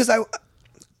 because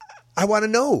I want to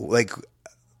know, like.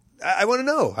 I want to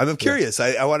know. I'm curious.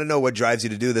 I want to know what drives you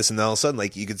to do this. And then all of a sudden,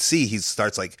 like, you could see he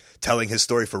starts like telling his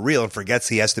story for real and forgets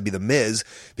he has to be the Miz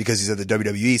because he's at the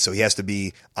WWE, so he has to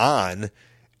be on.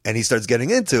 And he starts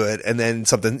getting into it, and then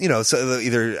something, so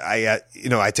either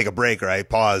I take a break or I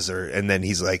pause, and then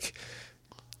he's like,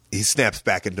 he snaps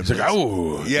back into Miz. Like,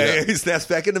 oh, yeah, he snaps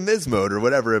back into Miz mode or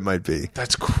whatever it might be.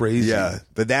 That's crazy. Yeah,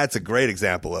 but that's a great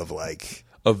example of like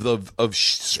of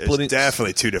splitting. There's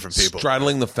definitely two different people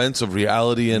straddling the fence of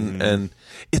reality, and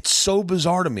it's so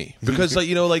bizarre to me because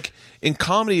like in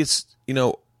comedy, it's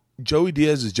Joey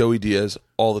Diaz is Joey Diaz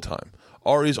all the time.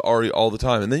 Ari's Ari all the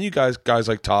time, and then you guys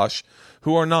like Tosh,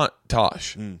 who are not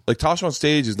Tosh. Like, Tosh on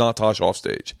stage is not Tosh off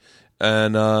stage,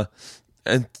 and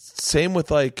same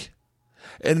with like,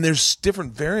 and there's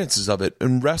different variances of it.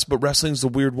 And but wrestling's the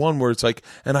weird one where it's like,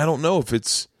 and I don't know if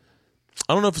it's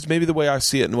maybe the way I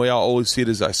see it, and the way I always see it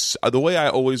is the way I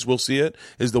always will see it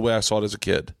is the way I saw it as a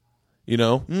kid.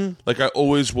 Like, I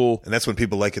always will, and that's when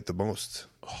people like it the most.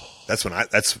 That's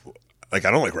like,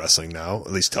 I don't like wrestling now,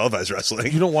 at least televised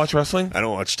wrestling. You don't watch wrestling? I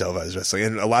don't watch televised wrestling.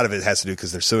 And a lot of it has to do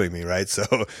because they're suing me, right? So,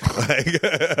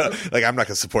 like, I'm not going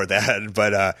to support that.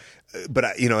 But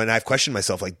and I've questioned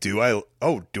myself, like, do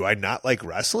I not like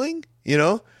wrestling?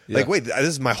 Like, wait, this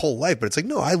is my whole life. But it's like,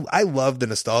 no, I love the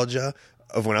nostalgia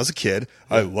of when I was a kid.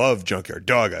 Yeah. I love Junkyard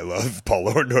Dog. I love Paul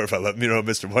Orndorff. I love,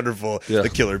 Mr. Wonderful, the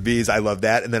Killer Bees. I love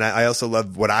that. And then I also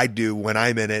love what I do when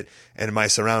I'm in it and my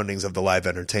surroundings of the live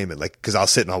entertainment. Like, because I'll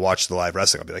sit and I'll watch the live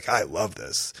wrestling. I'll be like, I love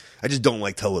this. I just don't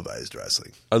like televised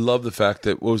wrestling. I love the fact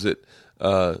that, what was it?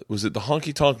 Was it the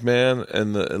Honky Tonk Man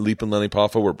and the Leap and Lenny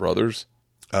Poffo were brothers?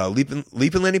 Leap and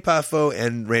Lenny Poffo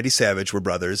and Randy Savage were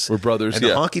brothers. And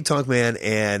the Honky Tonk Man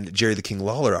and Jerry the King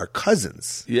Lawler are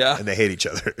cousins. Yeah. And they hate each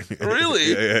other.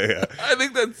 Really? Yeah. I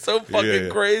think that's so fucking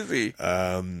crazy.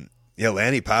 Lanny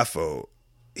Poffo,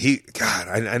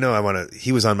 I know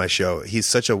he was on my show.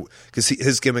 He's because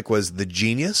his gimmick was the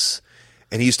genius,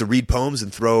 and he used to read poems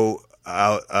and throw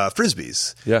out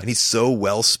Frisbees. Yeah. And he's so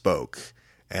well spoke.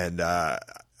 And I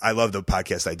love the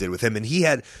podcast I did with him. And he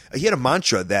had a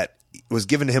mantra that was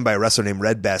given to him by a wrestler named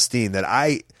Red Bastien that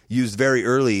I used very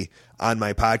early on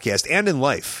my podcast and in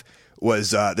life,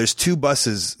 was there's two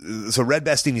buses. So Red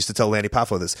Bastien used to tell Lanny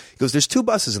Poffo this. He goes, there's two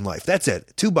buses in life. That's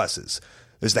it. Two buses.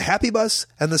 There's the happy bus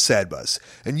and the sad bus.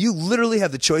 And you literally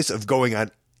have the choice of going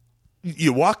on.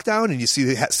 You walk down and you see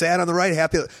the sad on the right,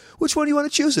 happy. Which one do you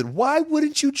want to choose? It? Why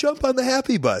wouldn't you jump on the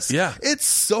happy bus? Yeah. It's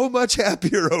so much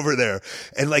happier over there.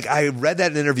 And like I read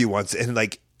that in an interview once and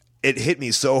like it hit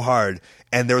me so hard.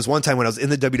 And there was one time when I was in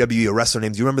the WWE, a wrestler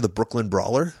named, do you remember the Brooklyn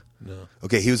Brawler? No.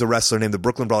 Okay, he was a wrestler named the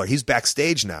Brooklyn Brawler. He's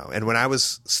backstage now. And when I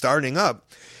was starting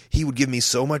up, he would give me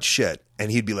so much shit.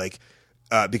 And he'd be like,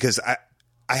 because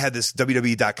I had this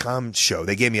WWE.com show.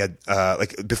 They gave me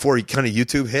like before kind of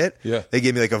YouTube hit, they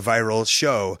gave me like a viral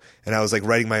show. And I was like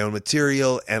writing my own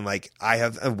material. And like I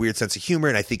have a weird sense of humor.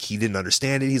 And I think he didn't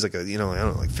understand it. He's like I don't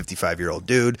know, like 55-year-old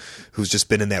dude who's just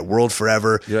been in that world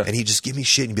forever. Yeah. And he'd just give me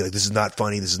shit and be like, this is not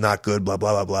funny. This is not good, blah,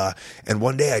 blah, blah, blah. And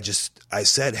one day I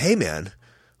said, hey, man.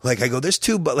 Like I go, there's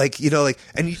two, but like,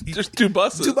 and there's two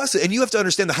buses. Two buses. And you have to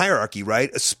understand the hierarchy,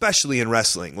 right? Especially in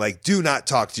wrestling. Like, do not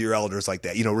talk to your elders like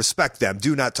that. respect them.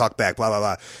 Do not talk back, blah, blah,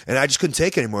 blah. And I just couldn't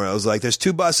take it anymore. I was like, there's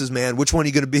two buses, man. Which one are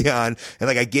you going to be on? And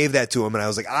like, I gave that to him and I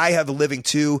was like, I have a living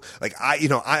too. Like I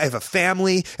have a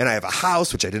family and I have a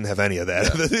house, which I didn't have any of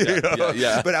that.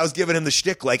 Yeah. But I was giving him the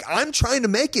shtick. Like, I'm trying to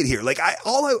make it here. Like I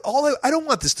don't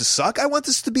want this to suck. I want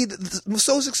this to be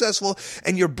so successful.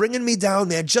 And you're bringing me down,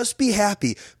 man. Just be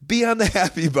happy. Be on the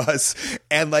happy bus.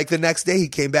 And like the next day he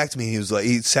came back to me and he was like,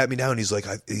 he sat me down and he's like,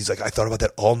 I thought about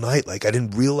that all night. Like I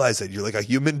didn't realize that you're like a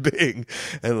human being.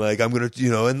 And like, I'm going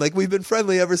to, and like we've been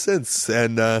friendly ever since.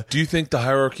 And, do you think the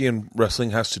hierarchy in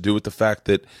wrestling has to do with the fact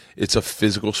that it's a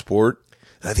physical sport?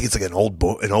 I think it's like an old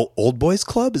boys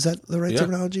club. Is that the right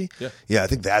terminology? Yeah. I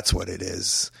think that's what it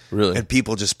is. Really? And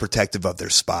people just protective of their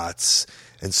spots.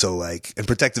 And so like, and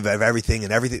protective of everything,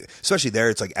 especially there,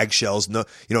 it's like eggshells. No,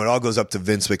 it all goes up to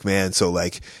Vince McMahon. So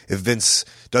like, if Vince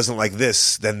doesn't like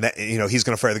this, then that, he's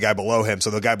going to fire the guy below him.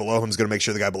 So the guy below him is going to make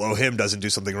sure the guy below him doesn't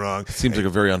do something wrong. It seems like a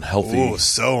very unhealthy.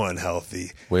 So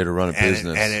unhealthy way to run a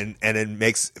business. And it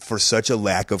makes for such a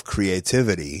lack of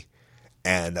creativity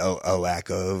and a lack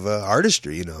of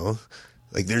artistry,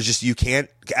 like there's just, you can't,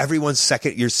 everyone's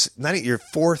second, you're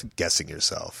fourth guessing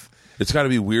yourself. It's got to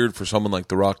be weird for someone like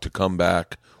The Rock to come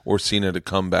back or Cena to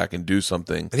come back and do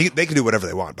something. And they can do whatever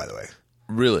they want, by the way.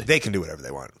 Really? They can do whatever they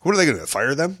want. What are they going to do?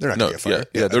 Fire them? They're not going to get fired.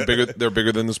 Yeah, they're bigger. They're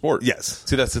bigger than the sport. Yes.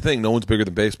 See, that's the thing. No one's bigger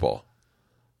than baseball.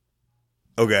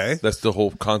 Okay. That's the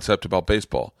whole concept about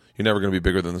baseball. You're never going to be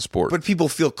bigger than the sport. But people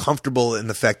feel comfortable in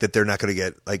the fact that they're not going to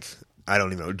get like. I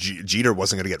don't even know. Jeter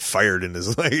wasn't going to get fired in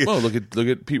his life. Well, look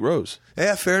at Pete Rose.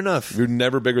 Yeah, fair enough. You're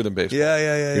never bigger than baseball.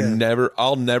 Yeah.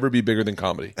 I'll never be bigger than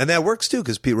comedy. And that works too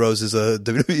because Pete Rose is a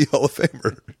WWE Hall of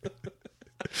Famer.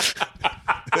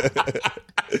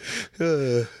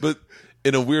 But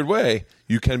in a weird way,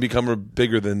 you can become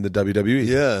bigger than the WWE.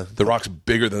 Yeah. The Rock's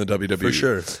bigger than the WWE. For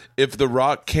sure. If The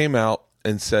Rock came out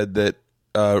and said that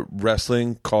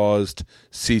wrestling caused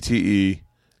CTE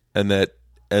and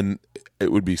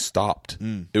it would be stopped.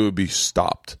 It would be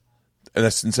stopped. And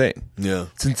that's insane. Yeah.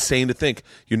 It's insane to think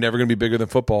you're never going to be bigger than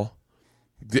football.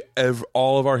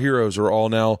 All of our heroes are all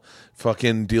now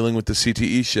fucking dealing with the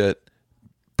CTE shit.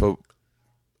 But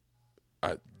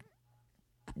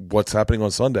what's happening on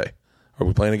Sunday? Are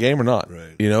we playing a game or not?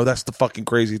 Right. That's the fucking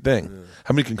crazy thing. Yeah.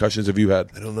 How many concussions have you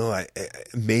had? I don't know.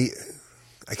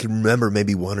 I can remember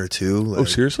maybe one or two. Like, oh,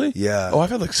 seriously? Yeah. Oh, I've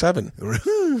had like 7.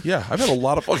 Yeah, I've had a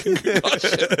lot of fucking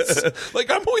concussions.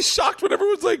 Like, I'm always shocked when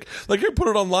everyone's like I put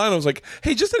it online. I was like,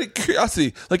 hey, just out of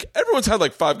curiosity, like, everyone's had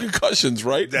like 5 concussions,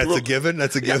 right? That's a given.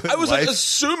 That's a given. I was like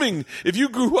assuming if you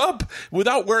grew up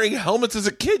without wearing helmets as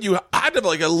a kid, you had to have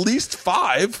like at least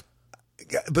 5.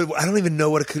 But I don't even know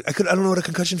what I don't know what a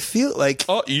concussion feel like.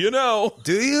 Oh,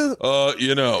 Do you?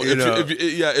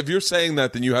 If you're saying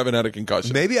that, then you haven't had a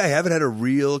concussion. Maybe I haven't had a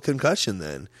real concussion.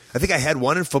 Then I think I had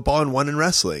one in football and one in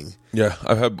wrestling. Yeah,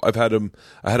 I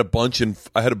had a bunch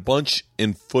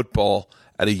in football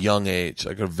at a young age,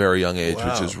 like a very young age,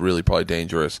 which is really probably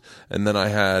dangerous. And then I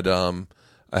had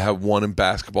one in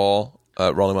basketball.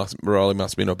 Raleigh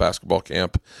Massimino basketball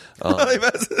camp.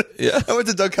 Yeah, I went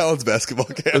to Doug Collins basketball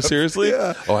camp. Oh, seriously?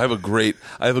 Yeah. Oh, I have a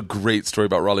great story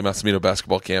about Raleigh Massimino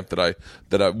basketball camp that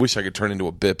I wish I could turn into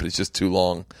a bit, but it's just too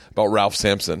long. About Ralph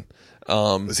Sampson.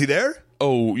 Was he there?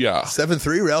 Oh yeah,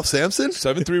 7'3" Ralph Sampson.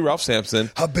 7'3" Ralph Sampson.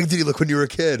 How big did he look when you were a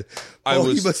kid?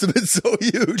 He must have been so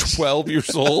huge. 12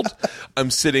 years old.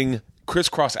 I'm sitting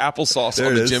crisscross applesauce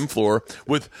on the gym floor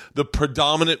with the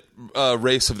predominant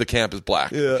race of the camp is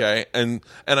black. Yeah. Okay, and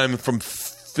I'm from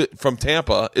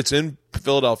Tampa. It's in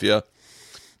Philadelphia,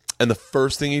 And the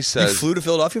first thing he You says, flew to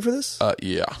Philadelphia for this?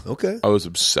 yeah. Okay. I was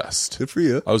obsessed. Good for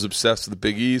you. I was obsessed with the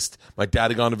Big East. My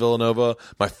dad had gone to Villanova.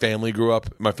 My family grew up.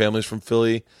 My family's from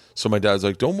Philly. So my dad's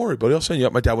like, don't worry, buddy. I'll send you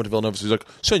up. My dad went to Villanova. So he's like,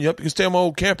 send you up. You can stay on my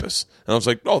old campus. And I was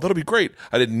like, oh, that'll be great.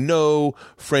 I had no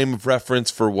frame of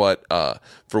reference for what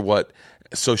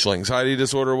social anxiety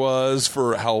disorder was,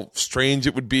 for how strange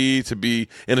it would be to be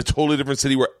in a totally different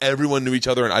city where everyone knew each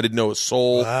other and I didn't know a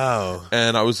soul. Wow.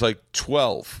 And I was like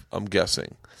 12, I'm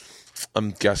guessing.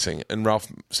 And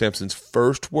Ralph Sampson's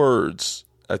first words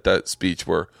at that speech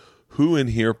were, who in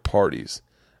here parties?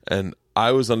 And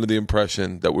I was under the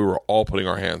impression that we were all putting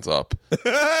our hands up.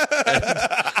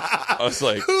 I was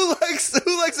like, Who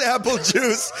likes apple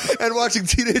juice and watching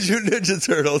Teenage Mutant Ninja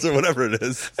Turtles or whatever it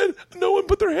is? and no one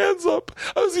put their hands up.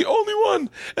 I was the only one.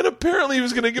 And apparently he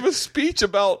was going to give a speech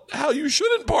about how you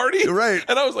shouldn't party. Right.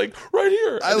 And I was like, right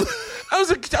here. I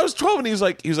was 12 and he was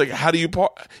like, how do you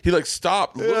party? He like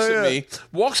stopped, looks at me,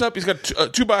 walks up. He's got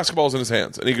two basketballs in his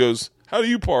hands. And he goes, how do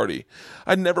you party?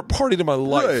 I'd never partied in my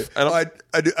life. Right.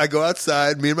 And I go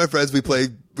outside. Me and my friends, we play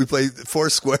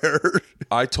Foursquare.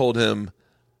 I told him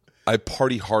I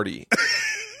party hardy.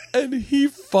 And he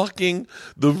fucking,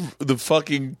 the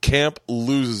fucking camp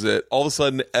loses it. All of a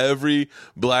sudden, every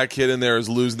black kid in there is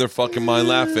losing their fucking mind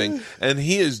laughing. And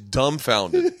he is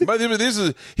dumbfounded. By the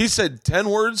way, he said 10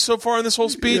 words so far in this whole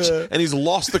speech, and he's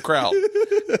lost the crowd.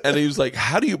 And he was like,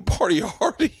 how do you party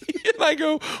hardy? And I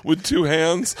go, with two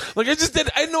hands. Like,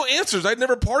 I had no answers. I'd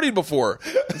never partied before.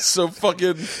 So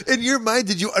fucking. In your mind,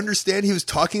 did you understand he was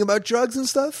talking about drugs and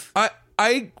stuff?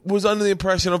 I was under the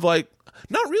impression of like,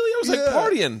 not really. I was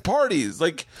like parties,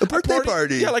 like a birthday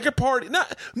party. Yeah, like a party.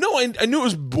 I knew it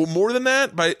was more than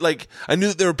that, but like I knew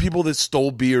that there were people that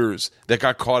stole beers that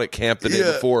got caught at camp the day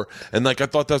before, and like I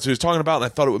thought that's what he was talking about, and I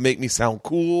thought it would make me sound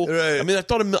cool. Right. I mean, I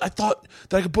thought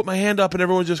that I could put my hand up and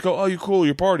everyone would just go, "Oh, you're cool,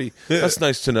 you're party." Yeah. That's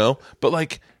nice to know. But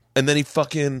like, and then he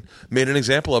fucking made an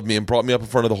example of me and brought me up in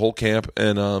front of the whole camp,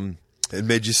 and it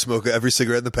made you smoke every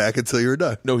cigarette in the pack until you were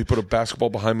done. No, he put a basketball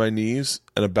behind my knees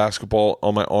and a basketball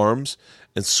on my arms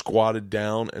and squatted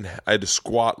down, and I had to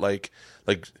squat like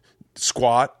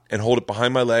squat and hold it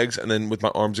behind my legs and then with my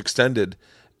arms extended.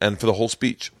 And for the whole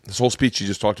speech, this whole speech, he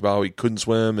just talked about how he couldn't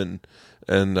swim and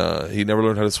he never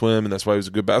learned how to swim, and that's why he was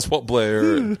a good basketball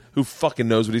player. And who fucking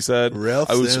knows what he said? Ralph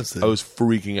Sampson. I was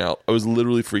freaking out. I was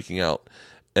literally freaking out.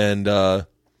 And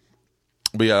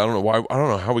but yeah, I don't know why. I don't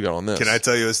know how we got on this. Can I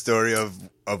tell you a story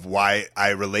of why I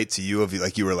relate to you? Of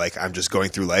like you were like, I'm just going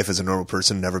through life as a normal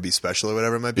person, never be special or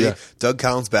whatever it might be. Yeah. Doug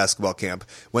Collins basketball camp,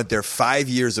 went there 5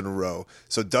 years in a row.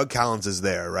 So Doug Collins is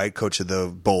there, right? Coach of the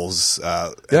Bulls,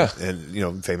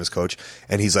 and famous coach.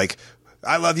 And he's like,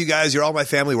 I love you guys. You're all my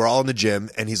family. We're all in the gym.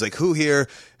 And he's like, who here,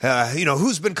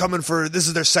 who's been coming for, this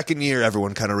is their second year.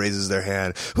 Everyone kind of raises their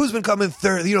hand. Who's been coming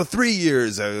 3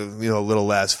 years, a little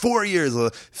less, 4 years,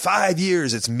 5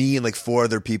 years. It's me and like four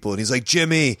other people. And he's like,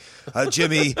 Jimmy,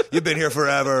 you've been here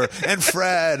forever. And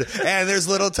Fred, and there's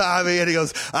little Tommy. And he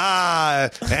goes,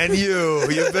 and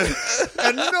you've been,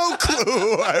 and no clue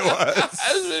who I was.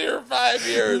 I've been here 5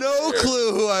 years. No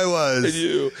clue who I was. And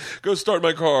you go start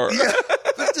my car. Yeah,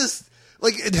 but just.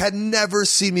 Like, it had never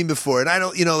seen me before. And I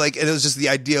don't, and it was just the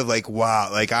idea of like, wow,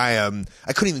 like I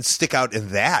couldn't even stick out in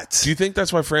that. Do you think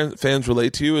that's why fans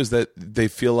relate to you, is that they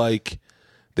feel like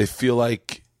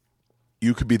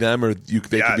you could be them or they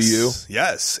could be you?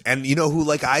 Yes. And you know who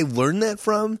like I learned that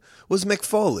from was Mick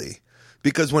Foley.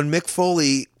 Because when Mick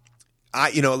Foley,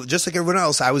 just like everyone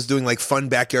else, I was doing like fun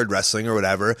backyard wrestling or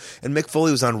whatever. And Mick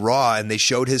Foley was on Raw and they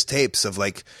showed his tapes of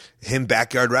like him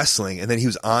backyard wrestling. And then he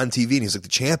was on TV and he was like the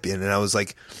champion. And I was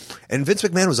like, and Vince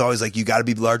McMahon was always like, you got to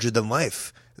be larger than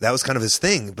life. That was kind of his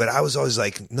thing. But I was always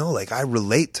like, no, like I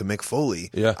relate to Mick Foley.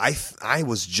 Yeah. I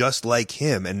was just like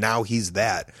him and now he's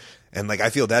that. And like, I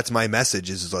feel that's my message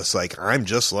is just like, I'm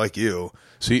just like you.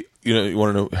 See, you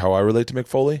want to know how I relate to Mick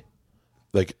Foley?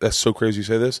 Like, that's so crazy you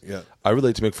say this. Yeah. I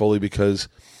relate to Mick Foley because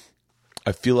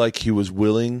I feel like he was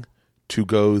willing to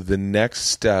go the next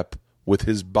step with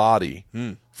his body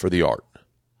for the art.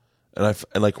 And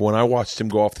like when I watched him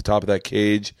go off the top of that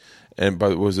cage, and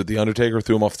was it The Undertaker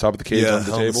threw him off the top of the cage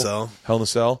onto the table? Hell in a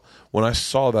Cell. When I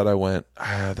saw that, I went,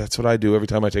 that's what I do every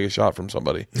time I take a shot from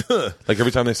somebody. Like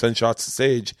every time they send shots to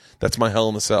stage, that's my Hell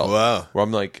in a Cell. Wow. Where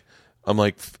I'm like,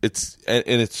 it's and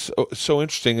it's so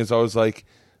interesting. Is I was like,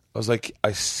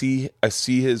 I see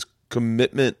his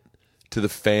commitment to the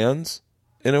fans.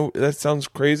 That sounds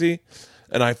crazy,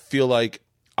 and I feel like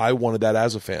I wanted that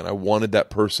as a fan. I wanted that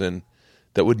person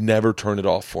that would never turn it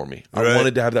off for me. I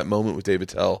wanted to have that moment with David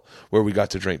Tell where we got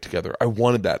to drink together. I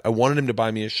wanted that. I wanted him to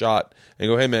buy me a shot and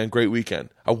go, hey, man, great weekend.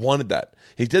 I wanted that.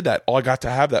 He did that. I got to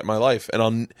have that in my life.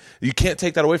 And you can't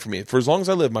take that away from me. For as long as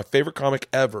I live, my favorite comic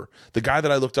ever, the guy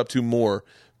that I looked up to more,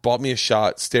 bought me a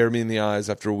shot, stared me in the eyes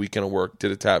after a weekend of work,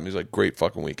 did a tap, and he's like, great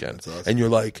fucking weekend. That's awesome. And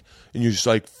you're just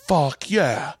like, fuck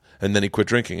yeah. And then he quit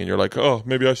drinking, and you're like, oh,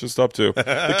 maybe I should stop too.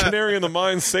 The canary in the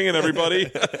mine's singing, everybody.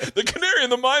 The canary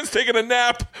in the mine's taking a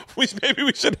nap. Maybe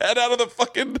we should head out of the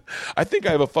fucking... I think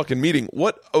I have a fucking meeting.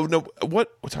 What? Oh, no.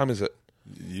 What time is it?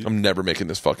 I'm never making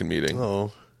this fucking meeting.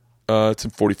 Oh. It's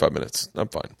in 45 minutes. I'm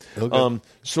fine. Okay.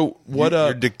 So what...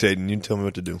 You're dictating. You tell me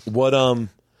what to do. What...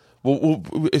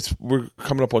 we're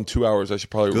coming up on 2 hours. I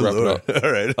should probably wrap it up.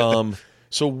 All right.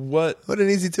 So what? What an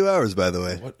easy 2 hours, by the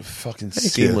way. What fucking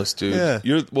seamless, dude. Yeah.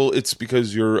 It's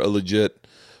because you're a legit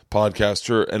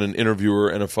podcaster and an interviewer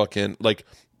and a fucking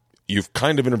you've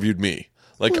kind of interviewed me.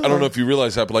 I don't know if you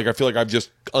realize that, but I feel like I've just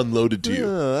unloaded to you.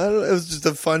 It was just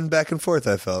a fun back and forth.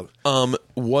 I felt. Do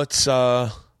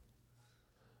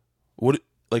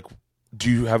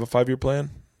you have a 5-year plan?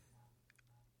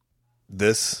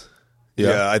 This.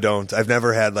 Yeah. Yeah, I don't. I've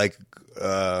never had I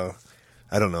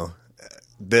don't know.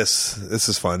 This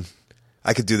is fun.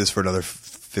 I could do this for another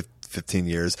 15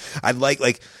 years. I'd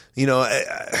it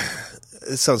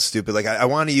sounds stupid. I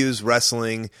want to use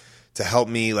wrestling to help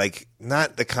me,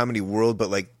 not the comedy world,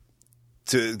 but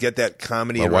to get that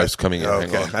comedy. My wife's coming in. Okay.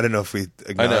 Hang on. I don't know if we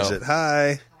acknowledge it.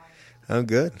 Hi. I'm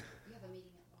good.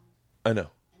 I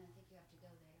know.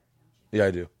 Yeah,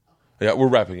 I do. Yeah, we're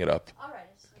wrapping it up. All right.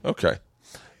 Okay.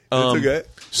 It's okay.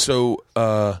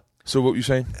 So what were you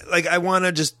saying? I want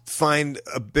to just find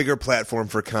a bigger platform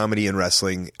for comedy and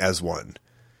wrestling as one.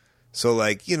 So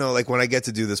when I get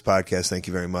to do this podcast, thank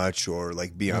you very much, or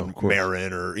be on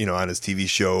Marin or on his TV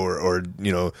show or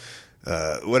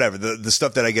whatever the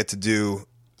stuff that I get to do.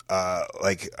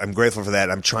 I'm grateful for that.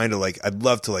 I'm trying to I'd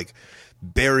love to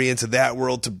bury into that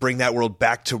world, to bring that world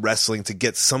back to wrestling, to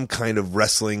get some kind of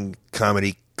wrestling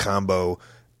comedy combo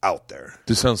out there.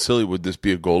 This sounds silly. Would this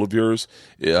be a goal of yours?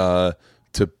 To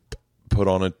put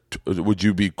on would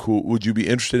you be cool? Would you be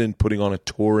interested in putting on a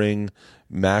touring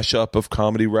mashup of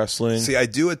comedy wrestling? See, I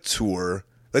do a tour.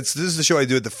 This is the show I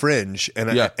do at the Fringe,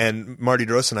 and Marty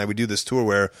DeRosa and I, we do this tour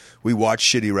where we watch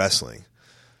shitty wrestling.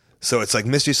 So it's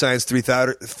Mystery Science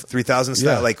 3000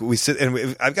 style. Yeah. We sit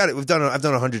and I've done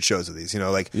 100 shows of these.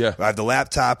 I have the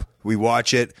laptop. We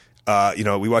watch it.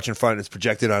 We watch in front. It's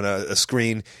projected on a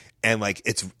screen, and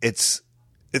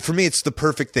for me, it's the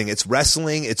perfect thing. It's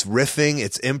wrestling, it's riffing,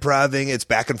 it's improvising, it's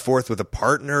back and forth with a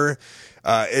partner.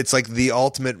 It's the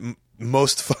ultimate,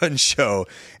 most fun show,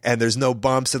 and there's no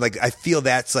bumps. And I feel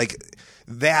that's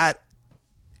that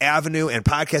avenue and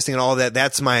podcasting and all that.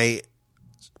 That's my,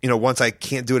 once I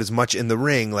can't do it as much in the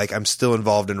ring, I'm still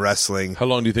involved in wrestling. How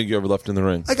long do you think you ever left in the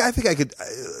ring? I think I could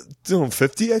do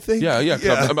 50. I think. Yeah.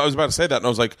 I was about to say that, and I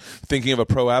was thinking of a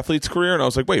pro athlete's career, and I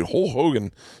was like, wait, Hulk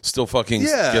Hogan still fucking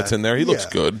gets in there. He looks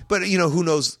good, but who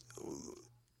knows?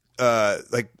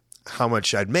 How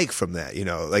much I'd make from that?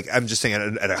 I'm just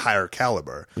saying at a higher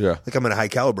caliber. Yeah. I'm at a high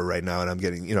caliber right now, and I'm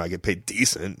getting, I get paid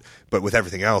decent, but with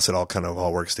everything else, it all kind of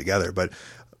all works together. But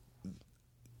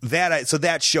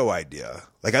that show idea,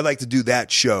 I'd like to do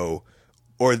that show,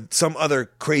 or some other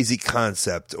crazy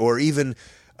concept, or even,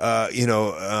 I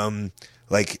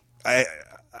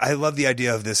love the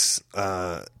idea of this,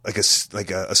 a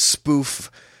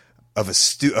spoof of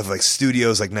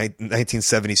studios,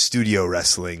 1970s studio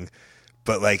wrestling.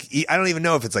 But I don't even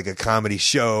know if it's a comedy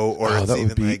show or it's that even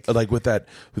would be with that.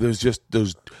 There's just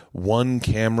those one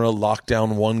camera,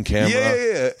 lockdown one camera.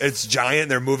 Yeah. It's giant.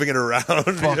 They're moving it around.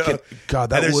 Fucking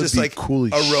God, that and would there's be just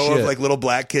cool as a row shit. of little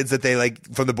black kids that they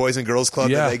from the Boys and Girls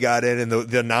Club that they got in, and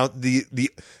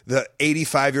the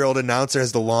 85-year-old announcer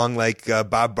has the long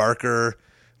Bob Barker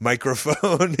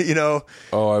microphone.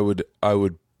 Oh,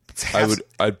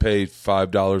 I'd pay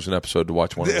 $5 an episode to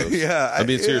watch one of those. Yeah, I'm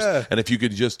being serious. Yeah. And if you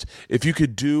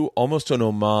could do almost an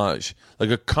homage,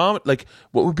 a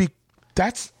what would be,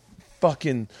 that's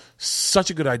fucking such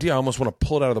a good idea. I almost want to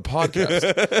pull it out of the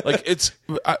podcast.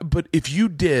 But if you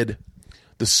did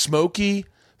the smoky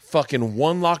fucking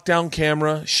one lockdown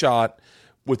camera shot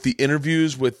with the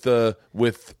interviews with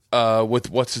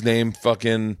what's his name,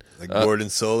 fucking Gordon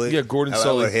Solie. Yeah, Gordon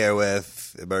Solie. We're here with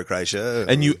Bert Kreischer.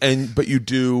 But you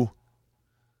do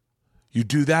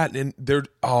that, and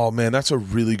oh man, that's a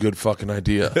really good fucking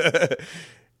idea.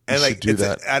 And do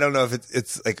that. I don't know if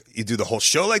it's you do the whole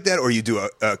show like that, or you do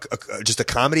just a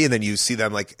comedy, and then you see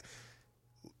them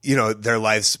their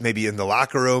lives maybe in the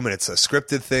locker room, and it's a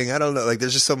scripted thing. I don't know.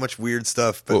 There's just so much weird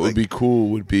stuff. But what would be cool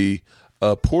would be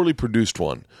a poorly produced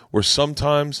one where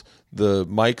sometimes the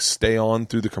mics stay on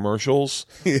through the commercials,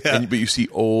 but you see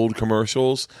old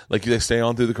commercials, like they stay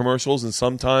on through the commercials, and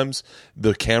sometimes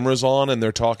the camera's on and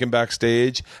they're talking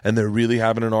backstage and they're really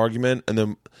having an argument, and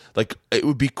then like it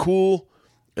would be cool.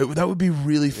 That would be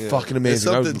really fucking amazing.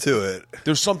 There's something to it.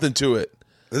 There's something to it.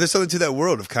 There's something to that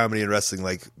world of comedy and wrestling,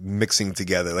 like mixing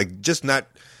together. Like just not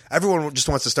everyone just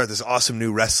wants to start this awesome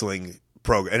new wrestling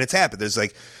program, and it's happened. There's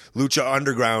like Lucha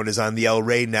Underground is on the El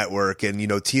Rey network, and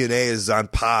TNA is on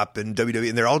Pop and WWE,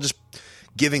 and they're all just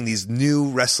giving these new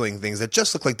wrestling things that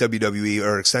just look like WWE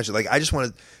or extension. Like I just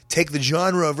want to take the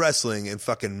genre of wrestling and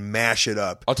fucking mash it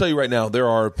up. I'll tell you right now, there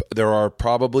are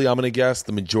probably, I'm going to guess,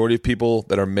 the majority of people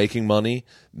that are making money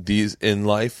these in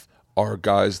life are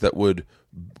guys that would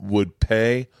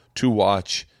pay to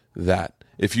watch that.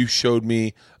 If you showed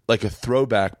me like a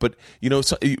throwback, but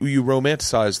so you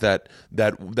romanticize that,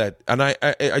 and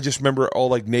I just remember all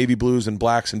like navy blues and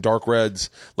blacks and dark reds,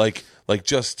 like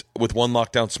just with one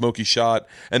lockdown smoky shot,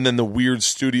 and then the weird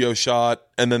studio shot,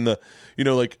 and then the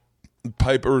like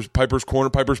Piper's Corner,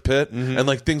 Piper's Pit, and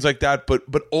like things like that, but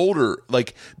older,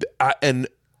 like and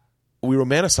we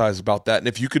romanticize about that. And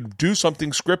if you could do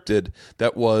something scripted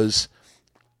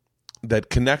that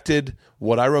connected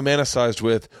what I romanticized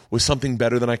with something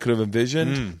better than I could have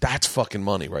envisioned, that's fucking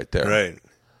money right there. Right.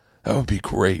 That would be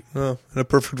great. Well, in a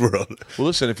perfect world. Well,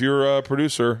 listen, if you're a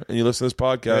producer and you listen to this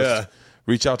podcast,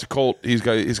 reach out to Colt. He's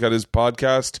got his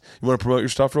podcast. You want to promote your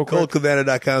stuff real quick?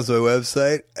 ColtCabana.com is my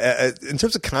website. In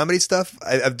terms of comedy stuff,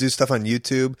 I do stuff on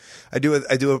YouTube. I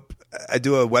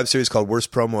do a web series called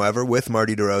Worst Promo Ever with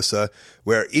Marty DeRosa,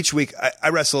 where each week I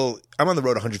wrestle. I'm on the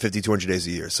road 150, 200 days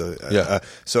a year. So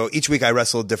so each week I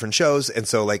wrestle different shows. And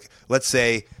so like, let's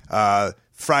say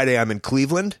Friday I'm in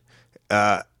Cleveland.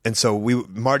 And so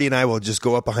Marty and I will just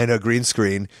go up behind a green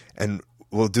screen and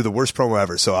we'll do the worst promo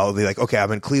ever. So I'll be like, okay,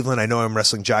 I'm in Cleveland. I know I'm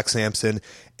wrestling Jock Sampson,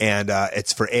 and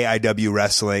it's for AIW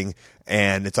Wrestling,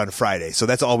 and it's on Friday. So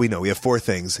that's all we know. We have 4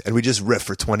 things, and we just riff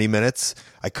for 20 minutes.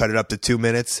 I cut it up to 2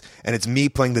 minutes, and it's me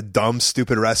playing the dumb,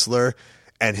 stupid wrestler,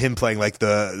 and him playing like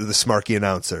the smarky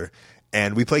announcer.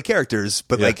 And we play characters,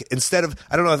 but like instead of,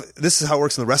 I don't know if this is how it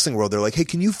works in the wrestling world. They're like, hey,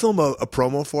 can you film a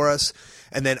promo for us?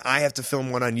 And then I have to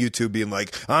film one on YouTube being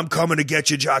like, I'm coming to get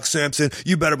you, Jock Sampson.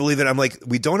 You better believe it. I'm like,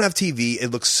 we don't have TV. It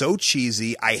looks so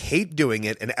cheesy. I hate doing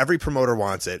it. And every promoter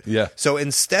wants it. Yeah. So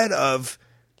instead of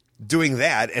doing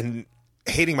that and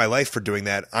hating my life for doing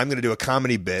that, I'm going to do a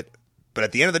comedy bit. But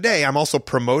at the end of the day, I'm also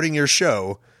promoting your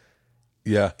show.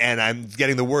 Yeah. And I'm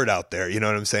getting the word out there. You know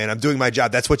what I'm saying? I'm doing my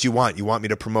job. That's what you want. You want me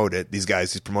to promote it. These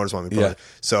promoters want me to promote it.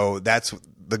 So that's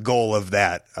the goal of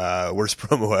that worst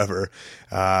promo ever,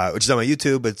 which is on my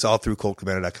YouTube, but it's all through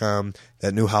ColtCabana.com.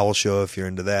 That new Howl show, if you're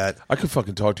into that. I could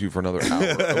fucking talk to you for another hour.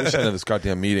 I wish I had this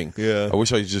goddamn meeting. Yeah. I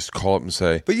wish I could just call up and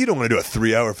say. But you don't want to do a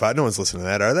 3-hour fight. No one's listening to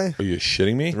that, are they? Are you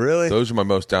shitting me? Really? Those are my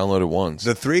most downloaded ones.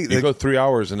 You go 3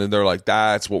 hours and then they're like,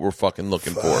 that's what we're fucking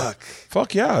looking for.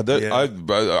 Fuck yeah.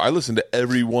 I listen to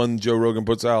every one Joe Rogan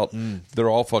puts out. They're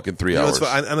all fucking 3 hours.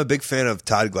 I'm a big fan of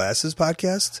Todd Glass's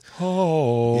podcast.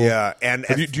 Oh. Yeah.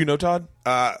 Do you know Todd?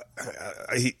 I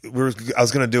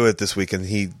was going to do it this week, and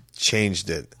he changed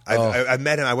it. I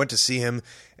met him. I went to see him,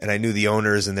 and I knew the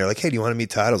owners, and they're like, "Hey, do you want to meet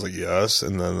Todd?" I was like, "Yes."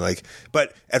 And then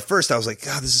but at first I was like,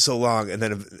 "God, this is so long." And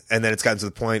then it's gotten to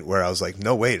the point where I was like,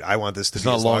 "No, wait, I want this to be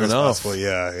not as long as enough." Possible.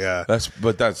 Yeah.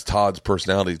 That's Todd's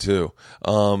personality too.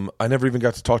 I never even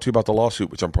got to talk to you about the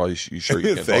lawsuit, which I'm probably sure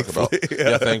you can't talk about.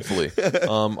 Yeah, thankfully.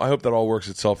 I hope that all works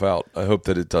itself out. I hope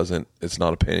that it's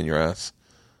not a pain in your ass.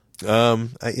 I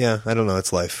don't know.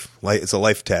 It's life. It's a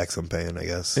life tax I'm paying, I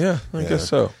guess. Yeah, I guess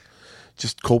so.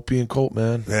 Just Colt being Colt,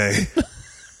 man. Hey.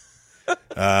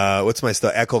 What's my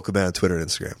stuff? At Colt Cabana, Twitter and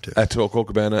Instagram too. At Colt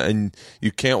Cabana, and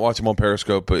you can't watch him on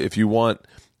Periscope, but if you want,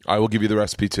 I will give you the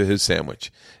recipe to his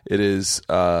sandwich. It is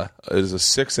a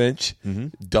 6-inch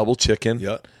double chicken.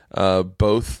 Yep.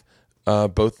 Both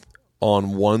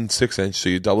on 1 6-inch. So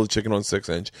you double the chicken on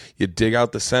 6-inch. You dig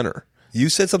out the center. You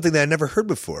said something that I never heard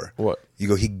before. What? You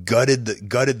go, he gutted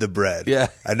the bread. Yeah.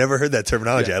 I never heard that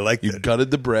terminology. Yeah. I liked it. You gutted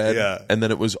the bread, and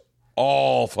then it was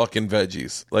all fucking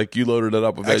veggies. Like you loaded it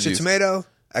up with extra veggies. Tomato,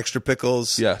 extra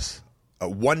pickles. Yes.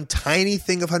 One tiny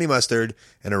thing of honey mustard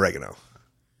and oregano.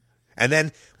 And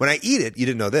then when I eat it, you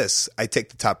didn't know this, I take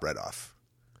the top bread off.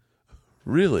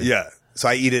 Really? Yeah. So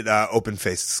I eat it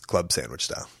open-faced club sandwich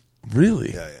style.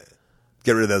 Really? Yeah.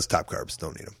 Get rid of those top carbs.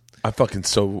 Don't eat them. I'm fucking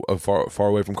so far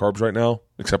away from carbs right now,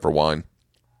 except for wine.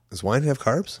 Does wine have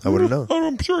carbs? I wouldn't know.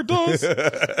 I'm sure it does.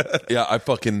 Yeah,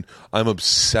 I'm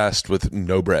obsessed with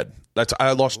no bread.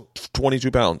 I lost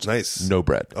 22 pounds. Nice. No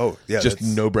bread. Oh, yeah. Just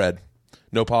no bread.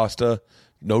 No pasta.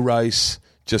 No rice.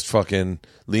 just fucking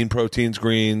lean proteins,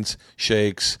 greens,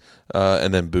 shakes,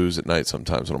 and then booze at night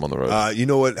sometimes when I'm on the road. You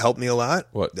know what helped me a lot?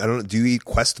 What? I don't know. Do you eat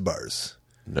Quest bars?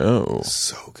 No.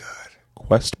 So good.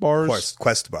 Quest bars?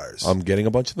 Quest bars. I'm getting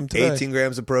a bunch of them today. 18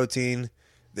 grams of protein.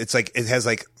 It's like, it has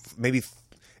like maybe,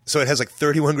 so it has like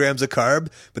 31 grams of carb,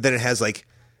 but then it has like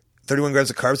 31 grams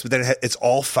of carbs, but then it's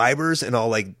all fibers and all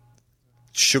like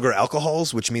sugar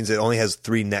alcohols, which means it only has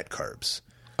 3 net carbs.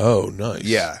 Oh, nice.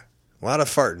 Yeah. A lot of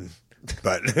farting,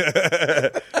 but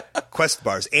Quest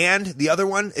bars. And the other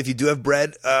one, if you do have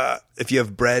bread, if you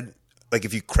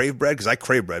crave bread, because I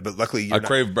crave bread, but luckily I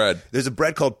crave bread. There's a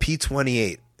bread called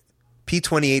P28.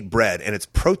 P28 bread, and it's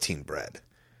protein bread.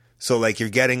 So like you're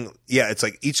getting, it's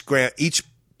like each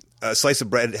slice of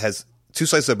bread has 2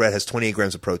 slices of bread has 28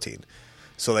 grams of protein.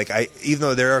 So like even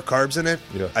though there are carbs in it,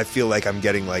 I feel like I'm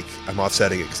getting I'm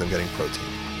offsetting it because I'm getting protein.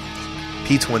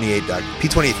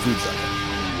 P28foods.com.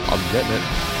 I'm getting it.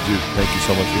 Dude, thank you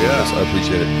so much for doing this. I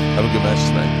appreciate it. Have a good match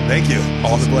tonight. Thank you.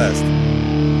 Awesome. Blessed.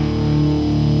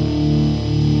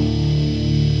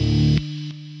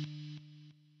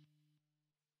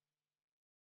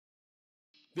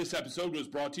 This episode was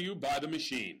brought to you by The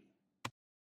Machine.